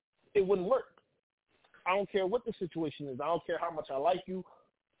around her. It wouldn't work. I don't care what the situation is. I don't care how much I like you.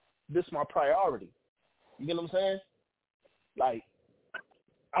 This is my priority. You get what I'm saying? Like,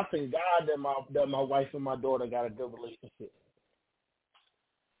 I thank God that my wife and my daughter got a good relationship.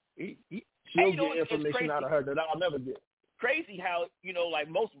 She'll get information out of her that I'll never get. Crazy how, like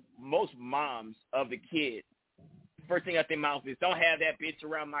most moms of the kid, first thing out their mouth is, don't have that bitch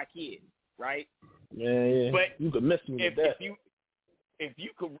around my kid, right? Yeah. But you could miss me with that. If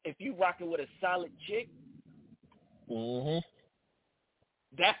you rocking with a solid chick, if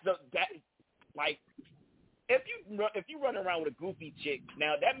you run around with a goofy chick,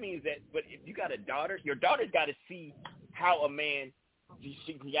 now that means that. But if you got a daughter, your daughter's got to see how a man.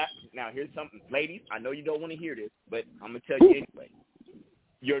 Now here's something, ladies. I know you don't want to hear this, but I'm gonna tell you anyway.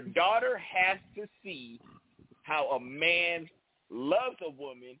 Your daughter has to see how a man loves a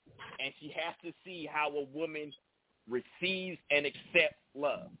woman, and she has to see how a woman receives and accepts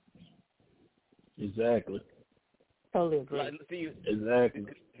love. Exactly. Totally agree. Exactly.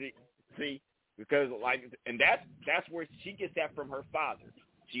 See, because and that's where she gets that from her father.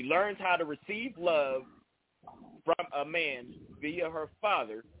 She learns how to receive love from a man via her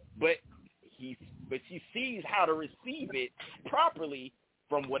father, but she sees how to receive it properly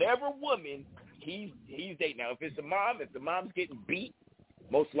from whatever woman he's dating. Now, if the mom's getting beat,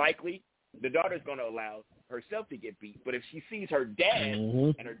 most likely the daughter's going to allow herself to get beat. But if she sees her dad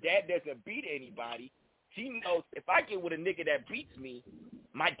and her dad doesn't beat anybody, she knows if I get with a nigga that beats me,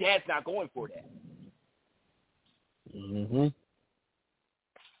 my dad's not going for that.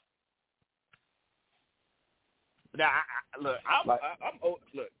 Now, look.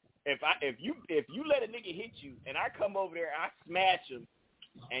 If you let a nigga hit you and I come over there and I smash him,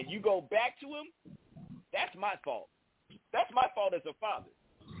 and you go back to him, that's my fault. That's my fault as a father.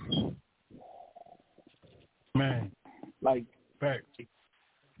 Man, like fact.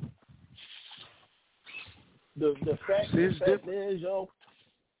 The fact is, yo.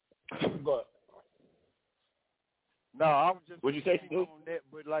 But no, I was just what'd you say, on that,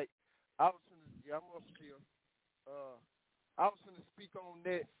 but like I was I'm up here. I was going to speak on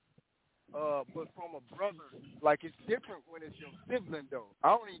that, but from a brother, like it's different when it's your sibling, though. I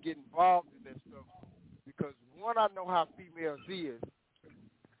don't even get involved in that stuff because, one, I know how females is.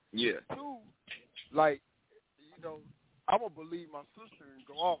 Yeah. Two, like, I'm going to believe my sister and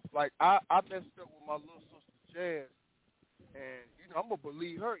go off. Like, I messed up with my little sister, Jazz, and, I'm going to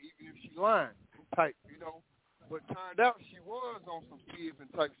believe her even if she lying type, But turned out she was on some kids and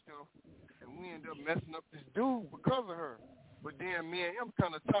type stuff. And we ended up messing up this dude because of her. But then me and him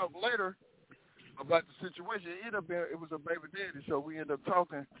kind of talked later about the situation. It was a baby daddy, so we ended up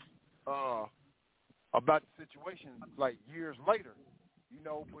talking about the situation like years later,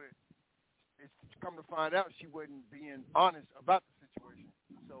 But it's come to find out she wasn't being honest about the situation.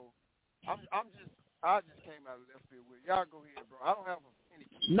 So I just came out of left field with it. Y'all go ahead, bro. I don't have any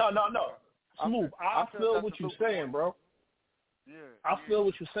kids. No. Smooth. I feel what you're saying, bro. Yeah, I feel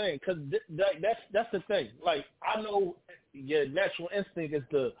what you're saying, because that's the thing. Like, I know your natural instinct is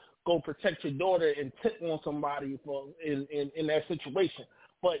to go protect your daughter and tip on somebody in that situation.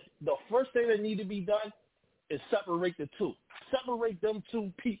 But the first thing that need to be done is separate the two. Separate them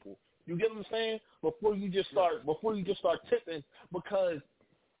two people. You get what I'm saying? Before you just start tipping, because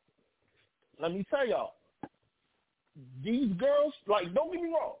let me tell y'all, these girls, like, don't get me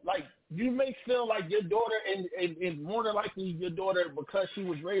wrong, like, you may feel like your daughter, and more than likely your daughter, because she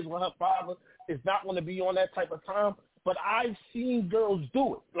was raised with her father, is not going to be on that type of time. But I've seen girls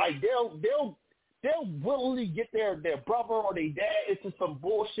do it. Like, they'll willingly get their brother or their dad into some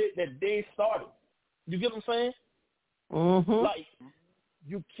bullshit that they started. You get what I'm saying? Mm-hmm. Like,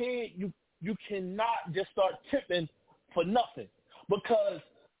 you cannot just start tipping for nothing, because,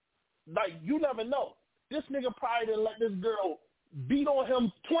 like, you never know. This nigga probably didn't let this girl beat on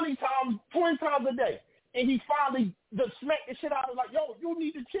him 20 times a day. And he finally just smacked the shit out of her, like, yo, you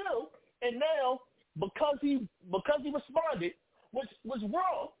need to chill. And now, because he responded, which was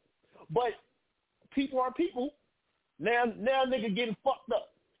wrong, but people are people, now nigga getting fucked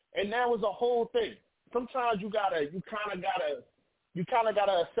up. And that was a whole thing. Sometimes you kind of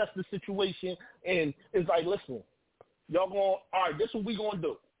gotta assess the situation, and it's like, listen, y'all going, all right, this is what we gonna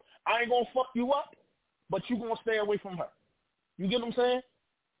do. I ain't gonna fuck you up, but you gonna stay away from her. You get what I'm saying?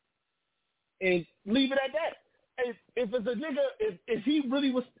 And leave it at that. If it's a nigga, if he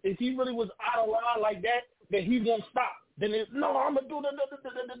really was out of line like that, then he won't stop. Then no, I'm gonna do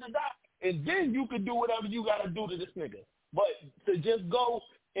the. And then you can do whatever you gotta do to this nigga. But to just go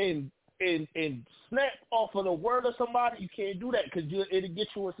and snap off of the word of somebody, you can't do that, because it'll get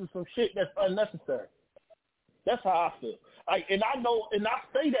you into some shit that's unnecessary. That's how I feel. And I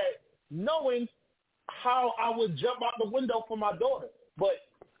say that knowing how I would jump out the window for my daughter. But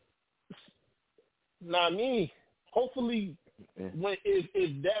hopefully when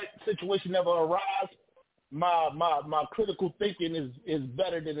if that situation never arrives, my critical thinking is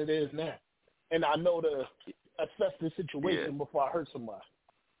better than it is now, and I know to assess the situation before I hurt somebody.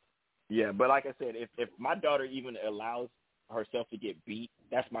 Yeah, but like I said, if my daughter even allows herself to get beat,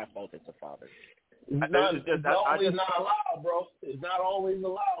 that's my fault as a father. It's not always not allowed, bro. It's not always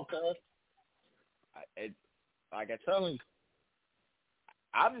allowed, cuz. Like I tell you,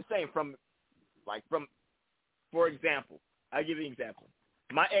 I'm just saying for example, I'll give you an example.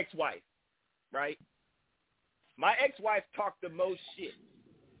 My ex-wife, right? My ex-wife talked the most shit,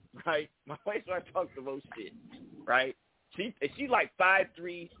 right? My ex-wife talked the most shit, right? She like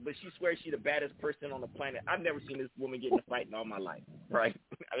 5'3", but she swears she's the baddest person on the planet. I've never seen this woman get in a fight in all my life, right?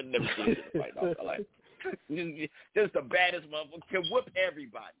 I've never seen her get in a fight in all my life. Just the baddest motherfucker, can whoop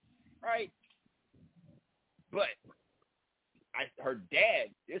everybody, right? But her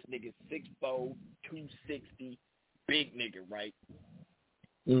dad, this nigga's 6'4", 260, big nigga, right?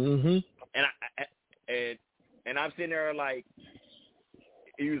 Mm-hmm. And I'm sitting there like,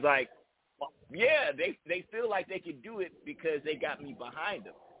 he was like, yeah, they feel like they can do it because they got me behind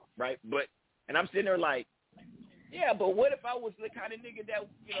them, right? And I'm sitting there like, yeah, but what if I was the kind of nigga that,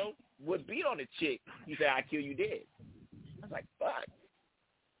 would beat on a chick? He said, I'd kill you dead. I was like, fuck.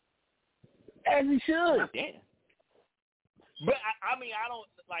 As he should. Damn. But I don't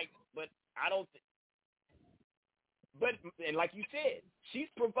like, and like you said, she's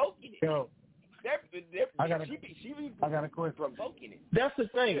provoking it. Yo, I got a question. Provoking it. That's the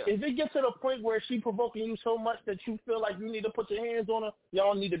thing. Yeah. If it gets to the point where she's provoking you so much that you feel like you need to put your hands on her,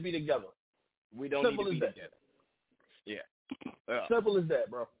 y'all need to be together. We don't need to be together. Yeah. Simple as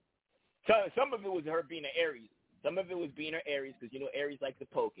that, bro. So some of it was her being an Aries. Some of it was being her Aries because, Aries like to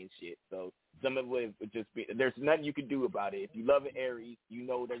poke and shit. So some of it would just be, there's nothing you can do about it. If you love an Aries, they're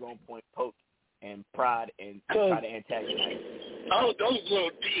going to poke and prod and try to antagonize. Oh, those little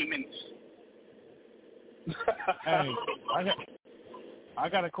demons. Hey, I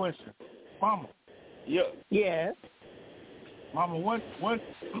got a question. Mama. Yeah. Yes. Mama,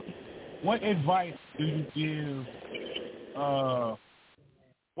 what advice do you give,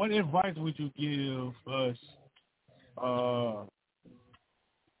 what advice would you give us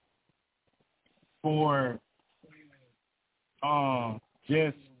for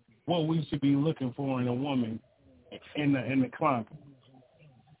just what we should be looking for in a woman in the climate?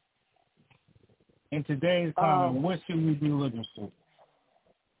 In today's climate, what should we be looking for?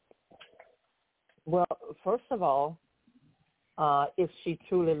 Well, first of all, if she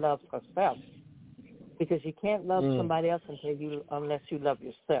truly loves herself, because you can't love somebody else unless you love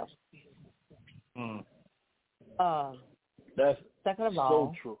yourself. That's second of all,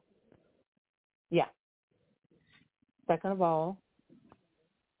 so true. Yeah. Second of all,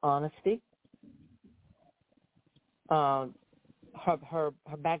 honesty. Her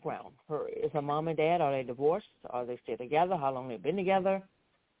background. Is her mom and dad, are they divorced? Are they still together? How long they've been together?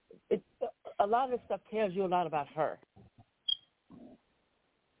 A lot of this stuff tells you a lot about her.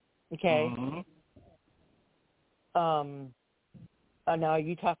 Okay. Mm-hmm. Now, are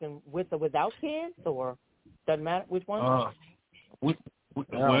you talking with or without kids, or doesn't matter which one? Well,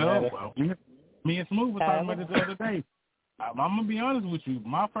 me and Smooth were talking about this the other day. I'm gonna be honest with you.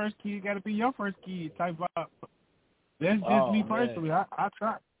 My first kid got to be your first kid type vibe. That's just me personally. Man. I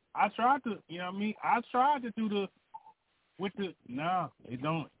tried to. You know what I mean? I tried to do the. It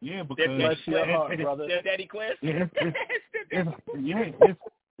don't. Yeah, because bless your heart, brother. Daddy Quest. It's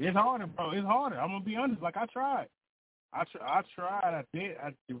harder, bro. It's harder. I'm gonna be honest. Like I tried. I tried. I did.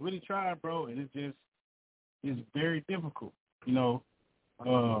 I really tried, bro. And it's very difficult.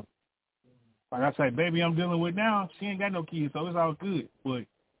 Like I say, baby, I'm dealing with now. She ain't got no kids, so it's all good. But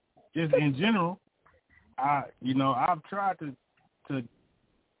just in general, I've tried to deal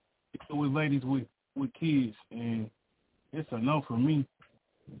with ladies with kids, and it's a no for me.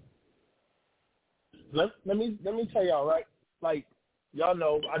 Let me tell y'all, right? Like, y'all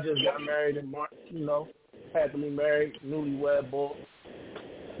know I just got married in March, happily married, newlywed boy.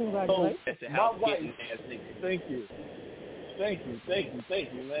 Congratulations. So my wife, thank you,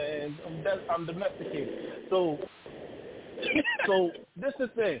 man. I'm domesticated. So this is the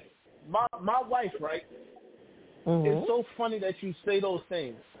thing. My wife, right? Mm-hmm. It's so funny that you say those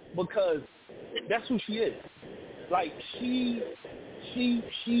things because that's who she is. Like she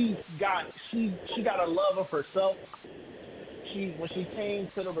got a love of herself. When she came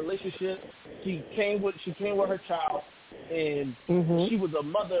to the relationship, she came with her child, and she was a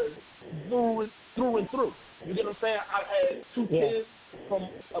mother through and through. You get what I'm saying? I had 2 kids from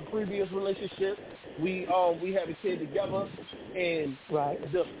a previous relationship. We had a kid together, and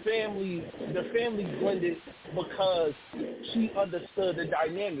the family blended because she understood the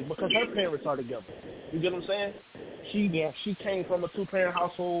dynamic because her parents are together. You get what I'm saying? She came from a 2-parent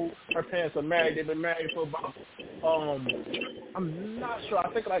household. Her parents are married. They've been married for about I'm not sure.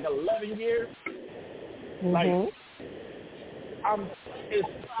 I think like 11 years. Like it's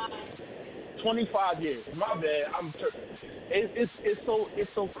 25 years. My bad.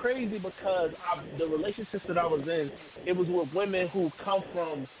 It's so crazy because the relationships that I was in, it was with women who come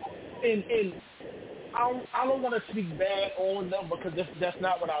from, and I don't want to speak bad on them because that's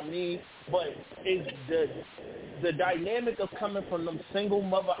not what I mean. But it's the dynamic of coming from them single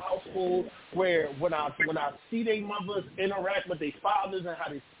mother households where when I see their mothers interact with their fathers and how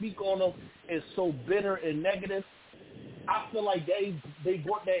they speak on them is so bitter and negative. I feel like they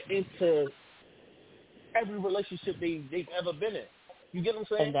brought that into every relationship they've ever been in. You get what I'm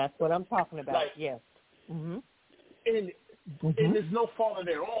saying? And that's what I'm talking about. Like, yes. And it's no fault of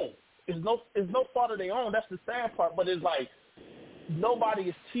their own. It's no fault of their own. That's the sad part. But it's like nobody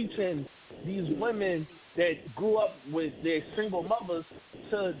is teaching these women that grew up with their single mothers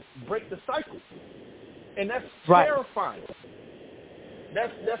to break the cycle, and that's terrifying.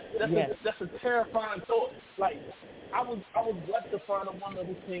 That's a terrifying thought. Like I was blessed to find a woman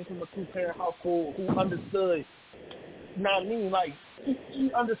who came from a 2-parent household who understood. Not me, like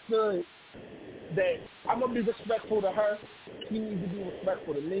she understood that I'm gonna be respectful to her. She needs to be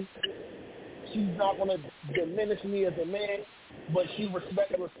respectful to me. She's not gonna diminish me as a man, but she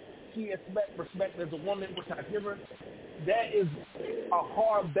expects respect as a woman, which I give her. That is a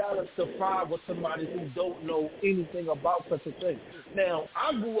hard balance to find with somebody who don't know anything about such a thing. Now,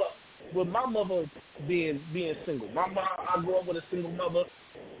 I grew up with my mother being single. My mom, I grew up with a single mother.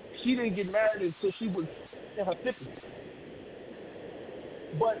 She didn't get married until she was in her 50s.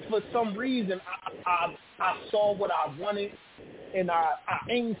 But for some reason, I saw what I wanted, and I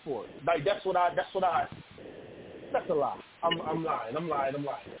aimed for it. Like that's a lie. I'm lying.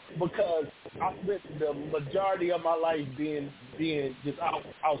 Because I spent the majority of my life being just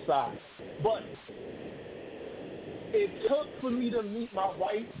outside. But it took for me to meet my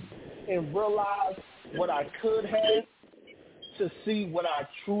wife and realize what I could have to see what I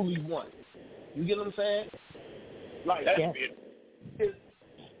truly want. You get what I'm saying? Like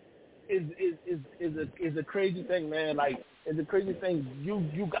is a crazy thing, man. Like it's a crazy thing.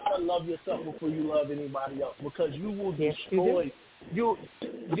 You gotta love yourself before you love anybody else because you will destroy. You'll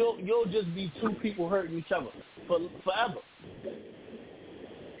just be two people hurting each other forever.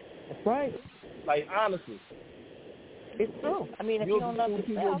 That's right. Like honestly, it's true. I mean, if you don't love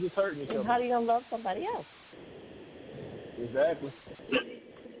yourself, then how are you gonna love somebody else? Exactly.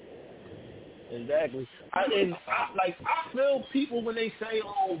 I feel people when they say,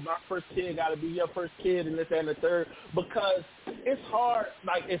 "Oh, my first kid got to be your first kid," and this and the third, because it's hard,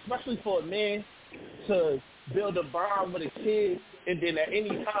 like especially for a man to build a bond with a kid, and then at any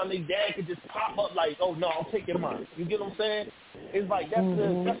time their dad could just pop up like, "Oh no, I'm taking mine." You get what I'm saying? It's like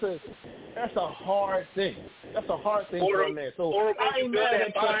that's a hard thing. That's a hard thing for a man. So I ain't mad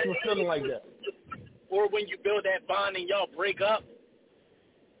at you feeling like that. Or when you build that bond and y'all break up.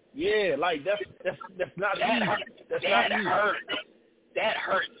 Yeah, like that's not easy. That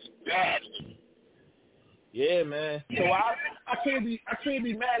hurts badly. Yeah, man. So I can't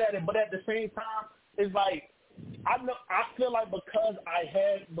be mad at it, but at the same time, it's like I feel like because I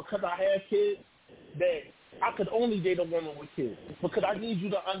have kids that I could only date a woman with kids because I need you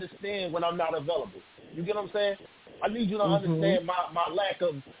to understand when I'm not available. You get what I'm saying? I need you to understand my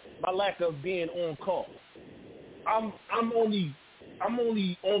lack of being on call. I'm only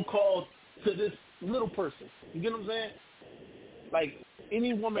on call to this little person. You get what I'm saying? Like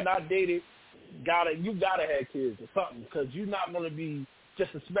any woman I dated, you gotta have kids or something because you're not gonna be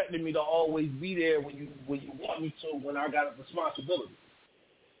just expecting me to always be there when you want me to when I got a responsibility.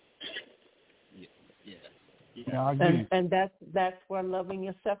 Yeah, I agree. And that's where loving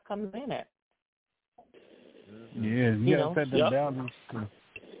yourself comes in at. Yeah, you gotta set the boundaries.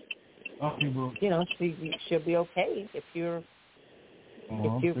 Some people, she'll be okay if you're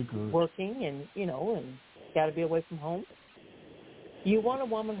working and got to be away from home. You want a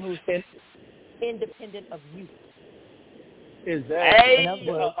woman who's independent of you. Exactly.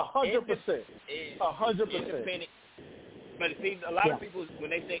 100%. 100%. But see, a lot of people, when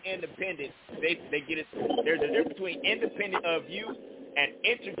they say independent, they get it. There's a difference between independent of you and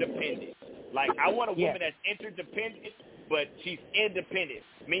interdependent. Like, I want a woman that's interdependent, but she's independent.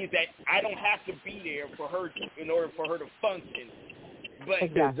 Means that I don't have to be there for her in order for her to function.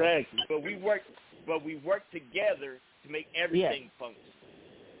 But But we work together to make everything function.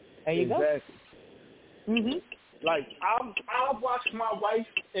 There you go. Like, I've watched my wife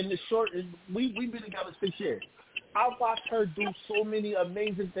in the short, we've been together 6 years. I've watched her do so many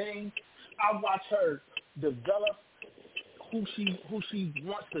amazing things. I've watched her develop who she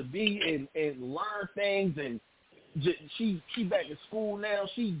wants to be and learn things, and she back in school now.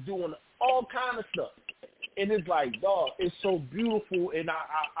 She's doing all kind of stuff, and it's like, dog, it's so beautiful, and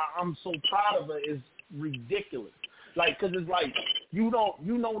I'm so proud of her. It's ridiculous, like, cause it's like you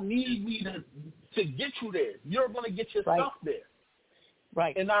don't need me to get you there. You're gonna get yourself there,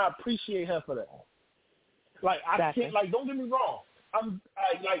 right? And I appreciate her for that. Like, I can't, like, don't get me wrong. I'm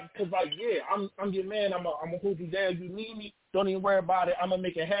your man. I'm gonna hold you down. You need me, don't even worry about it. I'm gonna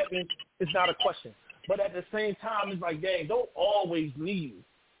make it happen. It's not a question. But at the same time, it's like, dang, don't always need me.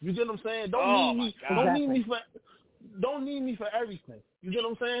 You get what I'm saying? Don't need me for everything. You get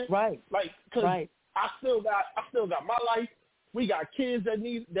what I'm saying? Right. Like, cause I still got my life. We got kids that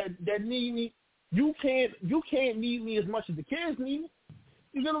need me. You can't need me as much as the kids need me.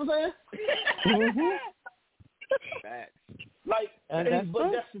 You get what I'm saying? Mm-hmm. Like, but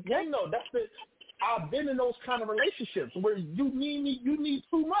that's the thing, though. I've been in those kind of relationships where you need me, you need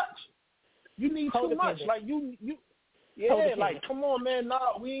too much. You need too much. Like, like, come on, man.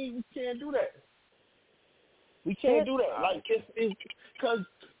 Nah, we can't do that. We can't do that. Like, it's because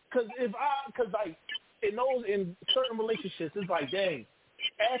like, in certain relationships, it's like, dang,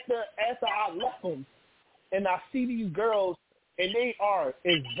 after I left them and I see these girls and they are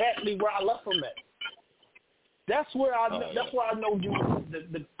exactly where I left them at. That's where I know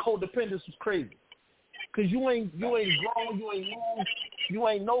the codependence was crazy. Cause you ain't grown, you ain't moved, you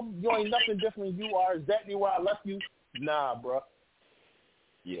ain't nothing different. You are exactly where I left you. Nah, bro.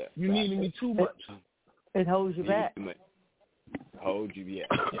 Yeah. You needed me too much. It holds you back. Hold you, yeah.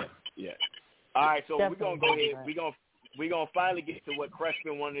 All right, so we're gonna go ahead. We're gonna finally get to what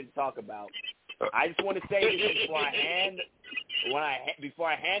Crespin wanted to talk about. I just want to say this before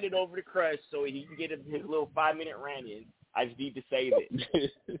I hand it over to Crush so he can get his little 5-minute rant in. I just need to say this.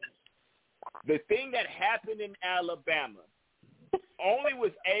 The thing that happened in Alabama only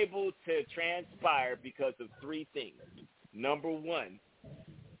was able to transpire because of 3 things. Number 1,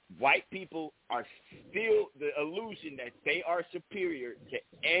 white people are still, the illusion that they are superior to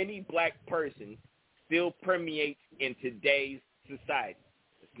any black person still permeates in today's society.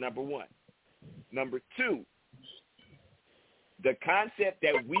 That's number 1. Number 2, the concept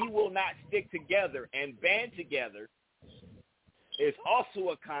that we will not stick together and band together is also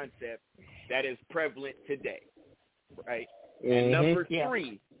a concept that is prevalent today, right? And number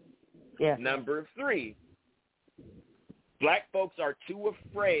 3, number 3, black folks are too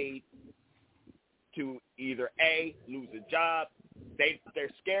afraid to either A, lose a job, they're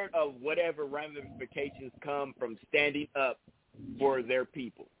scared of whatever ramifications come from standing up for their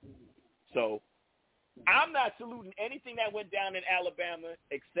people. So I'm not saluting anything that went down in Alabama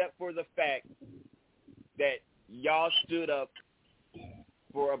except for the fact that y'all stood up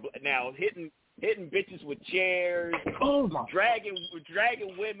for now hitting bitches with chairs, dragging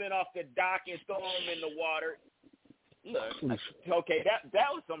women off the dock and throwing them in the water. Look, okay,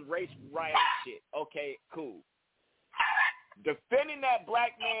 that was some race riot shit. Okay, cool. Defending that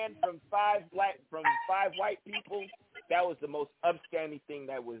black man from five white people, that was the most upstanding thing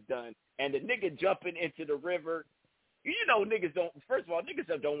that was done. And the nigga jumping into the river, you know, niggas don't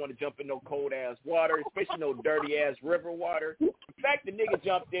want to jump in no cold ass water, especially no dirty ass river water. In fact, the nigga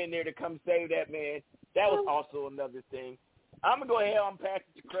jumped in there to come save that man. That was also another thing. I'm going to go ahead and pass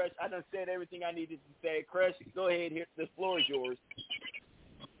it to Crush. I done said everything I needed to say. Crush, go ahead. Here, the floor is yours.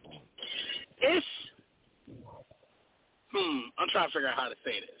 I'm trying to figure out how to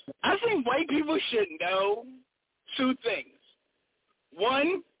say this. I think white people should know 2 things.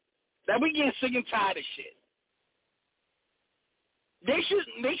 1, that we getting sick and tired of shit. They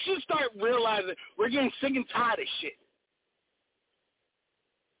should start realizing we're getting sick and tired of shit.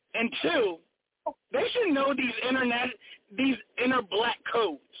 And 2, they should know these inner black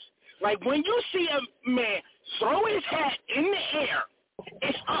codes. Like, when you see a man throw his hat in the air,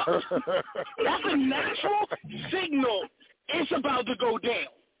 it's up. That's a natural signal it's about to go down.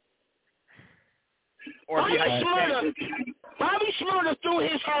 Or Bobby Shmurda threw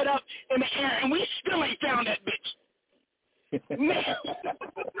his hat up in the air, and we still ain't found that bitch. Man,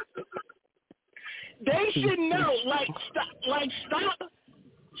 they should know.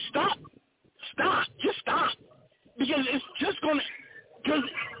 Stop. Because it's just gonna. Because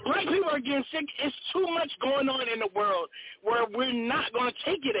black people are getting sick. It's too much going on in the world where we're not gonna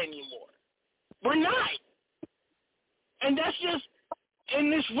take it anymore. We're not. And that's just.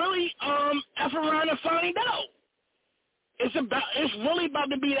 And it's really F around and find out. It's really about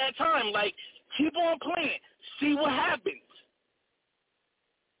to be that time. Like, keep on playing. see what happens.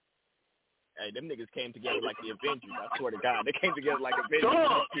 Hey, them niggas came together like the Avengers. I swear to God, they came together like Avengers.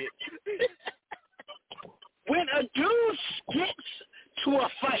 Dog. When a dude gets to a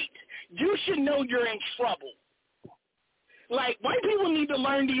fight, you should know you're in trouble. Like, white people need to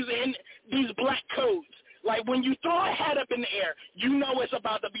learn these black codes. Like, when you throw a hat up in the air, you know it's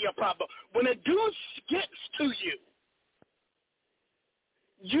about to be a problem. When a dude gets to you,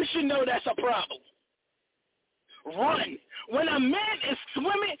 you should know that's a problem. Run. When a man is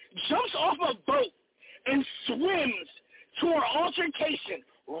swimming, jumps off a boat and swims to an altercation,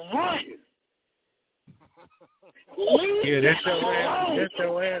 run. Leave that's that alone. That's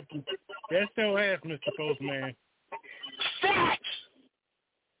your ass. That's your ass, Mr. Postman. Facts.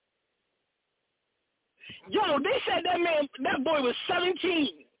 Yo, they said that boy was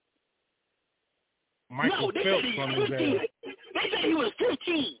 17. Michael they Phelps said he on was his 15. ass. They said he was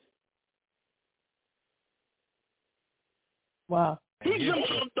 15. Wow. He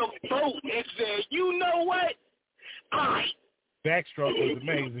jumped off the boat and said, you know what? Backstroke was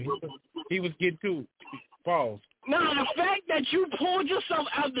amazing. He was getting to falls. Now, the fact that you pulled yourself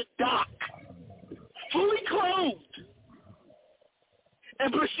out of the dock, fully clothed,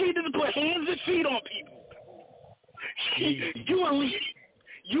 and proceeded to put hands and feet on people, you elite.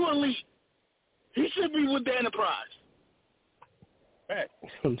 You elite. He should be with the Enterprise.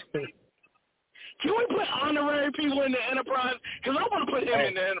 Can we put honorary people in the Enterprise? Because I want to put him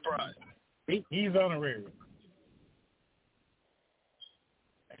in the Enterprise. He's honorary.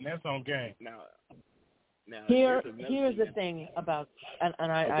 And that's on game. Now here's the thing about, and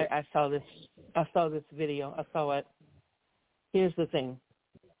I saw this video. I saw it. Here's the thing.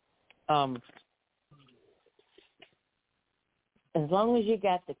 As long as you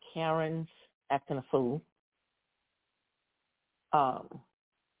got the Karens acting a fool,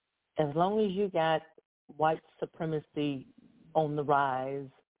 as long as you got white supremacy on the rise,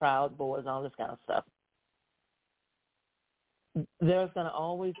 Proud Boys, all this kind of stuff, there's going to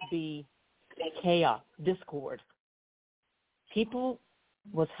always be chaos, discord. People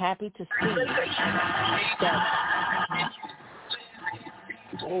was happy to see that.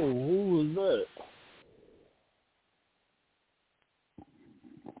 Oh, who was that?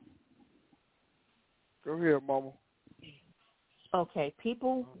 Go ahead, Mama. Okay,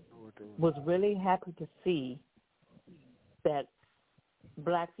 people was really happy to see that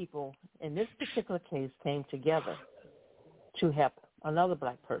black people, in this particular case, came together to help another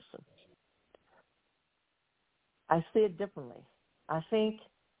black person. I see it differently. I think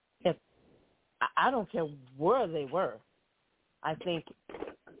I don't care where they were, I think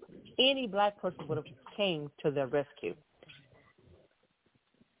any black person would have came to their rescue.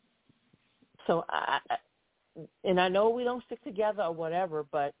 So I know we don't stick together or whatever,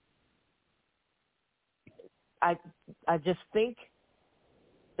 but I just think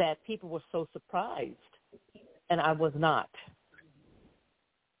that people were so surprised, and I was not.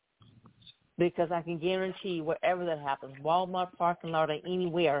 Because I can guarantee wherever that happens, Walmart parking lot or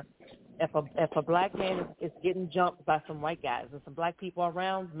anywhere, if a black man is getting jumped by some white guys and some black people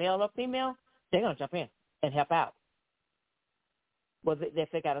around, male or female, they're going to jump in and help out. Whether if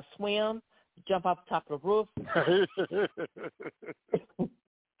they got to swim, jump off the top of the roof.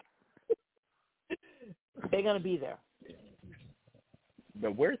 They're going to be there.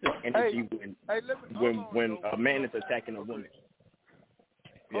 But where's the energy when a man is attacking a woman?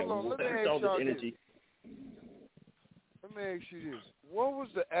 Hold on, let me ask y'all this. Let me ask you this. What was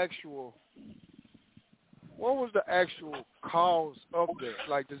the actual cause of that?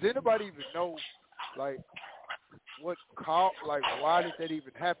 Like, does anybody even know, like, what cause, like, why did that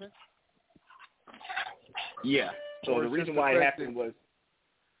even happen? Yeah. So the reason why it happened was,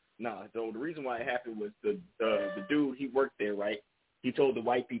 the reason why it happened was the dude, he worked there, right? He told the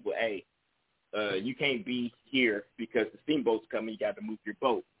white people, hey, you can't be here because the steamboat's coming. You got to move your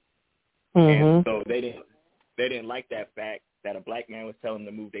boat. Mm-hmm. And so they didn't like that fact that a black man was telling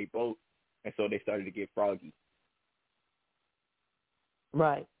them to move their boat, and so they started to get froggy.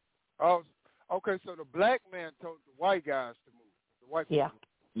 Right. Oh, okay. So the black man told the white guys to move. The white people.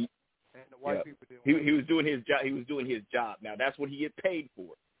 Yeah. And the white people didn't. He was doing his job. He was doing his job. Now that's what he get paid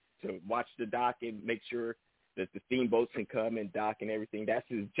for, to watch the dock and make sure that the steamboats can come and dock and everything. That's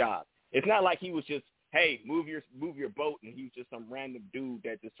his job. It's not like he was just, hey, move your boat, and he was just some random dude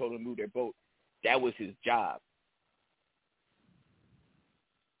that just told him to move their boat. That was his job.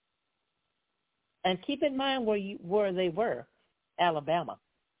 And keep in mind where they were, Alabama.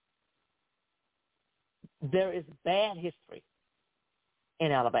 There is bad history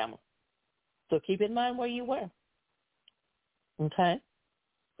in Alabama. So keep in mind where you were. Okay?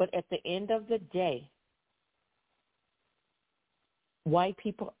 But at the end of the day, white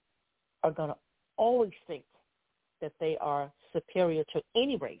people are going to always think that they are superior to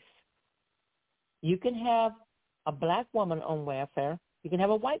any race. You can have a black woman on welfare. You can have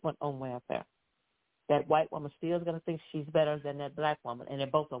a white one on welfare. That white woman still is going to think she's better than that black woman, and they're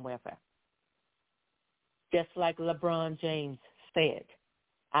both on welfare. Just like LeBron James said,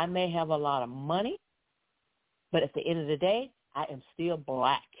 I may have a lot of money, but at the end of the day, I am still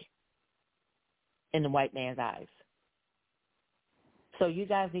black in the white man's eyes. So you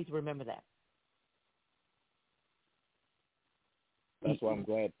guys need to remember that. That's why I'm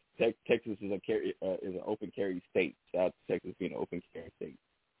glad Texas is an open carry state. Shout out to Texas being an open carry state.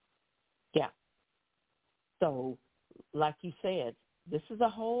 Yeah. So, like you said, this is a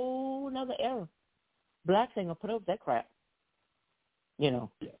whole nother era. Blacks ain't gonna put up with that crap. You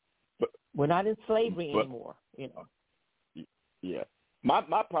know, we're not in slavery anymore. You know. Yeah.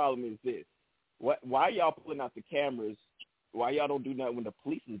 My problem is this: why y'all pulling out the cameras? Why y'all don't do nothing when the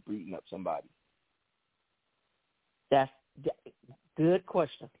police is beating up somebody? That's good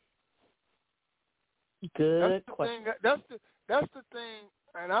question. Good question. That's the thing,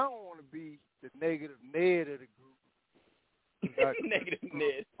 and I don't want to be the negative Ned of the group. Like, negative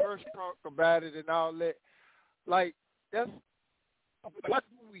Ned. First talk about it and all that. Like, why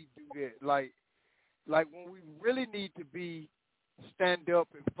do we do that? Like when we really need to stand up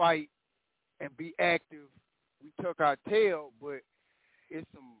and fight and be active, we tuck our tail, but it's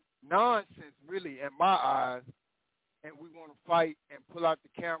some nonsense really in my eyes, and we want to fight and pull out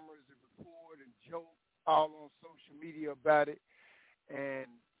the cameras and record and joke all on social media about it and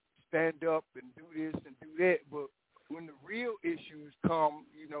stand up and do this and do that. But when the real issues come,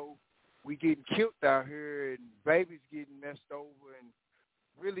 you know, we getting killed out here and babies getting messed over and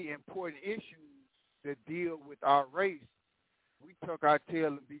really important issues that deal with our race, we tuck our tail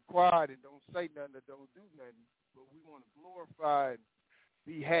and be quiet and don't say nothing or don't do nothing. But we want to glorify and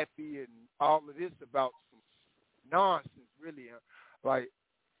be happy and all of this about some nonsense, really. Like,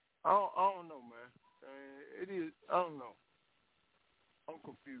 I don't know, man. It is, I don't know. I'm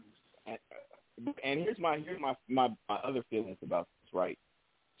confused. And here's my other feelings about this, right?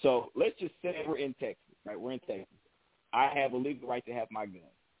 So let's just say we're in Texas, right? We're in Texas. I have a legal right to have my gun.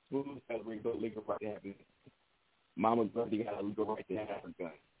 Smooth has a legal right to have his gun. Mama Grundy got a legal right to have her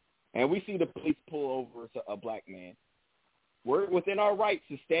gun. And we see the police pull over a black man. We're within our rights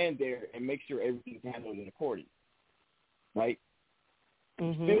to stand there and make sure everything's handled in accordance, right?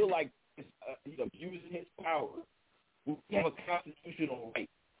 Mm-hmm. Feel like he's abusing his power. We have a constitutional right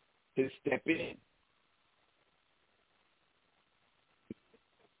to step in.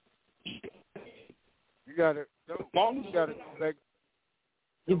 You gotta go back.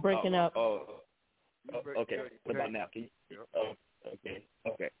 You're breaking up. Okay. What about now? Can you?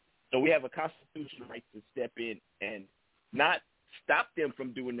 Okay. So we have a constitutional right to step in and not stop them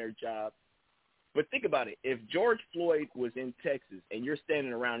from doing their job. But think about it. If George Floyd was in Texas and you're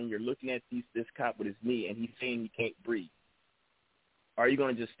standing around and you're looking at this cop with his knee and he's saying he can't breathe, are you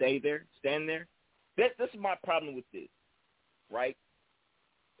going to just stand there? This is my problem with this, right?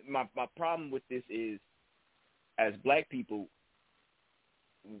 My problem with this is, as black people,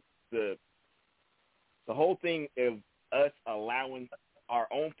 the whole thing of us allowing our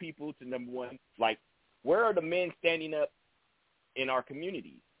own people to, number one, like, where are the men standing up in our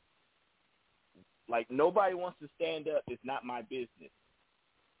communities? Like, nobody wants to stand up. It's not my business.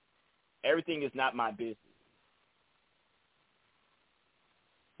 Everything is not my business.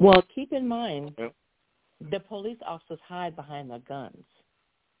 Well, keep in mind, the police officers hide behind their guns.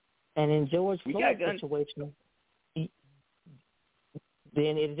 And in George Floyd's situation,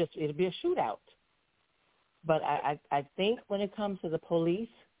 then it'll be a shootout. But I think when it comes to the police,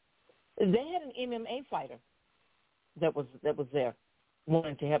 they had an MMA fighter that was there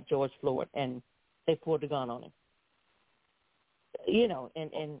wanting to help George Floyd, and they pulled the gun on him. You know,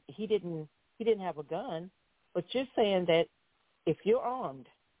 and he didn't have a gun, but you're saying that if you're armed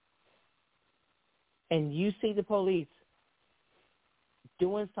and you see the police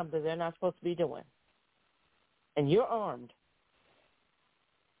doing something they're not supposed to be doing, and you're armed,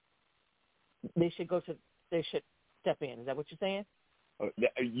 they should step in. Is that what you're saying?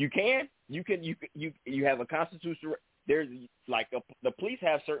 You have a constitutional. There's like the police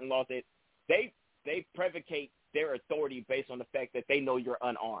have certain laws that they predicate their authority based on the fact that they know you're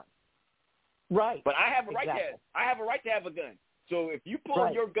unarmed. Right. But I have a right to have a gun. So if you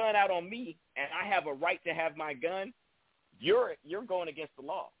pull your gun out on me and I have a right to have my gun, you're going against the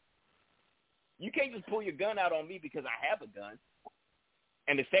law. You can't just pull your gun out on me because I have a gun.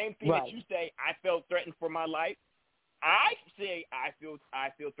 And the same thing that you say, I felt threatened for my life. I say I feel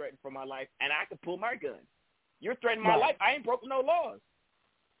threatened for my life, and I can pull my gun. You're threatening my life. I ain't broken no laws.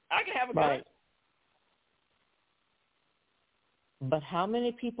 I can have a gun. But how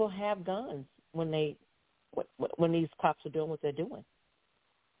many people have guns when these cops are doing what they're doing?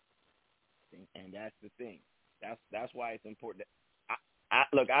 And that's the thing. That's why it's important.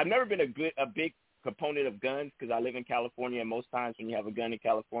 Look, I've never been a big proponent of guns because I live in California, and most times when you have a gun in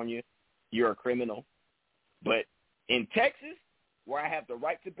California, you're a criminal. But in Texas, where I have the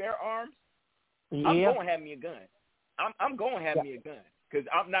right to bear arms, I'm going to have me a gun. I'm going to have me a gun because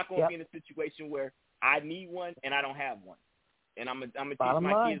I'm not going to be in a situation where I need one and I don't have one. And I'm going to teach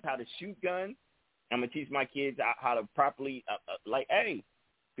my kids how to shoot guns. I'm going to teach my kids how to properly,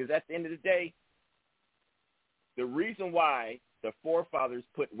 because at the end of the day, the reason why the forefathers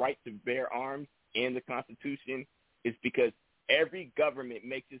put right to bear arms in the Constitution is because every government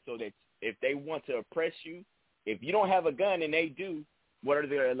makes it so that if they want to oppress you, if you don't have a gun and they do, what are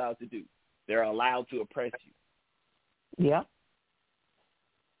they allowed to do? They're allowed to oppress you. Yeah.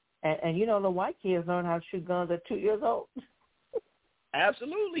 And the white kids learn how to shoot guns at 2 years old.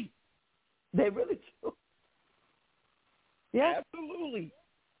 Absolutely. They really do. Yeah. Absolutely.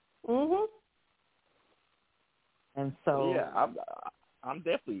 Mhm. And so I'm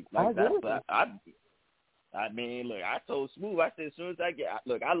definitely like that. I mean, look, I told Smooth, I said as soon as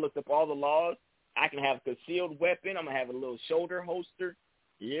I looked up all the laws. I can have a concealed weapon. I'm gonna have a little shoulder holster.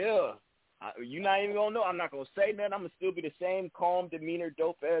 Yeah. You're not even gonna know. I'm not gonna say nothing. I'm gonna still be the same calm demeanor,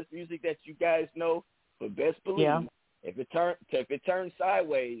 dope ass music that you guys know. But best believe, if it turns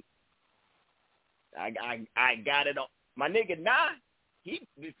sideways, I got it on. My nigga,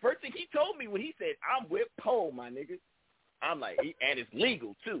 the first thing he told me when he said, I'm whip pole, my nigga. I'm like, and it's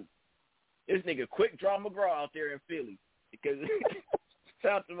legal too. This nigga Quick Draw McGraw out there in Philly. Because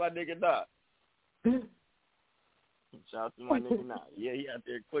shout out to my nigga Nah. Shout out to my nigga Nah. Yeah, he out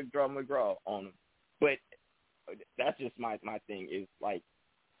there Quick Draw McGraw on him. But that's just my thing is like,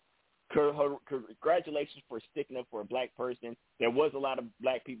 congratulations for sticking up for a black person. There was a lot of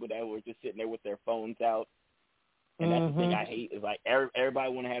black people that were just sitting there with their phones out. And that's the thing I hate is like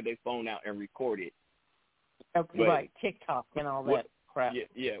everybody want to have their phone out and record it. Right, TikTok and all that crap.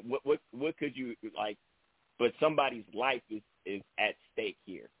 Yeah. What could you like? But somebody's life is at stake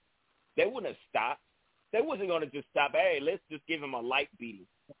here. They wouldn't have stopped. They wasn't going to just stop. Hey, let's just give him a light beating.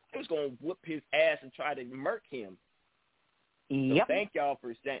 They was going to whoop his ass and try to murk him. So thank y'all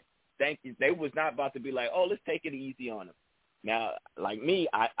for saying. Thank you. They was not about to be like, oh, let's take it easy on him. Now, like me,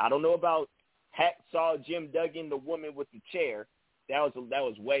 I don't know about Hacksaw Jim Duggan, the woman with the chair. That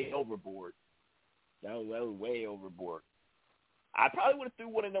was way overboard. That was way overboard. I probably would have threw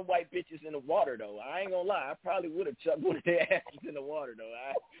one of them white bitches in the water, though. I ain't gonna lie. I probably would have chucked one of their asses in the water, though.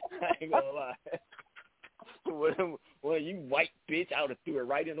 I ain't gonna lie. One of you white bitch, I would have threw it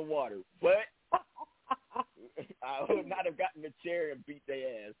right in the water. But I would not have gotten the chair and beat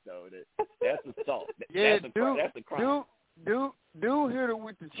their ass, though. That's assault. That's a crime. Dude hit her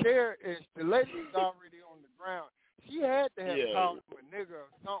with the chair, and the lady was already on the ground. She had to have talked to a nigga or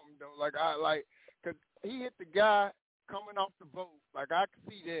something, though. Because he hit the guy coming off the boat. Like, I could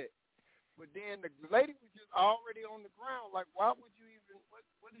see that. But then the lady was just already on the ground. Like, why would you even,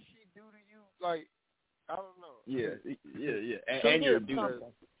 what did she do to you? Like, I don't know. Yeah. And you're a dude.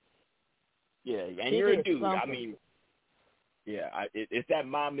 Yeah, and you're a dude. I mean, it's that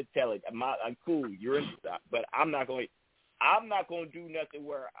mom mentality. I'm cool. You're in, but I'm not going to do nothing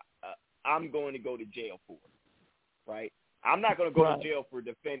where I'm going to go to jail for it, right? I'm not going to go to jail for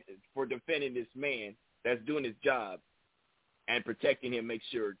defending this man that's doing his job and protecting him, make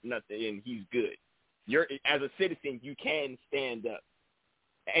sure nothing and he's good. As a citizen, you can stand up.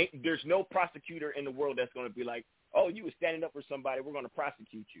 There's no prosecutor in the world that's going to be like, oh, you were standing up for somebody, we're going to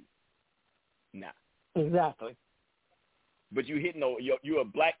prosecute you. Nah. Exactly. But you a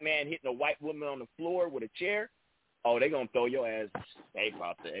black man hitting a white woman on the floor with a chair. Oh, they gonna throw your ass. They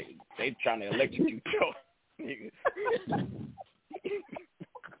trying to electrocute you.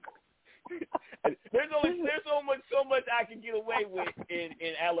 There's so much I can get away with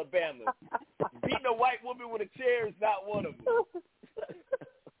in Alabama. Beating a white woman with a chair is not one of them.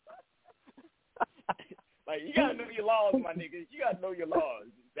 Like, you gotta know your laws, my nigga. You gotta know your laws.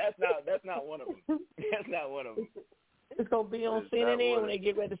 That's not one of them. That's not one of them. It's gonna be on CNN when they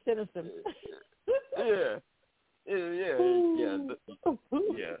get ready to sentence them. Yeah.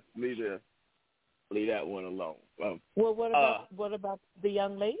 Leave that one alone. Well, what about the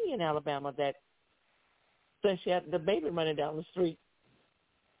young lady in Alabama that said she had the baby running down the street?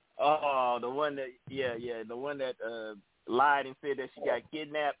 Oh, the one that lied and said that she got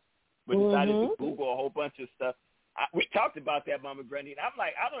kidnapped, but decided to Google a whole bunch of stuff. We talked about that, Mama Grundy, and I'm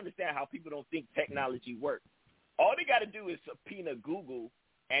like, I don't understand how people don't think technology works. All they got to do is subpoena Google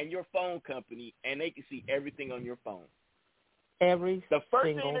and your phone company, and they can see everything on your phone. The first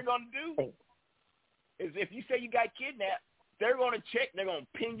thing they're going to do is if you say you got kidnapped, they're going to check. They're going to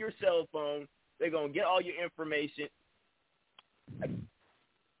ping your cell phone. They're going to get all your information.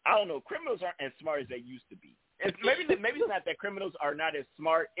 I don't know. Criminals aren't as smart as they used to be. Maybe it's not that criminals are not as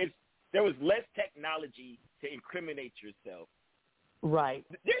smart. There was less technology to incriminate yourself. Right.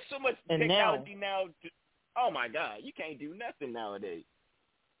 There's so much technology now. Oh my God, you can't do nothing nowadays.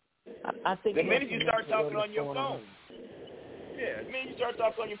 I think the minute you start talking on your phone. Yeah, the minute you start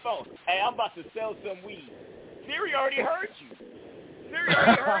talking on your phone. Hey, I'm about to sell some weed. Siri already heard you. Siri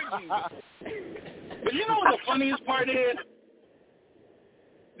already heard you. But you know what the funniest part is?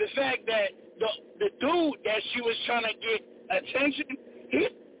 The fact that the dude that she was trying to get attention, he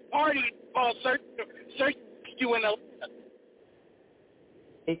already called search you in the.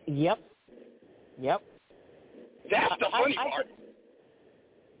 Yep. That's the funny part.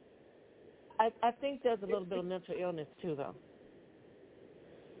 I think there's a little bit of mental illness too, though.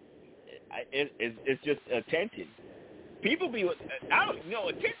 It's just attention. People I don't know.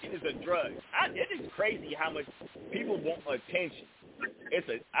 Attention is a drug. It is crazy how much people want attention.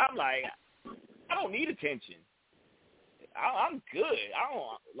 I'm like, I don't need attention. I'm good. I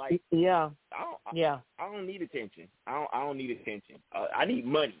don't like. Yeah. I don't need attention. I don't need attention. I need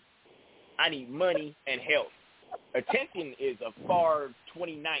money. I need money and health. Attention is a far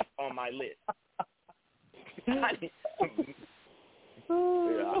 29th on my list. I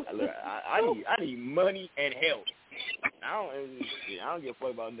need money and health. I don't give a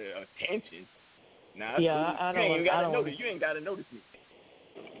fuck about the attention. Nah, I don't. You ain't gotta notice me.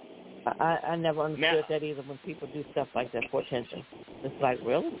 I never understood that either when people do stuff like that for attention. It's like,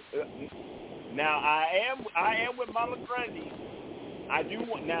 really? Now I am with Mama Grundy. I do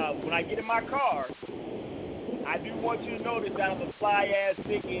want now when I get in my car, I do want you to notice that I'm a fly ass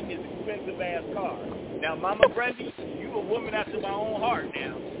nigga in this expensive ass car. Now Mama Grundy, you a woman after my own heart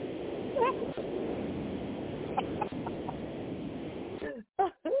now.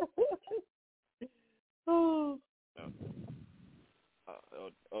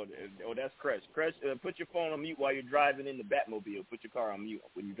 Oh, that's Crush. Crush, put your phone on mute while you're driving in the Batmobile. Put your car on mute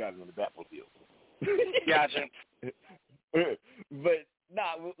when you're driving in the Batmobile. Gotcha. But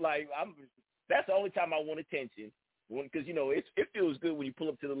that's the only time I want attention, because it feels good when you pull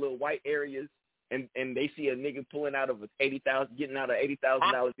up to the little white areas and they see a nigga pulling out of getting out of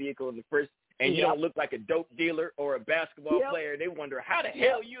 $80,000 vehicle in the first, and you don't look like a dope dealer or a basketball player. They wonder how the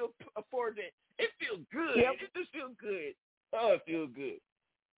hell you afford it. It feels good. It just feels good. Oh, it feels good.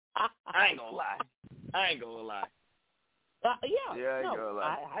 I ain't gonna lie. I ain't gonna lie. I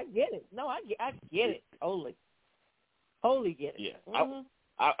get it. No, I get it. Totally get it. Yeah. Mm-hmm.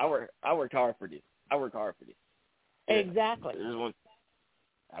 I worked hard for this. Yeah. Exactly.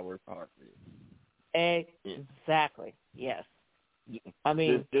 I worked hard for this. Exactly. Yes. I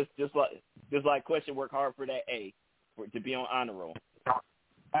mean, just like Question work hard for that A, to be on honor roll.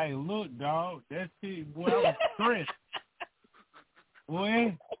 Hey, look, dog, that shit, boy, I was stressed.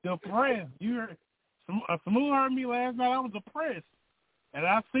 Boy, depressed. You heard, Smooth heard me last night. I was depressed, and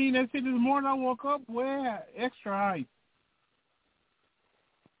I seen that shit this morning. I woke up, boy, extra hype.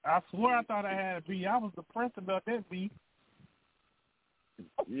 I swear I thought I had a B. I was depressed about that B.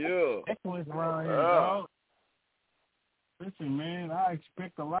 Yeah. Excellence around here, dog. Listen, man, I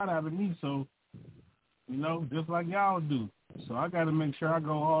expect a lot out of me, so, just like y'all do. So I got to make sure I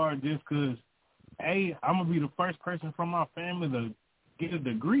go hard just because, A, I'm going to be the first person from my family to get a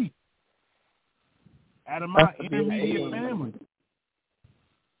degree out of my intermediate family.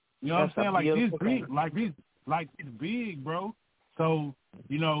 You know what I'm saying? Like it's big, bro. So,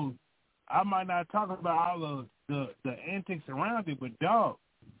 I might not talk about all the antics around it, but dog,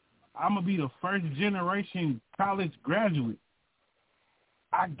 I'm gonna be the first generation college graduate.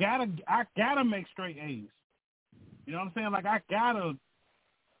 I gotta make straight A's. You know what I'm saying? Like, I gotta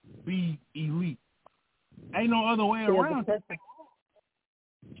be elite. Ain't no other way around it.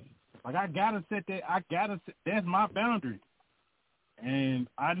 Like, I gotta set that. That's my boundary. And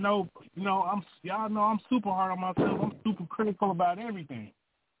I know, y'all know I'm super hard on myself. I'm super critical about everything.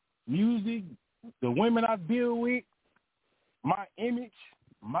 Music, the women I deal with, my image,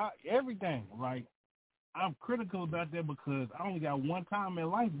 my everything. Like, I'm critical about that because I only got one time in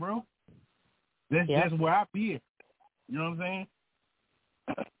life, bro. That's where I be at. You know what I'm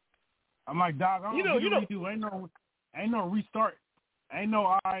saying? I'm like, dog, I don't redo. Ain't no restart. Ain't no,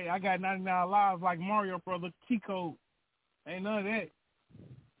 all right, I got 99 lives like Mario Brother, Chico. Ain't none of that.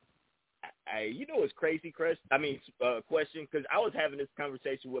 Hey, what's crazy, Chris? Question, because I was having this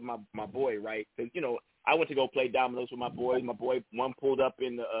conversation with my boy, right? Because, I went to go play dominoes with my boys. My boy, one pulled up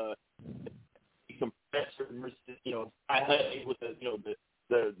in the compressor, I had it with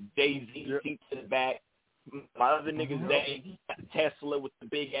the Jay-Z seats in the back. My other niggas, they got the Tesla with the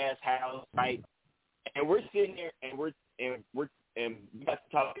big ass house, right? And we're sitting there, and we got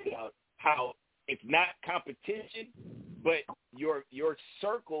to talk about how it's not competition, but your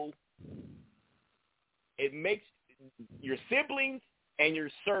circle. It makes your siblings and your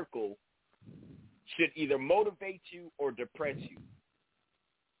circle should either motivate you or depress you,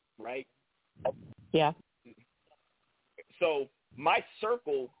 right? Yeah. So my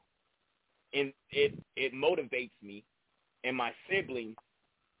circle, it motivates me, and my siblings,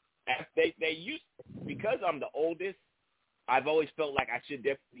 they used, because I'm the oldest, I've always felt like I should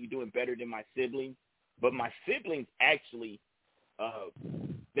definitely be doing better than my siblings. But my siblings actually,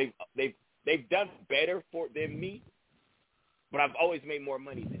 they've done better than me, but I've always made more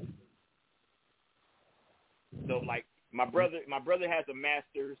money than them. So like my brother has a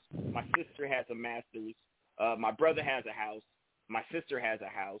master's, my sister has a master's, my brother has a house, my sister has a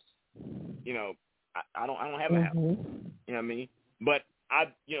house. I don't have a house. You know what I mean? But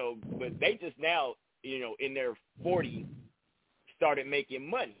but they just now, in their 40s started making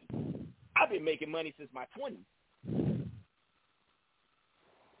money. I've been making money since my 20s.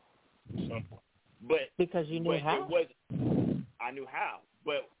 But because you knew how. I knew how.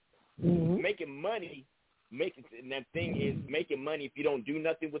 But making money, and that thing is making money if you don't do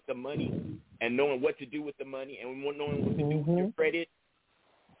nothing with the money and knowing what to do with the money and knowing what to do with your credit,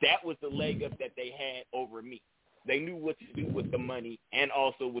 that was the leg up that they had over me. They knew what to do with the money and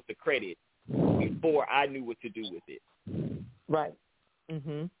also with the credit before I knew what to do with it. Right.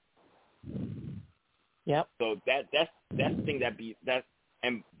 Yep. So that's the thing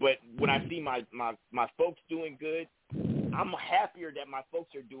but when I see my folks doing good, I'm happier that my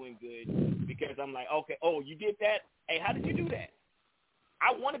folks are doing good because I'm like, okay, oh, you did that? Hey, how did you do that?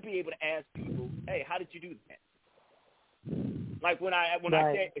 I want to be able to ask people, hey, how did you do that? Like when I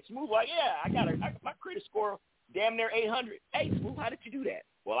said Smooth, like, yeah, I got my credit score damn near 800. Hey, Smooth, how did you do that?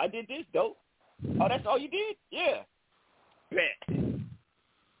 Well, I did this, dope. Oh, that's all you did? Yeah. Bet.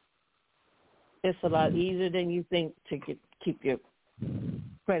 It's a lot easier than you think to keep your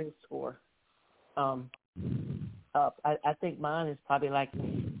credit score up. I think mine is probably like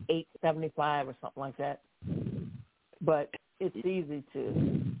 875 or something like that. But it's easy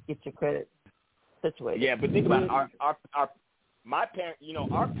to get your credit situated. Yeah, but think about my parents.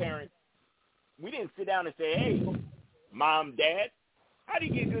 Our parents. We didn't sit down and say, "Hey, Mom, Dad, how do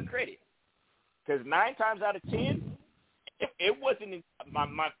you get good credit?" Because 9 times out of 10, it wasn't.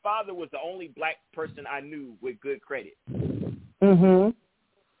 My father was the only black person I knew with good credit.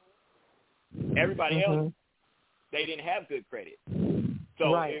 Everybody else, they didn't have good credit.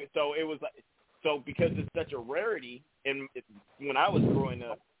 So it was like, because it's such a rarity, and when I was growing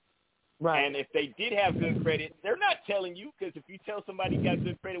up, and if they did have good credit, they're not telling you, because if you tell somebody you got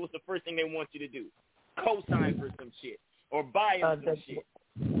good credit, what's the first thing they want you to do? Co-sign for some shit or buy them some shit.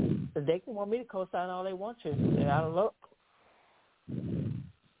 They can want me to co-sign all they want to. They're out of luck.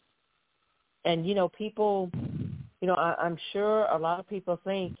 And people. I'm sure a lot of people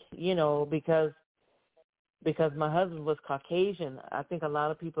think, because my husband was Caucasian, I think a lot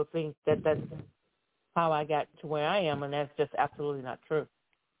of people think that that's how I got to where I am, and that's just absolutely not true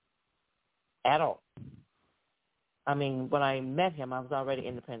at all. I mean, when I met him, I was already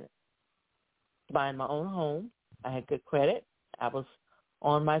independent, buying my own home. I had good credit. I was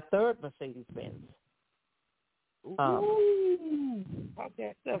on my 3rd Mercedes-Benz. Talk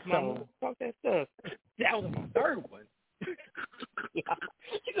that stuff, Mama. Talk that stuff. That was my 3rd one. Yeah.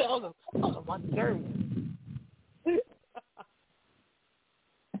 She said, that was my 3rd one.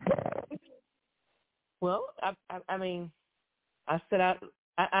 Well, I mean, I set out.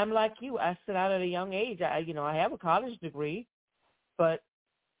 I'm like you. I set out at a young age. I have a college degree, but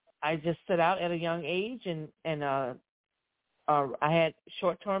I just set out at a young age, and I had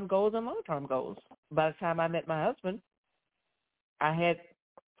short-term goals and long-term goals. By the time I met my husband, I had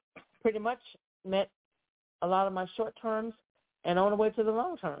pretty much met a lot of my short terms and on the way to the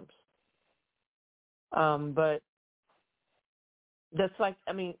long terms. But that's like,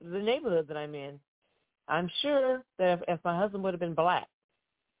 the neighborhood that I'm in, I'm sure that if my husband would have been black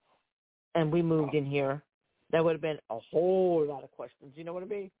and we moved in here, there would have been a whole lot of questions. You know what I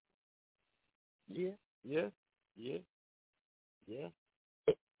mean? Yeah.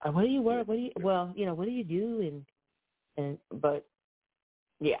 What do you work? What do you do? But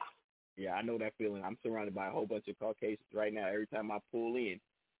yeah. Yeah, I know that feeling. I'm surrounded by a whole bunch of Caucasians right now. Every time I pull in,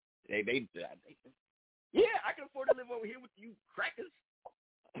 they yeah, I can afford to live over here with you crackers.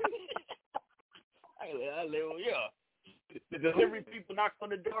 I live, yeah. The delivery people knock on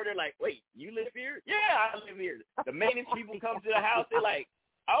the door. They're like, wait, you live here? Yeah, I live here. The maintenance people come to the house. They're like,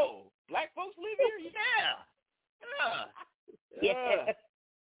 oh, black folks live here? Yeah.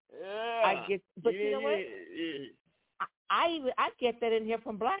 I get, but you know what? I get that in here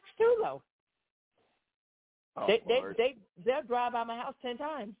from blacks too, though. Oh, They'll drive by my house 10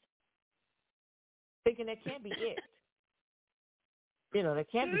 times, thinking that can't be it. You know, that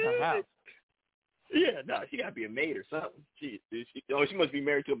can't be her house. Yeah, no, she gotta be a maid or something. She must be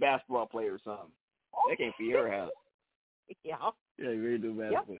married to a basketball player or something. That can't be her house. Yeah. Yeah, married to a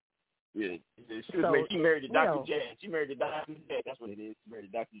basketball. Yep. Yeah, she married to you Dr. know. J. She married to Dr. J. That's what it is. She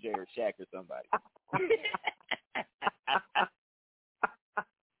married to Dr. J or Shaq or somebody.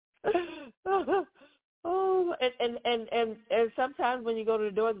 Oh, and sometimes when you go to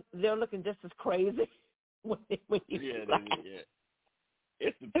the door, they're looking just as crazy. when you yeah.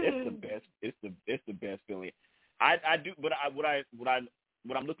 It's the best. It's the best feeling. I do, but what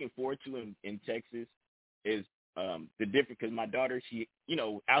I'm looking forward to in Texas is the difference, because my daughter, she,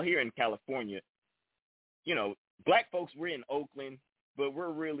 out here in California, black folks, we're in Oakland, but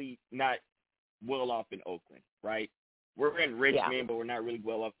we're really not well off in Oakland, right? We're in Richmond, but we're not really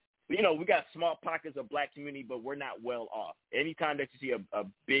well off. We got small pockets of black community, but we're not well off. Anytime that you see a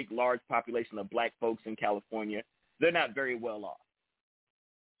big, large population of black folks in California, they're not very well off.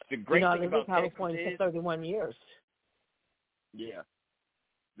 The great thing about California Texas is, for 31 years. Yeah.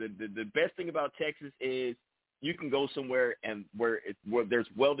 The best thing about Texas is you can go somewhere and where there's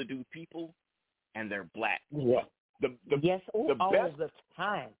well-to-do people and they're black. Yeah. All best of the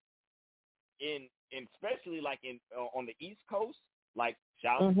time. Especially like on the East Coast, like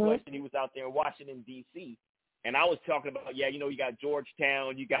shout out to Question, he was out there in Washington D.C. and I was talking about you got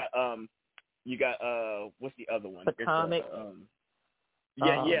Georgetown, you got what's the other one? Potomac.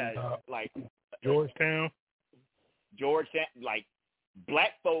 Like Georgetown, like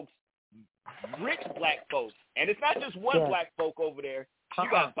black folks, rich black folks, and it's not just one black folk over there. You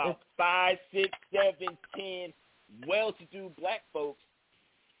got about 5, 6, 7, 10 well-to-do black folks,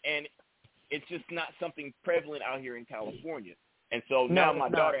 and it's just not something prevalent out here in California. And so now my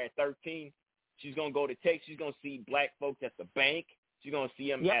daughter at 13, she's gonna go to Texas. She's gonna see black folks at the bank. She's gonna see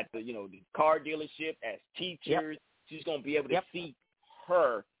them at the the car dealership as teachers. She's gonna be able to see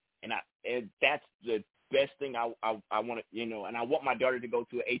her, and that's the best thing I want to, and I want my daughter to go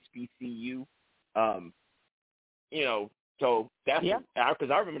to a HBCU, so that's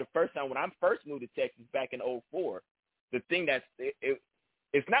because I remember the first time when I first moved to Texas back in 2004, the thing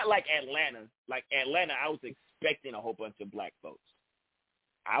it's not like Atlanta. Like Atlanta, I was expecting a whole bunch of black folks.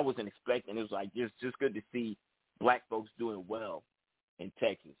 I wasn't expecting. It was like just good to see black folks doing well in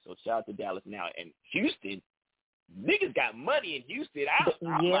Texas. So shout out to Dallas now. And Houston, niggas got money in Houston.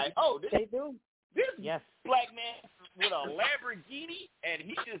 I'm like, oh, they do. This black man with a Lamborghini, and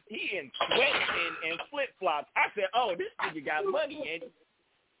he in sweats and flip flops. I said, oh, this nigga got money.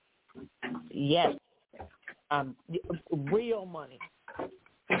 And yes, real money.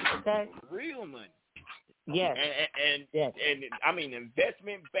 Okay, real money. Yes, and I mean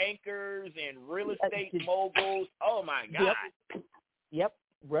investment bankers and real estate moguls. Oh my God. Yep.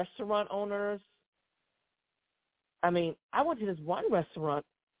 Restaurant owners. I mean, I went to this one restaurant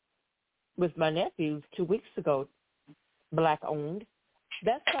with my nephews 2 weeks ago, black owned.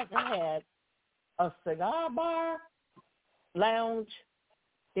 That sucker had a cigar bar, lounge,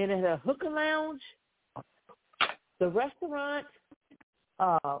 then it had a hookah lounge. The restaurant,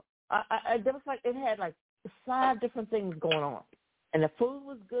 there was it had 5 different things going on, and the food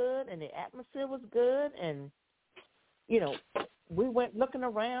was good, and the atmosphere was good, and we went looking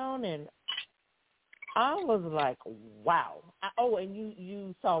around, and I was like, wow. And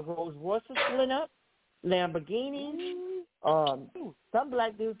you saw Rolls Royces pulling up, Lamborghinis. Some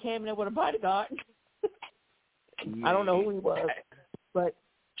black dude came in there with a bodyguard. I don't know who he was, but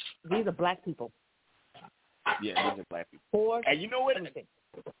these are black people. Yeah, these are black people. And you know what? And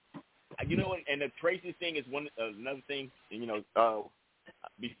the Tracy thing is another thing. And,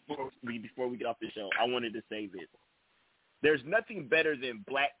 before we get off the show, I wanted to say this: there's nothing better than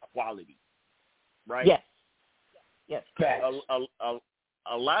black quality, right? Yes.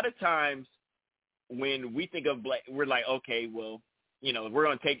 A lot of times when we think of black, we're like, okay, well, we're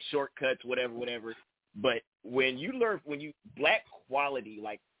gonna take shortcuts, whatever. But when you black quality,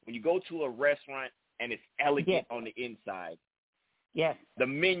 like when you go to a restaurant and it's elegant on the inside. Yes. The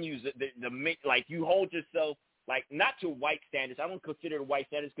menus, like you hold yourself, like not to white standards. I don't consider it white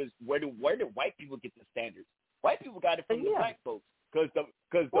standards because where do white people get the standards? White people got it from the black folks because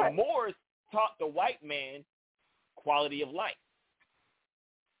the Moors taught the white man quality of life.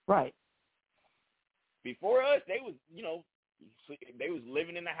 Right. Before us, they was, they was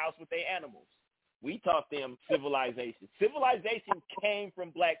living in the house with their animals. We taught them civilization. Civilization came from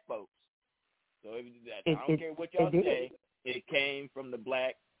black folks. So I don't care what y'all say, it came from the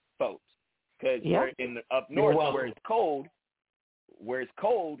black folks. Because up north where it's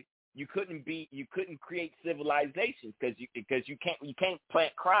cold, you couldn't create civilization because you can't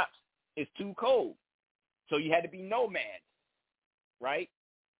plant crops. It's too cold. So you had to be nomads, right?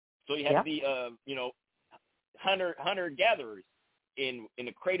 So you had to be hunter gatherers. In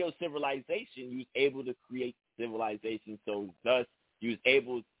the cradle civilization, you was able to create civilization. So thus you was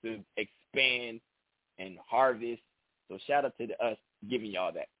able to expand and harvest. So shout out to us giving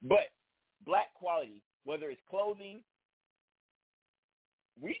y'all that. But black quality, whether it's clothing,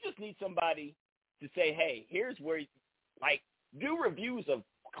 we just need somebody to say, hey, here's where, do reviews of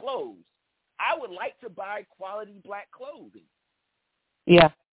clothes. I would like to buy quality black clothing. Yeah.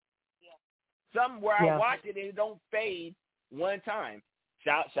 Something where I watch it and it don't fade one time.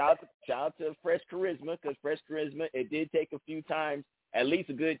 Shout out to Fresh Charisma, because Fresh Charisma, it did take a few times, at least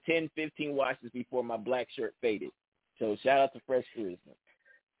a good 10, 15 washes before my black shirt faded. So shout out to Fresh Charisma.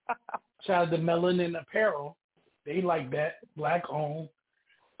 Shout out to Melanin Apparel. They like that. Black owned.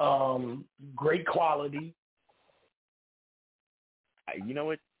 Great quality. You know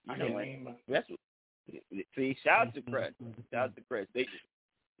what? That's what. See, shout out to Crest. Shout out to Crest. They,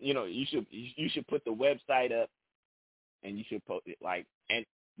 you should put the website up, and you should post it and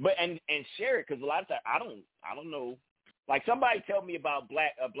share it, because a lot of times I don't know. Like, somebody tell me about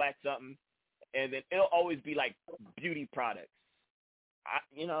black something, and then it'll always be like beauty products. I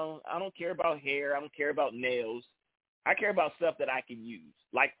don't care about hair. I don't care about nails. I care about stuff that I can use.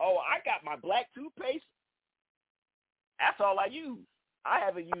 Like, I got my black toothpaste. That's all I use. I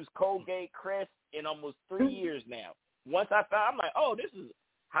haven't used Colgate Crest in almost 3 years now. Once I found, I'm like, this is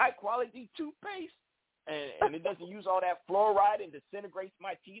high quality toothpaste, and it doesn't use all that fluoride and disintegrates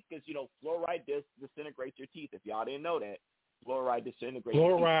my teeth, because fluoride does disintegrate your teeth. If y'all didn't know that, fluoride disintegrates.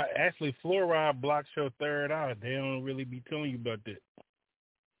 Fluoride blocks your third eye. They don't really be telling you about that.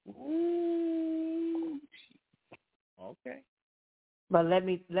 Ooh. Okay. But let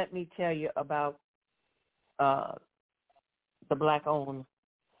me tell you about the black owned.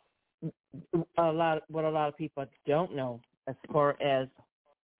 What a lot of people don't know, as far as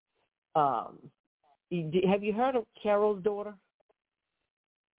have you heard of Carol's daughter?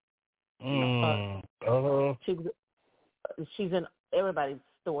 She's in everybody's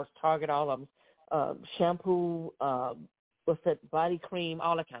stores, Target, all of them. Shampoo, what's that, body cream,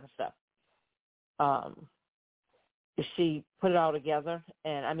 all that kind of stuff. She put it all together,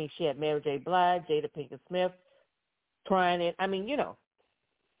 and she had Mary J. Blige, Jada Pinkett Smith trying it.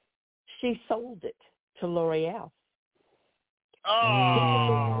 She sold it to L'Oreal.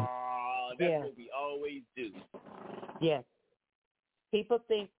 That's what we always do. Yes. People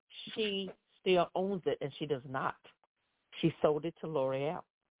think she still owns it, and she does not. She sold it to L'Oreal.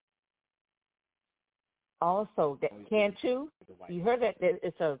 Also, that Cantu, you heard that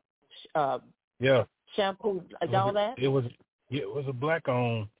it's a shampoo, all that? It was a black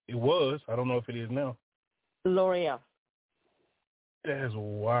owned. It was. I don't know if it is now. L'Oreal. That's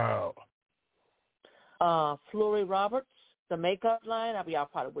wild. Fleury Roberts, the makeup line. Y'all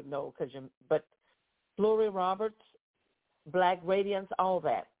probably wouldn't know, but Fleury Roberts, Black Radiance, all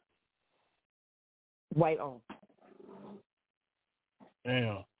that. White owned.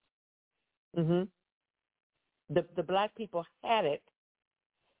 Damn. Mhm. The black people had it,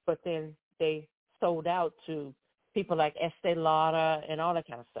 but then they sold out to people like Estee Lauder and all that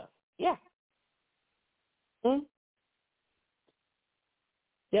kind of stuff. Yeah. Mm.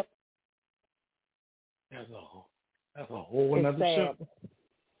 Yep. That's a whole another show.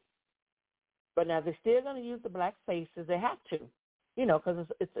 But now they're still going to use the black faces. They have to, because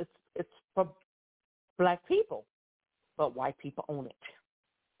it's for black people, but white people own it.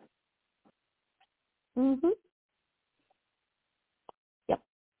 Mhm. Yep.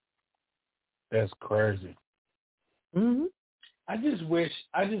 That's crazy. Mhm. I just wish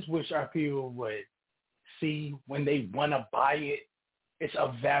our people would see when they want to buy it, it's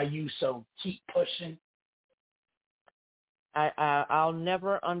of value. So keep pushing. I'll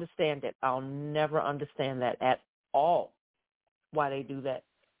never understand it. I'll never understand that at all. Why they do that?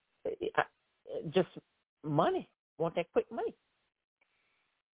 Just money. Want that quick money.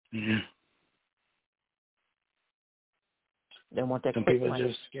 Mm-hmm. They want that Some quick people money. are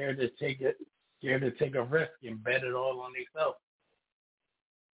just scared to take a risk and bet it all on themselves.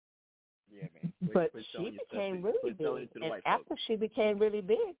 Yeah, man. But she became really big, and after she became really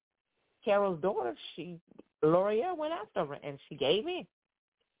big, Carol's daughter, L'Oreal went after her, and she gave in.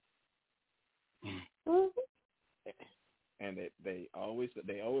 And they always going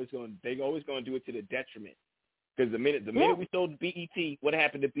to do it to the detriment. Because the minute we sold BET, what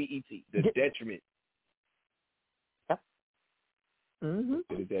happened to BET? The detriment. Mm-hmm.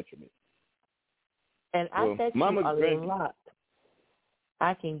 To the detriment. And I bet you a lot.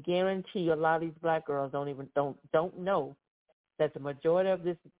 I can guarantee you a lot of these black girls don't know that the majority of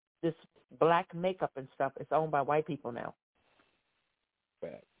this black makeup and stuff is owned by white people now.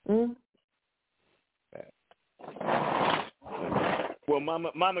 Bad. Mm-hmm. Bad. Well,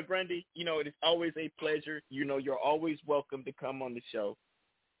 Mama Grundy, it is always a pleasure. You're always welcome to come on the show.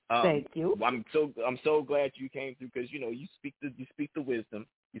 Thank you. I'm so glad you came through because you speak the wisdom,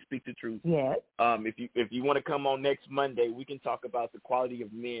 you speak the truth. Yes. If you want to come on next Monday, we can talk about the quality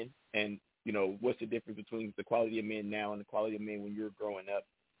of men and what's the difference between the quality of men now and the quality of men when you were growing up.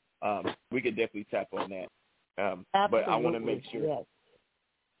 We could definitely tap on that. Absolutely. But I want to make sure.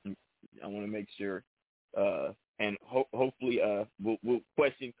 Yes. I want to make sure. And hopefully we'll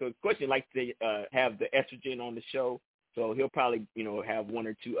question likes to have the estrogen on the show, so he'll probably have one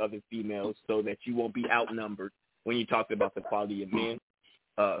or two other females so that you won't be outnumbered when you talk about the quality of men.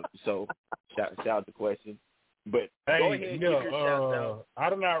 So shout out to question. But go ahead and give your shout out. I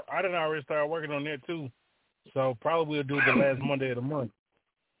done already started working on that too, so probably we'll do it the last Monday of the month.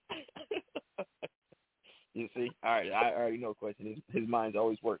 You see? All right, I already know question. His mind's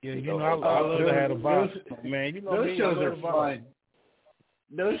always working. Yeah, I love to have a vibe. Man, those shows are fun.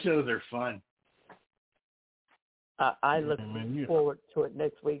 Those shows are fun. I look forward to it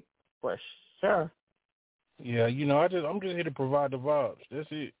next week for sure. Yeah, I'm just here to provide the vibes.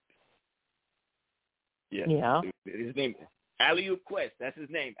 That's it. Yeah. His name is Alley-Oop Quest. That's his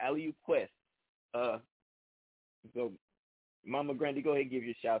name, Alley-Oop Quest. So, Mama Grundy, go ahead and give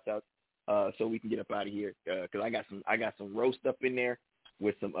your shout out. So we can get up out of here because I got some roast up in there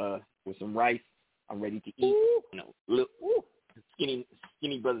with some rice. I'm ready to eat. Little skinny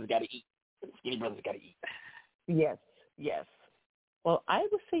brothers got to eat. Skinny brothers got to eat. Yes. Well, I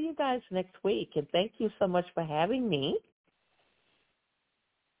will see you guys next week, and thank you so much for having me.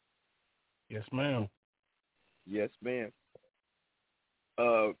 Yes, ma'am. Yes, ma'am.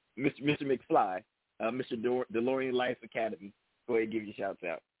 Mr. McFly, Mr. DeLorean Life Academy. Go ahead and give your shouts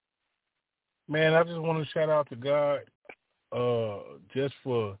out. Man, I just want to shout out to God just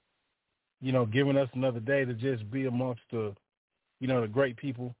for, giving us another day to just be amongst the, the great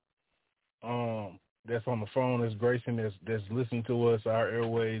people that's on the phone, that's gracing, that's listening to us, our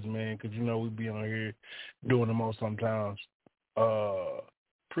airways, man, because, we be on here doing the most sometimes.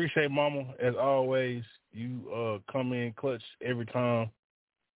 Appreciate Mama, as always. You come in clutch every time.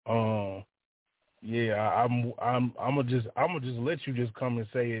 I'm gonna just let you just come and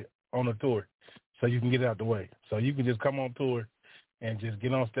say it on the tour, so you can get it out the way. So you can just come on tour and just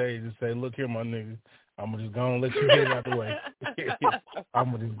get on stage and say, "Look here, my nigga, I'm just gonna let you get it out the way.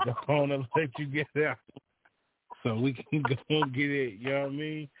 I'm just gonna let you get it out, so we can go and get it." You know what I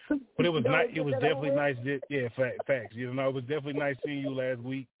mean? But it was nice. It was definitely nice. Facts. It was definitely nice seeing you last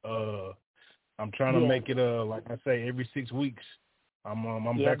week. I'm trying to make it like I say, every 6 weeks. I'm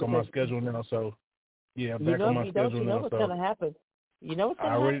back on my schedule now. So I'm back on my schedule now. You know what's gonna happen. You know what's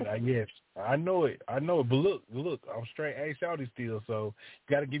gonna happen. Yes, I know it. But look, I'm straight A shouty still, so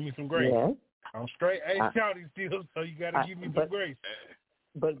you gotta give me some grace. Yeah. I'm straight A shouty still, so you gotta give me some grace.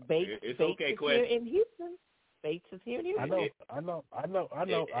 But Bates is here in Houston. Bates is here in Houston. I know. All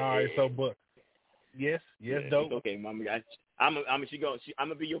right, so but yes, dope. It's okay, Mama. I'm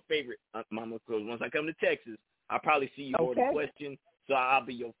gonna be your favorite, Mama. Because once I come to Texas, I'll probably see you more the question, so I'll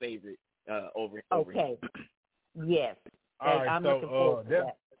be your favorite over here. Yes. All right, I'm looking forward to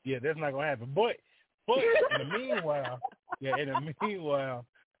that. Yeah, that's not gonna happen. But in the meanwhile,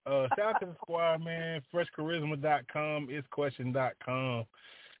 shout out to the squad, man. FreshCharisma.com, isquestion.com.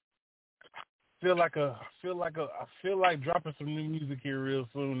 I feel like dropping some new music here real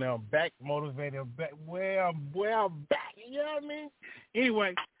soon. Now I'm back motivated. I'm back. I'm back. You know what I mean?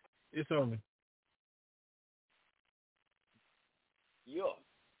 Anyway, it's on me. Yeah.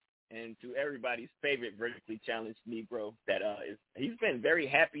 And to everybody's favorite vertically challenged Negro, he's been very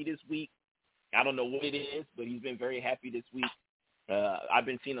happy this week. I don't know what it is, but he's been very happy this week. I've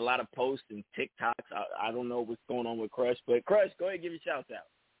been seeing a lot of posts and TikToks. I don't know what's going on with Crush, but Crush, go ahead and give your shouts out.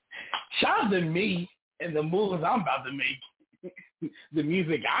 Shout out to me and the moves I'm about to make. The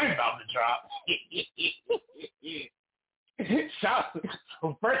music I'm about to drop.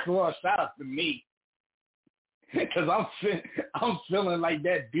 So first of all, shout out to me. Because I'm feeling like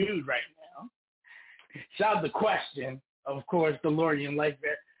that dude right now. Shout out to Question, of course, DeLorean like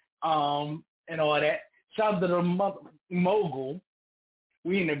that, and all that. Shout out to the mogul.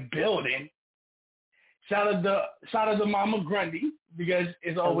 We in the building. Shout out to Mama Grundy, because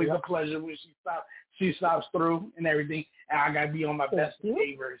it's always a pleasure when she stops through and everything. And I gotta be on my best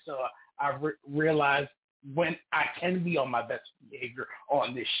behavior, so I realize when I can be on my best behavior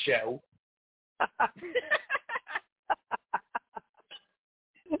on this show.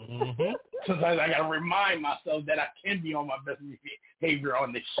 Sometimes I gotta remind myself that I can be on my best behavior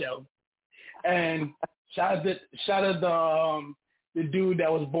on this show. And shout out the dude that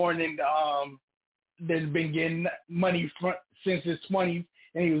was born in that's been getting money since his 20s,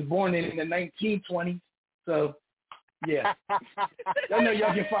 and he was born in the 1920s. So, yeah. I know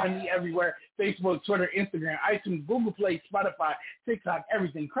y'all can find me everywhere: Facebook, Twitter, Instagram, iTunes, Google Play, Spotify, TikTok,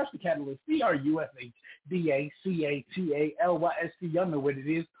 everything. Crush the Catalyst, CRUSHDACATALYST. Y'all know what it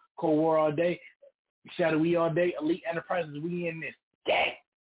is. Cold War all day, Shadowy all day, Elite Enterprises. We in this gang.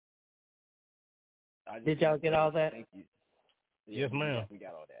 Did y'all get all that? Thank you. Yes, ma'am. We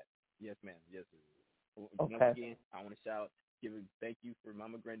got all that. Yes, ma'am. Yes, sir. Okay. Once again, I want to give a thank you for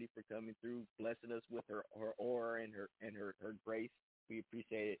Mama Grundy for coming through, blessing us with her aura and her grace. We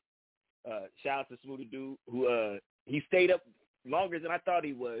appreciate it. Shout out to Smoothie Dude, who he stayed up longer than I thought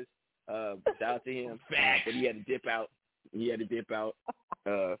he was. Shout out to him. But he had to dip out.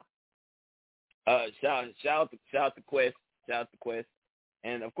 Shout out to Quest.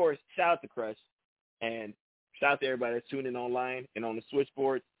 And of course, shout out to Crush. And shout out to everybody that's tuning in online and on the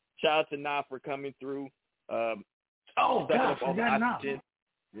switchboard. Shout out to Na for coming through. Sucking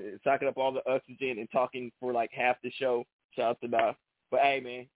up all the oxygen and talking for like half the show. Shout out to Na. But hey,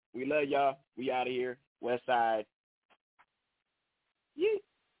 man, we love y'all. We out of here. West Side. Yeah.